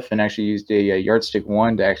HackerF and actually used a Yardstick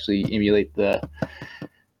 1 to actually emulate the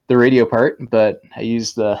radio part, but I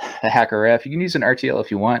used the HackerF. You can use an RTL if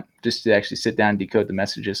you want, just to actually sit down and decode the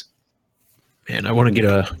messages. Man, I want to get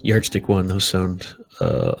a Yardstick one. Those sound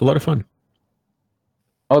a lot of fun.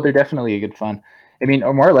 Oh, they're definitely a good fun. I mean,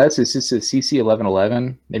 more or less, it's just a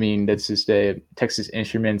CC1111. I mean, that's just a Texas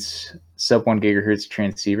Instruments sub 1 gigahertz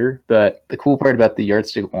transceiver. But the cool part about the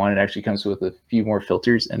Yardstick 1, it actually comes with a few more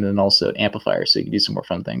filters and then also amplifiers, so you can do some more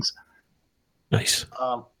fun things. Nice.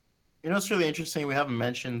 You know what's really interesting? We haven't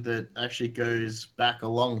mentioned that actually goes back a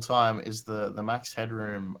long time. Is the Max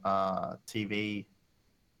Headroom TV?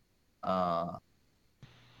 Oh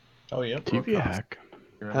yeah. TV Broadcast. hack.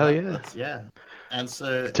 Remember Hell that? yeah. Yeah. And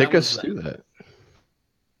so Take that us was- through that.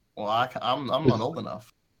 Well, I'm not old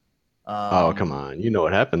enough. Oh, come on. You know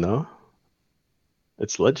what happened, though.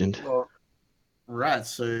 It's legend. Well, right.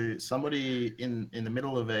 So somebody in the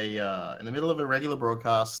middle of a regular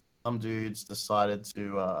broadcast, some dudes decided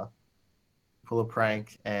to pull a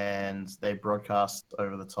prank, and they broadcast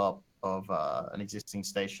over the top of an existing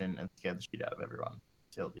station and scared the shit out of everyone.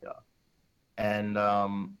 TLDR. And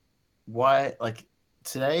why, like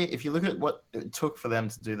today, if you look at what it took for them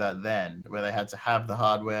to do that then, where they had to have the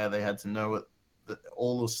hardware, they had to know what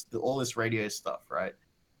all this radio stuff, right?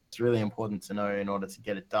 It's really important to know in order to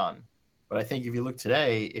get it done. But I think if you look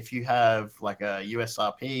today, if you have like a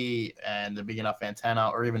USRP and a big enough antenna,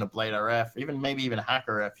 or even a Blade RF, maybe even a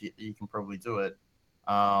Hacker F, you can probably do it.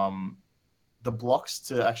 The blocks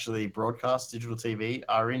to actually broadcast digital TV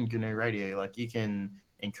are in GNU Radio. Like you can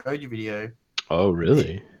encode your video. Oh,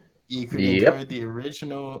 really? You could Yep. encode the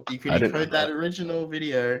original. You could I didn't know encode that original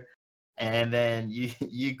video, and then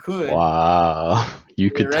you could. Wow. You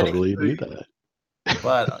could Theoretically, totally do that.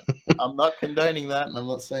 But I'm not condoning that, and I'm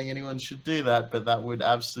not saying anyone should do that. But that would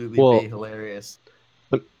absolutely be hilarious.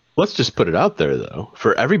 Let's just put it out there, though.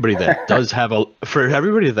 For everybody that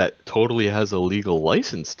everybody that totally has a legal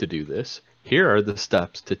license to do this, here are the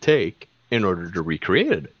steps to take in order to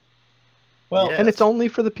recreate it. Well, Yeah. And it's only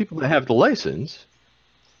for the people that have the license.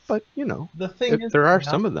 But, you know, the thing is, there are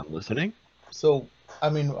some of them listening. So, I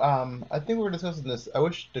mean, I think we were discussing this. I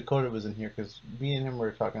wish Dakota was in here because me and him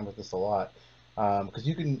were talking about this a lot. Because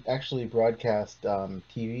you can actually broadcast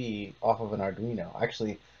TV off of an Arduino.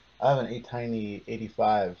 Actually, I have an ATtiny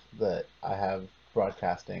 85 that I have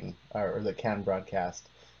broadcasting, or that can broadcast.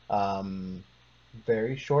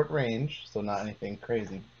 Very short range, so not anything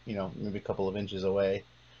crazy. You know, maybe a couple of inches away.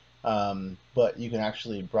 But you can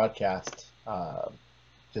actually broadcast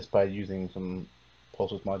just by using some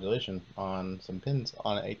pulse width modulation on some pins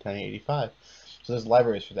on an ATtiny 85. So there's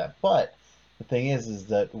libraries for that. But the thing is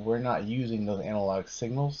that we're not using those analog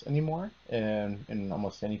signals anymore in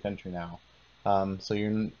almost any country now. So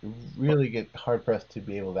you really get hard pressed to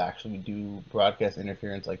be able to actually do broadcast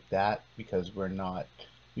interference like that because we're not.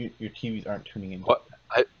 Your TVs aren't tuning into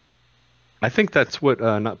that. I think that's what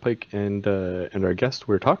Nutpike and our guest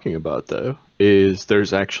were talking about, though. Is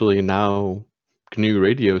there's actually now GNU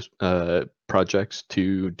Radio projects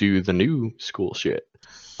to do the new school shit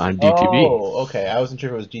on DTV. Oh, okay. I wasn't sure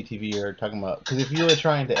if it was GTV or talking about, because if you were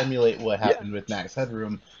trying to emulate what happened with Max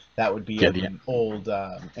Headroom, that would be an old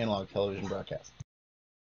analog television broadcast.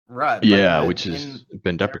 Right. Yeah, which has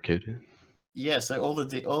been deprecated. Yeah, so all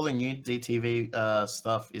the new DTV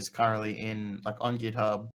stuff is currently on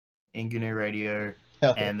GitHub, in GNU Radio,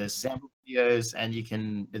 and there's sample videos, and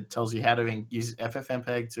it tells you how to use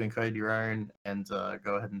FFmpeg to encode your own, and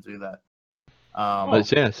go ahead and do that.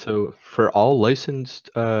 But yeah, so for all licensed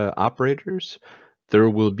operators, there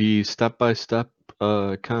will be step-by-step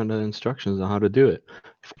kind of instructions on how to do it.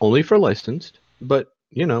 Only for licensed, but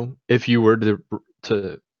you know, if you were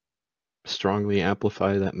to strongly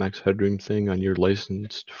amplify that Max Headroom thing on your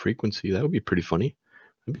licensed frequency, that would be pretty funny.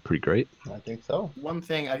 That'd be pretty great. I think so. One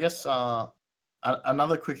thing, I guess,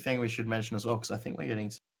 another quick thing we should mention as well, because I think we're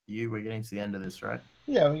getting to the end of this, right?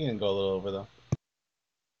 Yeah, we can go a little over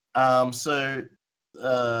though. So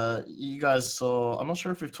you guys saw, I'm not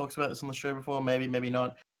sure if we've talked about this on the show before, maybe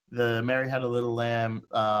not. the Mary Had a Little Lamb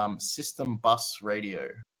system bus radio.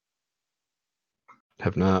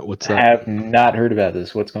 Have not. What's I that? have not heard about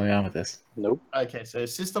this. What's going on with this? Nope. Okay, so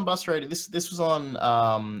system bus radio. This was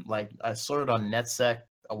on like I saw it on NetSec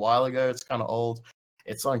a while ago. It's kind of old.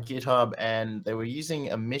 It's on GitHub, and they were using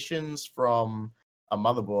emissions from a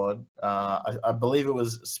motherboard. I believe it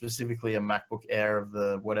was specifically a MacBook Air of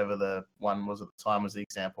the whatever the one was at the time was the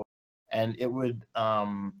example, and it would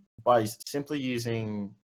by simply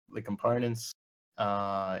using the components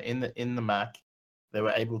in the Mac, they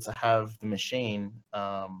were able to have the machine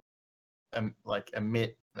like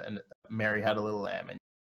emit and Mary Had a Little Lamb and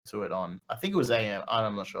to it on. I think it was AM.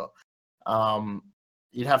 I'm not sure.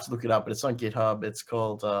 You'd have to look it up, but it's on GitHub. It's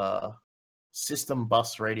called System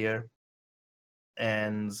Bus Radio,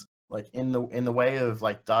 and like in the way of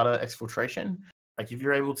like data exfiltration, like if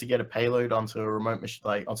you're able to get a payload onto a remote machine,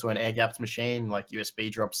 like onto an air-gapped machine, like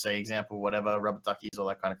USB drops, say example, whatever, rubber duckies, all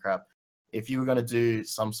that kind of crap. If you were going to do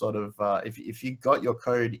some sort of, if you got your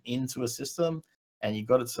code into a system and you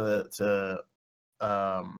got it to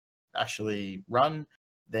actually run,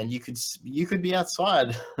 then you could be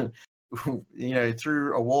outside,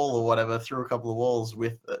 through a wall or whatever, through a couple of walls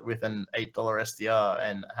with an $8 SDR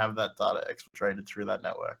and have that data exfiltrated through that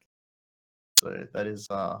network. So that is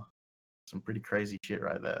some pretty crazy shit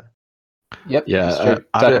right there. Yep. Yeah, Start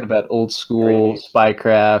talking about old school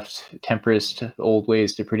spycraft, Tempest, old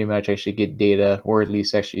ways to pretty much actually get data, or at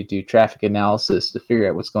least actually do traffic analysis to figure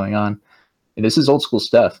out what's going on. And this is old school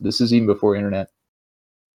stuff. This is even before internet.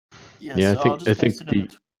 Yes, Yeah, I think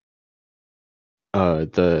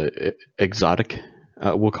the exotic,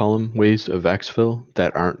 we'll call them, ways of exfil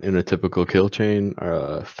that aren't in a typical kill chain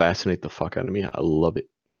fascinate the fuck out of me. I love it.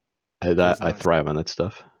 I thrive on that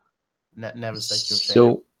stuff. Never say kill chain.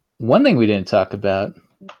 So one thing we didn't talk about.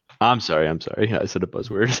 I'm sorry. I said a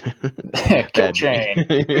buzzword. Kill chain.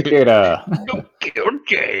 Data. Kill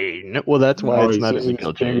chain. Well, that's why it's not a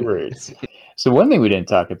kill chain. Words. So one thing we didn't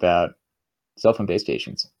talk about: cell phone base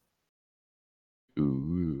stations.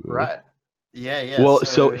 Ooh. Right. Yeah. Well,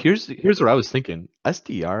 so here's what I was thinking.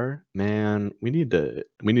 SDR, man, we need to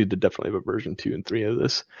definitely have a version 2 and 3 of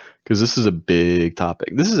this, because this is a big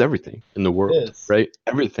topic. This is everything in the world, right?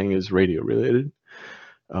 Everything is radio related.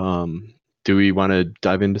 Do we want to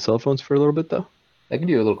dive into cell phones for a little bit though? I can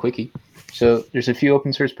do a little quickie. So there's a few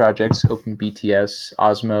open source projects: OpenBTS,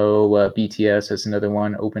 Osmo BTS has another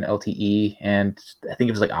one, OpenLTE, and I think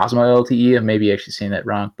it was like Osmo LTE. I may be actually saying that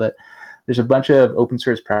wrong, but there's a bunch of open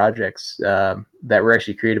source projects that were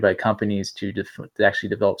actually created by companies to actually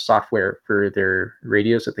develop software for their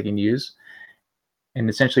radios that they can use. And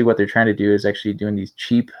essentially what they're trying to do is actually doing these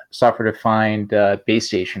cheap software-defined base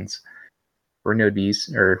stations, or Node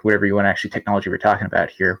Bs, or whatever you want actually technology we're talking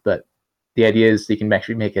about here. But the idea is they can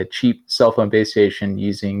actually make a cheap cell phone base station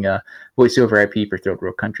using voice over IP for third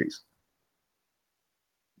world countries.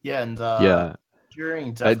 Yeah, and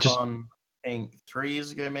during DEF CON, I think 3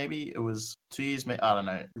 years ago, maybe it was 2 years, I don't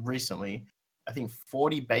know, recently, I think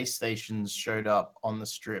 40 base stations showed up on the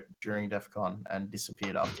strip during DEF CON and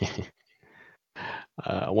disappeared after.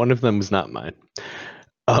 One of them was not mine.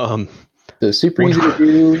 So super easy to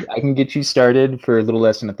do. I can get you started for a little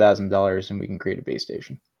less than $1,000, and we can create a base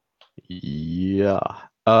station. Yeah.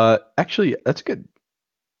 Actually, that's good.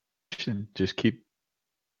 I should just keep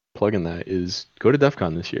plugging that. Is go to DEF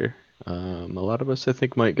CON this year. A lot of us, I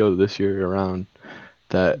think, might go this year around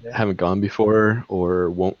that haven't gone before or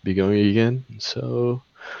won't be going again. So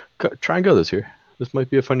try and go this year. This might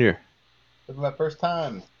be a fun year. This is my first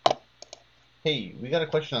time. Hey, we got a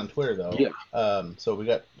question on Twitter, though. Yeah. So we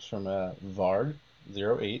got from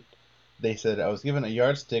Vard08. They said, I was given a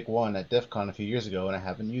Yardstick 1 at DEF CON a few years ago, and I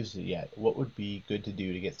haven't used it yet. What would be good to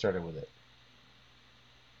do to get started with it?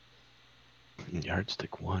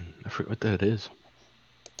 Yardstick 1. I forget what that is.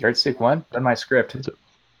 Yardstick 1? Run my script.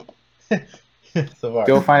 So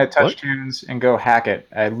go find a TouchTunes and go hack it.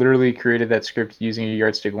 I literally created that script using a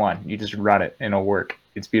Yardstick 1. You just run it and it'll work.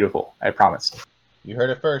 It's beautiful. I promise. You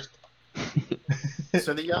heard it first.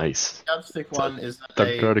 So the nice. Yardstick 1 is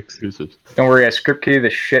exclusive. Don't worry, I script keyed the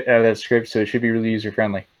shit out of that script, so it should be really user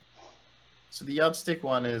friendly. So the Yardstick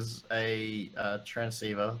 1 is a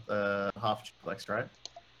transceiver, half duplex, right?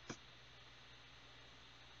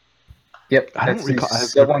 Yep, that's the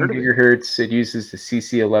sub-1 gigahertz. It uses the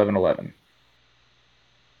CC1111.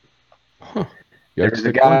 Huh. There's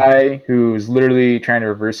a guy who's literally trying to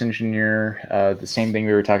reverse engineer the same thing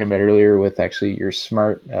we were talking about earlier with actually your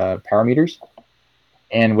smart power meters.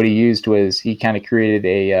 And what he used was he kind of created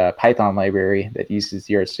a Python library that uses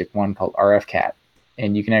the Yardstick 1 called RFCat.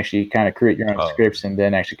 And you can actually kind of create your own scripts and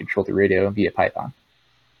then actually control the radio via Python.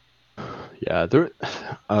 Yeah, there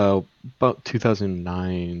about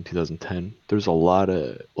 2009, 2010. There's a lot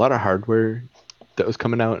of hardware that was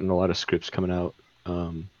coming out and a lot of scripts coming out,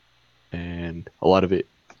 and a lot of it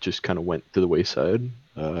just kind of went to the wayside.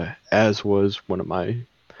 As was one of my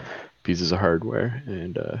pieces of hardware,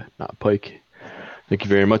 and not Pike. Thank you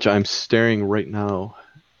very much. I'm staring right now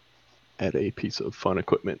at a piece of fun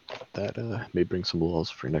equipment that may bring some lulls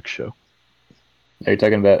for next show. Are you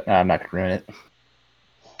talking about? I'm not gonna ruin it.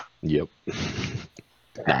 Yep.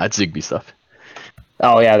 Nah, it's Zigbee stuff.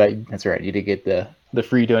 Oh yeah, that's right. You did get the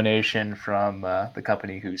free donation from the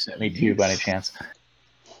company who sent me to you by any chance.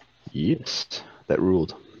 Yes, that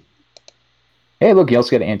ruled. Hey, look, you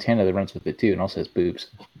also got an antenna that runs with it too, and also has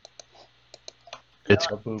boobs. It's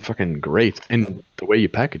fucking great, and the way you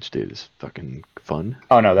packaged it is fucking fun.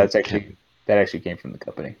 Oh no, that actually came from the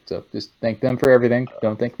company. So just thank them for everything.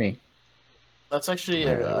 Don't thank me. That's actually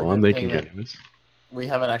well, good they thing can that get this. we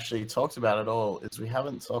haven't actually talked about at all. Is we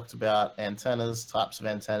haven't talked about antennas, types of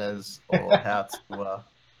antennas, or how to.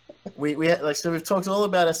 So we've talked all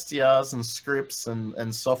about SDRs and scripts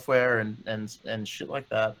and software and shit like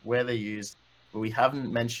that, where they're used. But we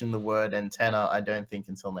haven't mentioned the word antenna, I don't think,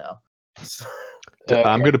 until now. So,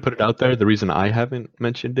 I'm going to put it out there. The reason I haven't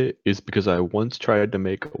mentioned it is because I once tried to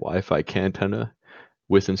make a Wi-Fi antenna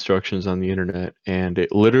with instructions on the internet, and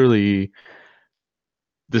it literally,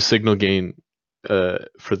 the signal gain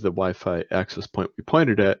for the Wi-Fi access point we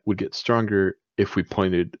pointed at would get stronger if we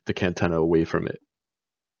pointed the antenna away from it.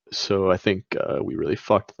 So I think we really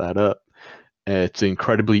fucked that up. It's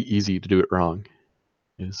incredibly easy to do it wrong.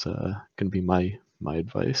 Is going to be my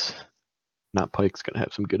advice. Not Pike's going to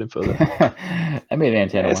have some good info there. I made an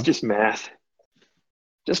antenna It's once. just math.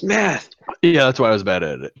 Just math. Yeah, that's why I was bad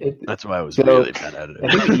at it. That's why I was really bad at it.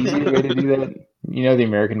 I think the easier way to do that, you know, the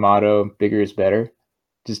American motto, bigger is better.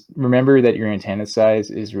 Just remember that your antenna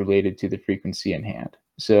size is related to the frequency in hand.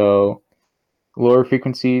 So lower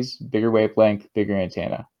frequencies, bigger wavelength, bigger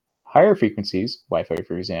antenna. Higher frequencies, Wi-Fi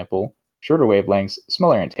for example, shorter wavelengths,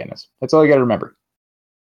 smaller antennas. That's all you got to remember.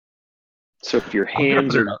 So if your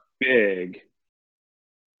hands are big,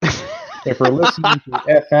 if we're listening to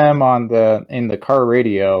FM in the car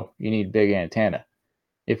radio, you need big antenna.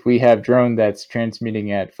 If we have drone that's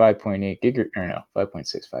transmitting at 5.8 gigahertz, or no,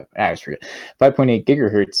 5.65, I always forget, 5.8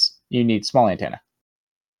 gigahertz, you need small antenna.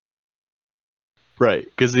 Right,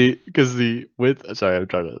 because the width. Sorry, I'm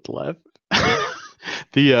trying to laugh.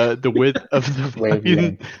 the width of the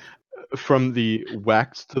fucking, from the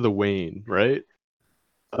wax to the wane, right?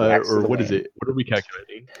 Or what is it? What are we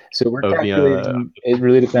calculating? So we're calculating. It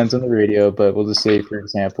really depends on the radio, but we'll just say, for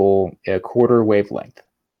example, a quarter wavelength.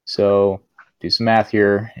 So do some math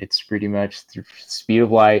here. It's pretty much the speed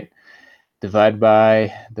of light divided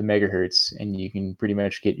by the megahertz, and you can pretty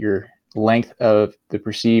much get your length of the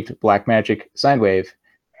perceived Blackmagic sine wave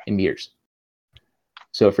in meters.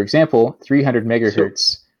 So, for example, 300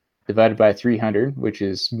 megahertz divided by 300, which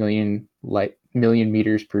is million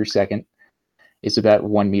meters per second, is about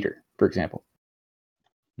 1 meter, for example.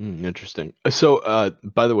 Interesting. So,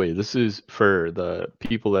 by the way, this is for the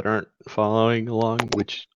people that aren't following along,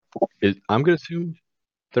 which I'm going to assume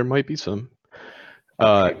there might be some.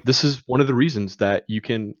 This is one of the reasons that you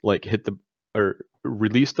can hit or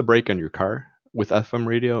release the brake on your car with FM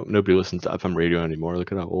radio. Nobody listens to FM radio anymore.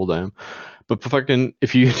 Look at how old I am. But fucking,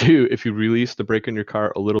 if you release the brake on your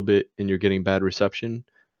car a little bit and you're getting bad reception,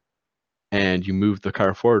 and you move the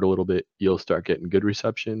car forward a little bit, you'll start getting good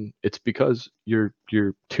reception. It's because you're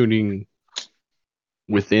tuning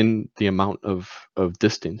within the amount of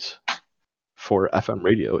distance for FM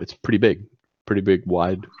radio. It's pretty big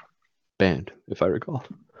wide band, if I recall.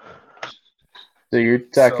 So you're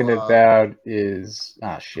talking about is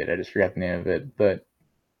shit, I just forgot the name of it, but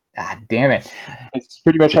damn it. It's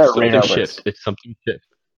pretty much how radar works. It's something shift.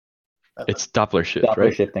 It's Doppler shift, Doppler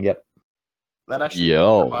right? shifting, yep. That actually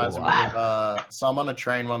reminds me of, so I'm on a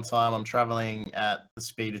train one time, I'm traveling at the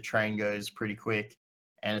speed a train goes pretty quick,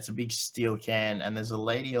 and it's a big steel can, and there's a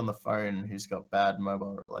lady on the phone who's got bad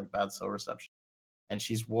cell reception, and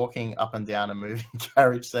she's walking up and down a moving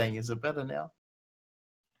carriage saying, "Is it better now?"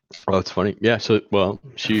 Oh, it's funny. Yeah, so,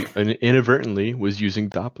 she inadvertently was using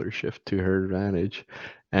Doppler shift to her advantage,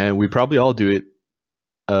 and we probably all do it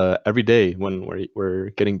every day when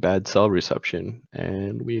we're getting bad cell reception,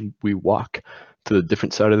 and we walk to the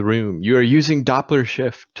different side of the room. You are using Doppler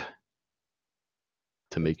shift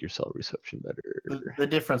to make your cell reception better. The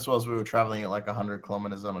difference was we were traveling at 100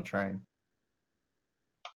 kilometers on a train.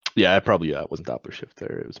 Yeah, it probably wasn't Doppler shift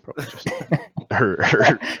there. It was probably just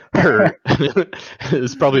her.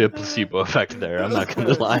 It's probably a placebo effect there. I'm not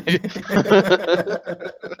gonna lie.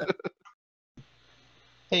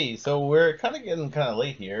 Hey, so we're kind of getting kind of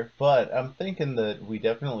late here, but I'm thinking that we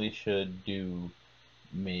definitely should do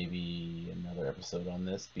maybe another episode on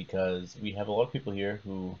this because we have a lot of people here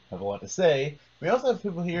who have a lot to say. We also have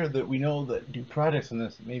people here that we know that do projects on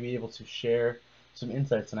this, that may be able to share some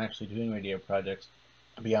insights on actually doing radio projects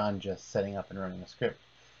beyond just setting up and running a script.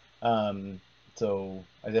 So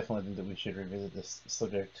I definitely think that we should revisit this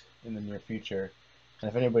subject in the near future. And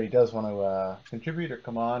if anybody does want to contribute or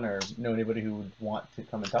come on or know anybody who would want to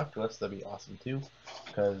come and talk to us, that'd be awesome too,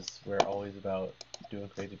 because we're always about doing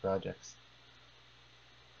crazy projects.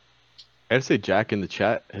 I'd say Jack in the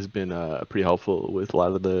chat has been pretty helpful with a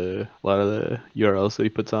lot of the URLs that he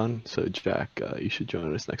puts on. So Jack, you should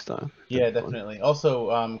join us next time. Yeah, That'd be fun. definitely. Also,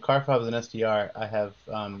 Carfobs and SDR, I have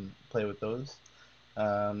played with those,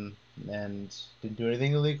 and didn't do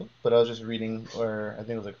anything illegal. But I was just reading, or I think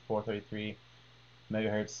it was like 433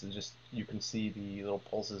 megahertz. And just you can see the little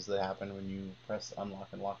pulses that happen when you press unlock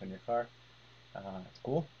and lock in your car. It's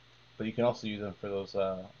cool, but you can also use them for those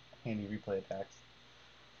handy replay attacks.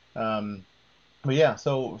 But yeah,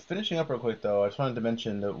 so finishing up real quick though, I just wanted to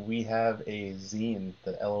mention that we have a zine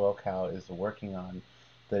that LOL Cow is working on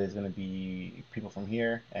that is going to be people from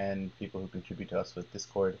here and people who contribute to us with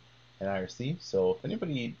Discord and IRC. So if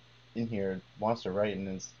anybody in here wants to write and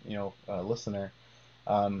is, a listener,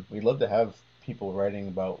 we'd love to have people writing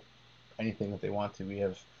about anything that they want to. We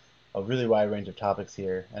have a really wide range of topics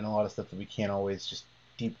here and a lot of stuff that we can't always just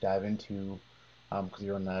deep dive into because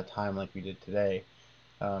we're on the time like we did today.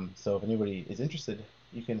 So if anybody is interested,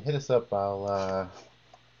 you can hit us up. I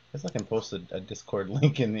guess I can post a Discord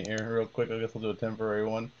link in the air real quick. I guess I'll do a temporary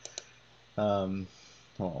one. Hold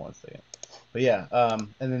on one second. But yeah,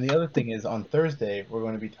 and then the other thing is on Thursday, we're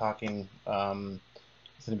going to be talking, it's going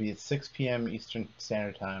to be at 6 p.m. Eastern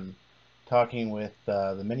Standard Time, talking with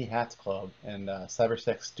the Many Hats Club and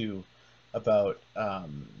CyberSec Stu about,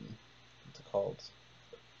 what's it called?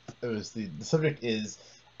 It was the subject is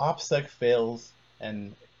OPSEC fails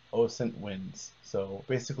and OSINT wins. So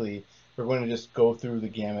basically, we're going to just go through the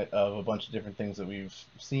gamut of a bunch of different things that we've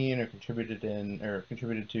seen or contributed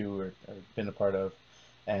to or been a part of,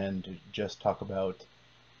 and just talk about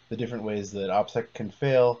the different ways that OPSEC can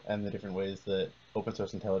fail and the different ways that open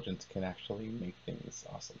source intelligence can actually make things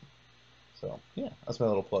awesome. So yeah, that's my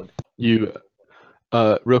little plug. You,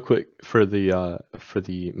 real quick for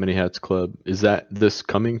the Many Hats Club, is that this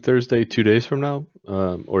coming Thursday, 2 days from now,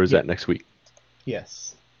 or is that next week?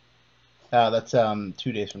 Yes. That's 2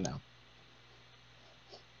 days from now.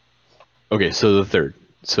 Okay, so the 3rd.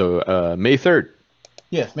 So May 3rd.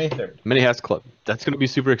 Yes, May 3rd. Many Hats Club. That's gonna be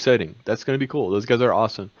super exciting. That's gonna be cool. Those guys are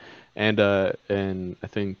awesome, and I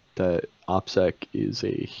think that OPSEC is a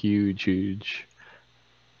huge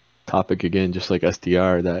topic again, just like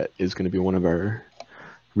SDR. That is gonna be one of our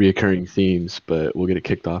reoccurring themes, but we'll get it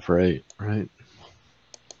kicked off right.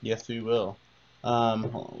 Yes, we will. Hold on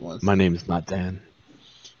one second. My name is not Dan.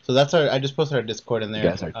 So that's I just posted our Discord in there. You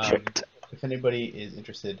guys are chicked. If anybody is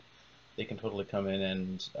interested, they can totally come in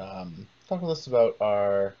and talk with us about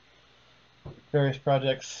our various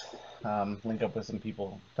projects. Link up with some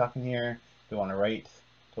people talking here. If they want to write,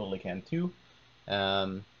 totally can too.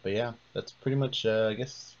 But yeah, that's pretty much I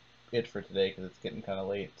guess it for today because it's getting kind of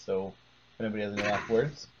late. So if anybody has any last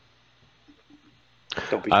words,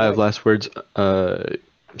 Don't be I have shy. last words.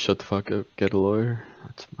 Shut the fuck up. Get a lawyer.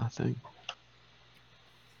 That's my thing.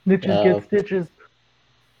 Snitches get stitches.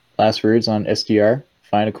 Last words on SDR.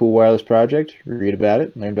 Find a cool wireless project, read about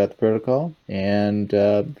it, learn about the protocol, and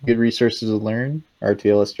good resources to learn,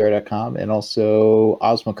 rtlsdr.com, and also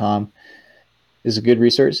Osmocom is a good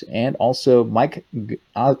resource. And also Mike, the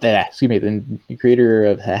creator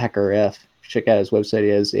of HackRF, check out his website. He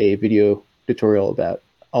has a video tutorial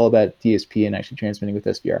all about DSP and actually transmitting with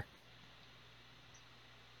SDR.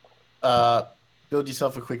 Build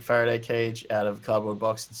yourself a quick Faraday cage out of a cardboard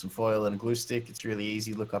box and some foil and a glue stick. It's really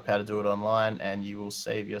easy. Look up how to do it online, and you will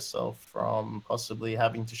save yourself from possibly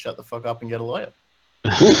having to shut the fuck up and get a lawyer.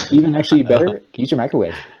 Even actually better, use your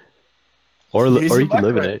microwave. Or you can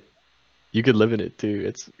live in it. You could live in it too.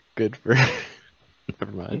 It's good for.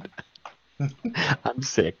 Never mind. I'm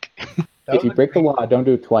sick. If you break the law, don't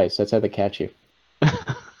do it twice. That's how they catch you.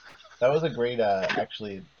 That was a great,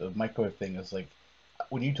 actually, the microwave thing is like,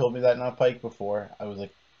 when you told me that in Pike before, I was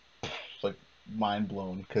like mind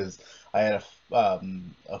blown because I had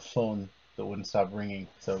a phone that wouldn't stop ringing,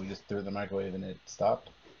 so we just threw it in the microwave and it stopped.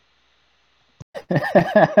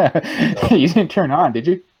 You didn't turn on, did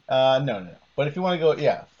you? No. But if you want to go,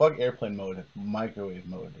 yeah, fuck airplane mode, microwave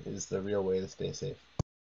mode is the real way to stay safe.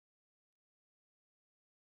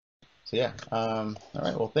 So yeah, all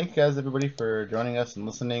right. Well, thank you guys, everybody, for joining us and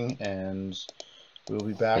listening, and We'll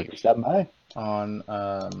be Thank back you for stopping by.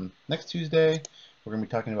 on next Tuesday. We're going to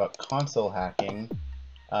be talking about console hacking.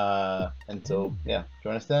 And so, yeah,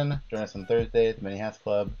 join us then. Join us on Thursday at the Many Hats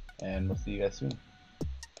Club, and we'll see you guys soon.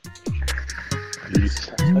 Peace.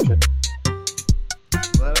 Touch it.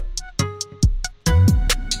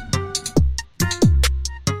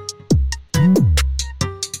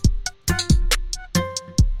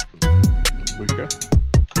 Okay.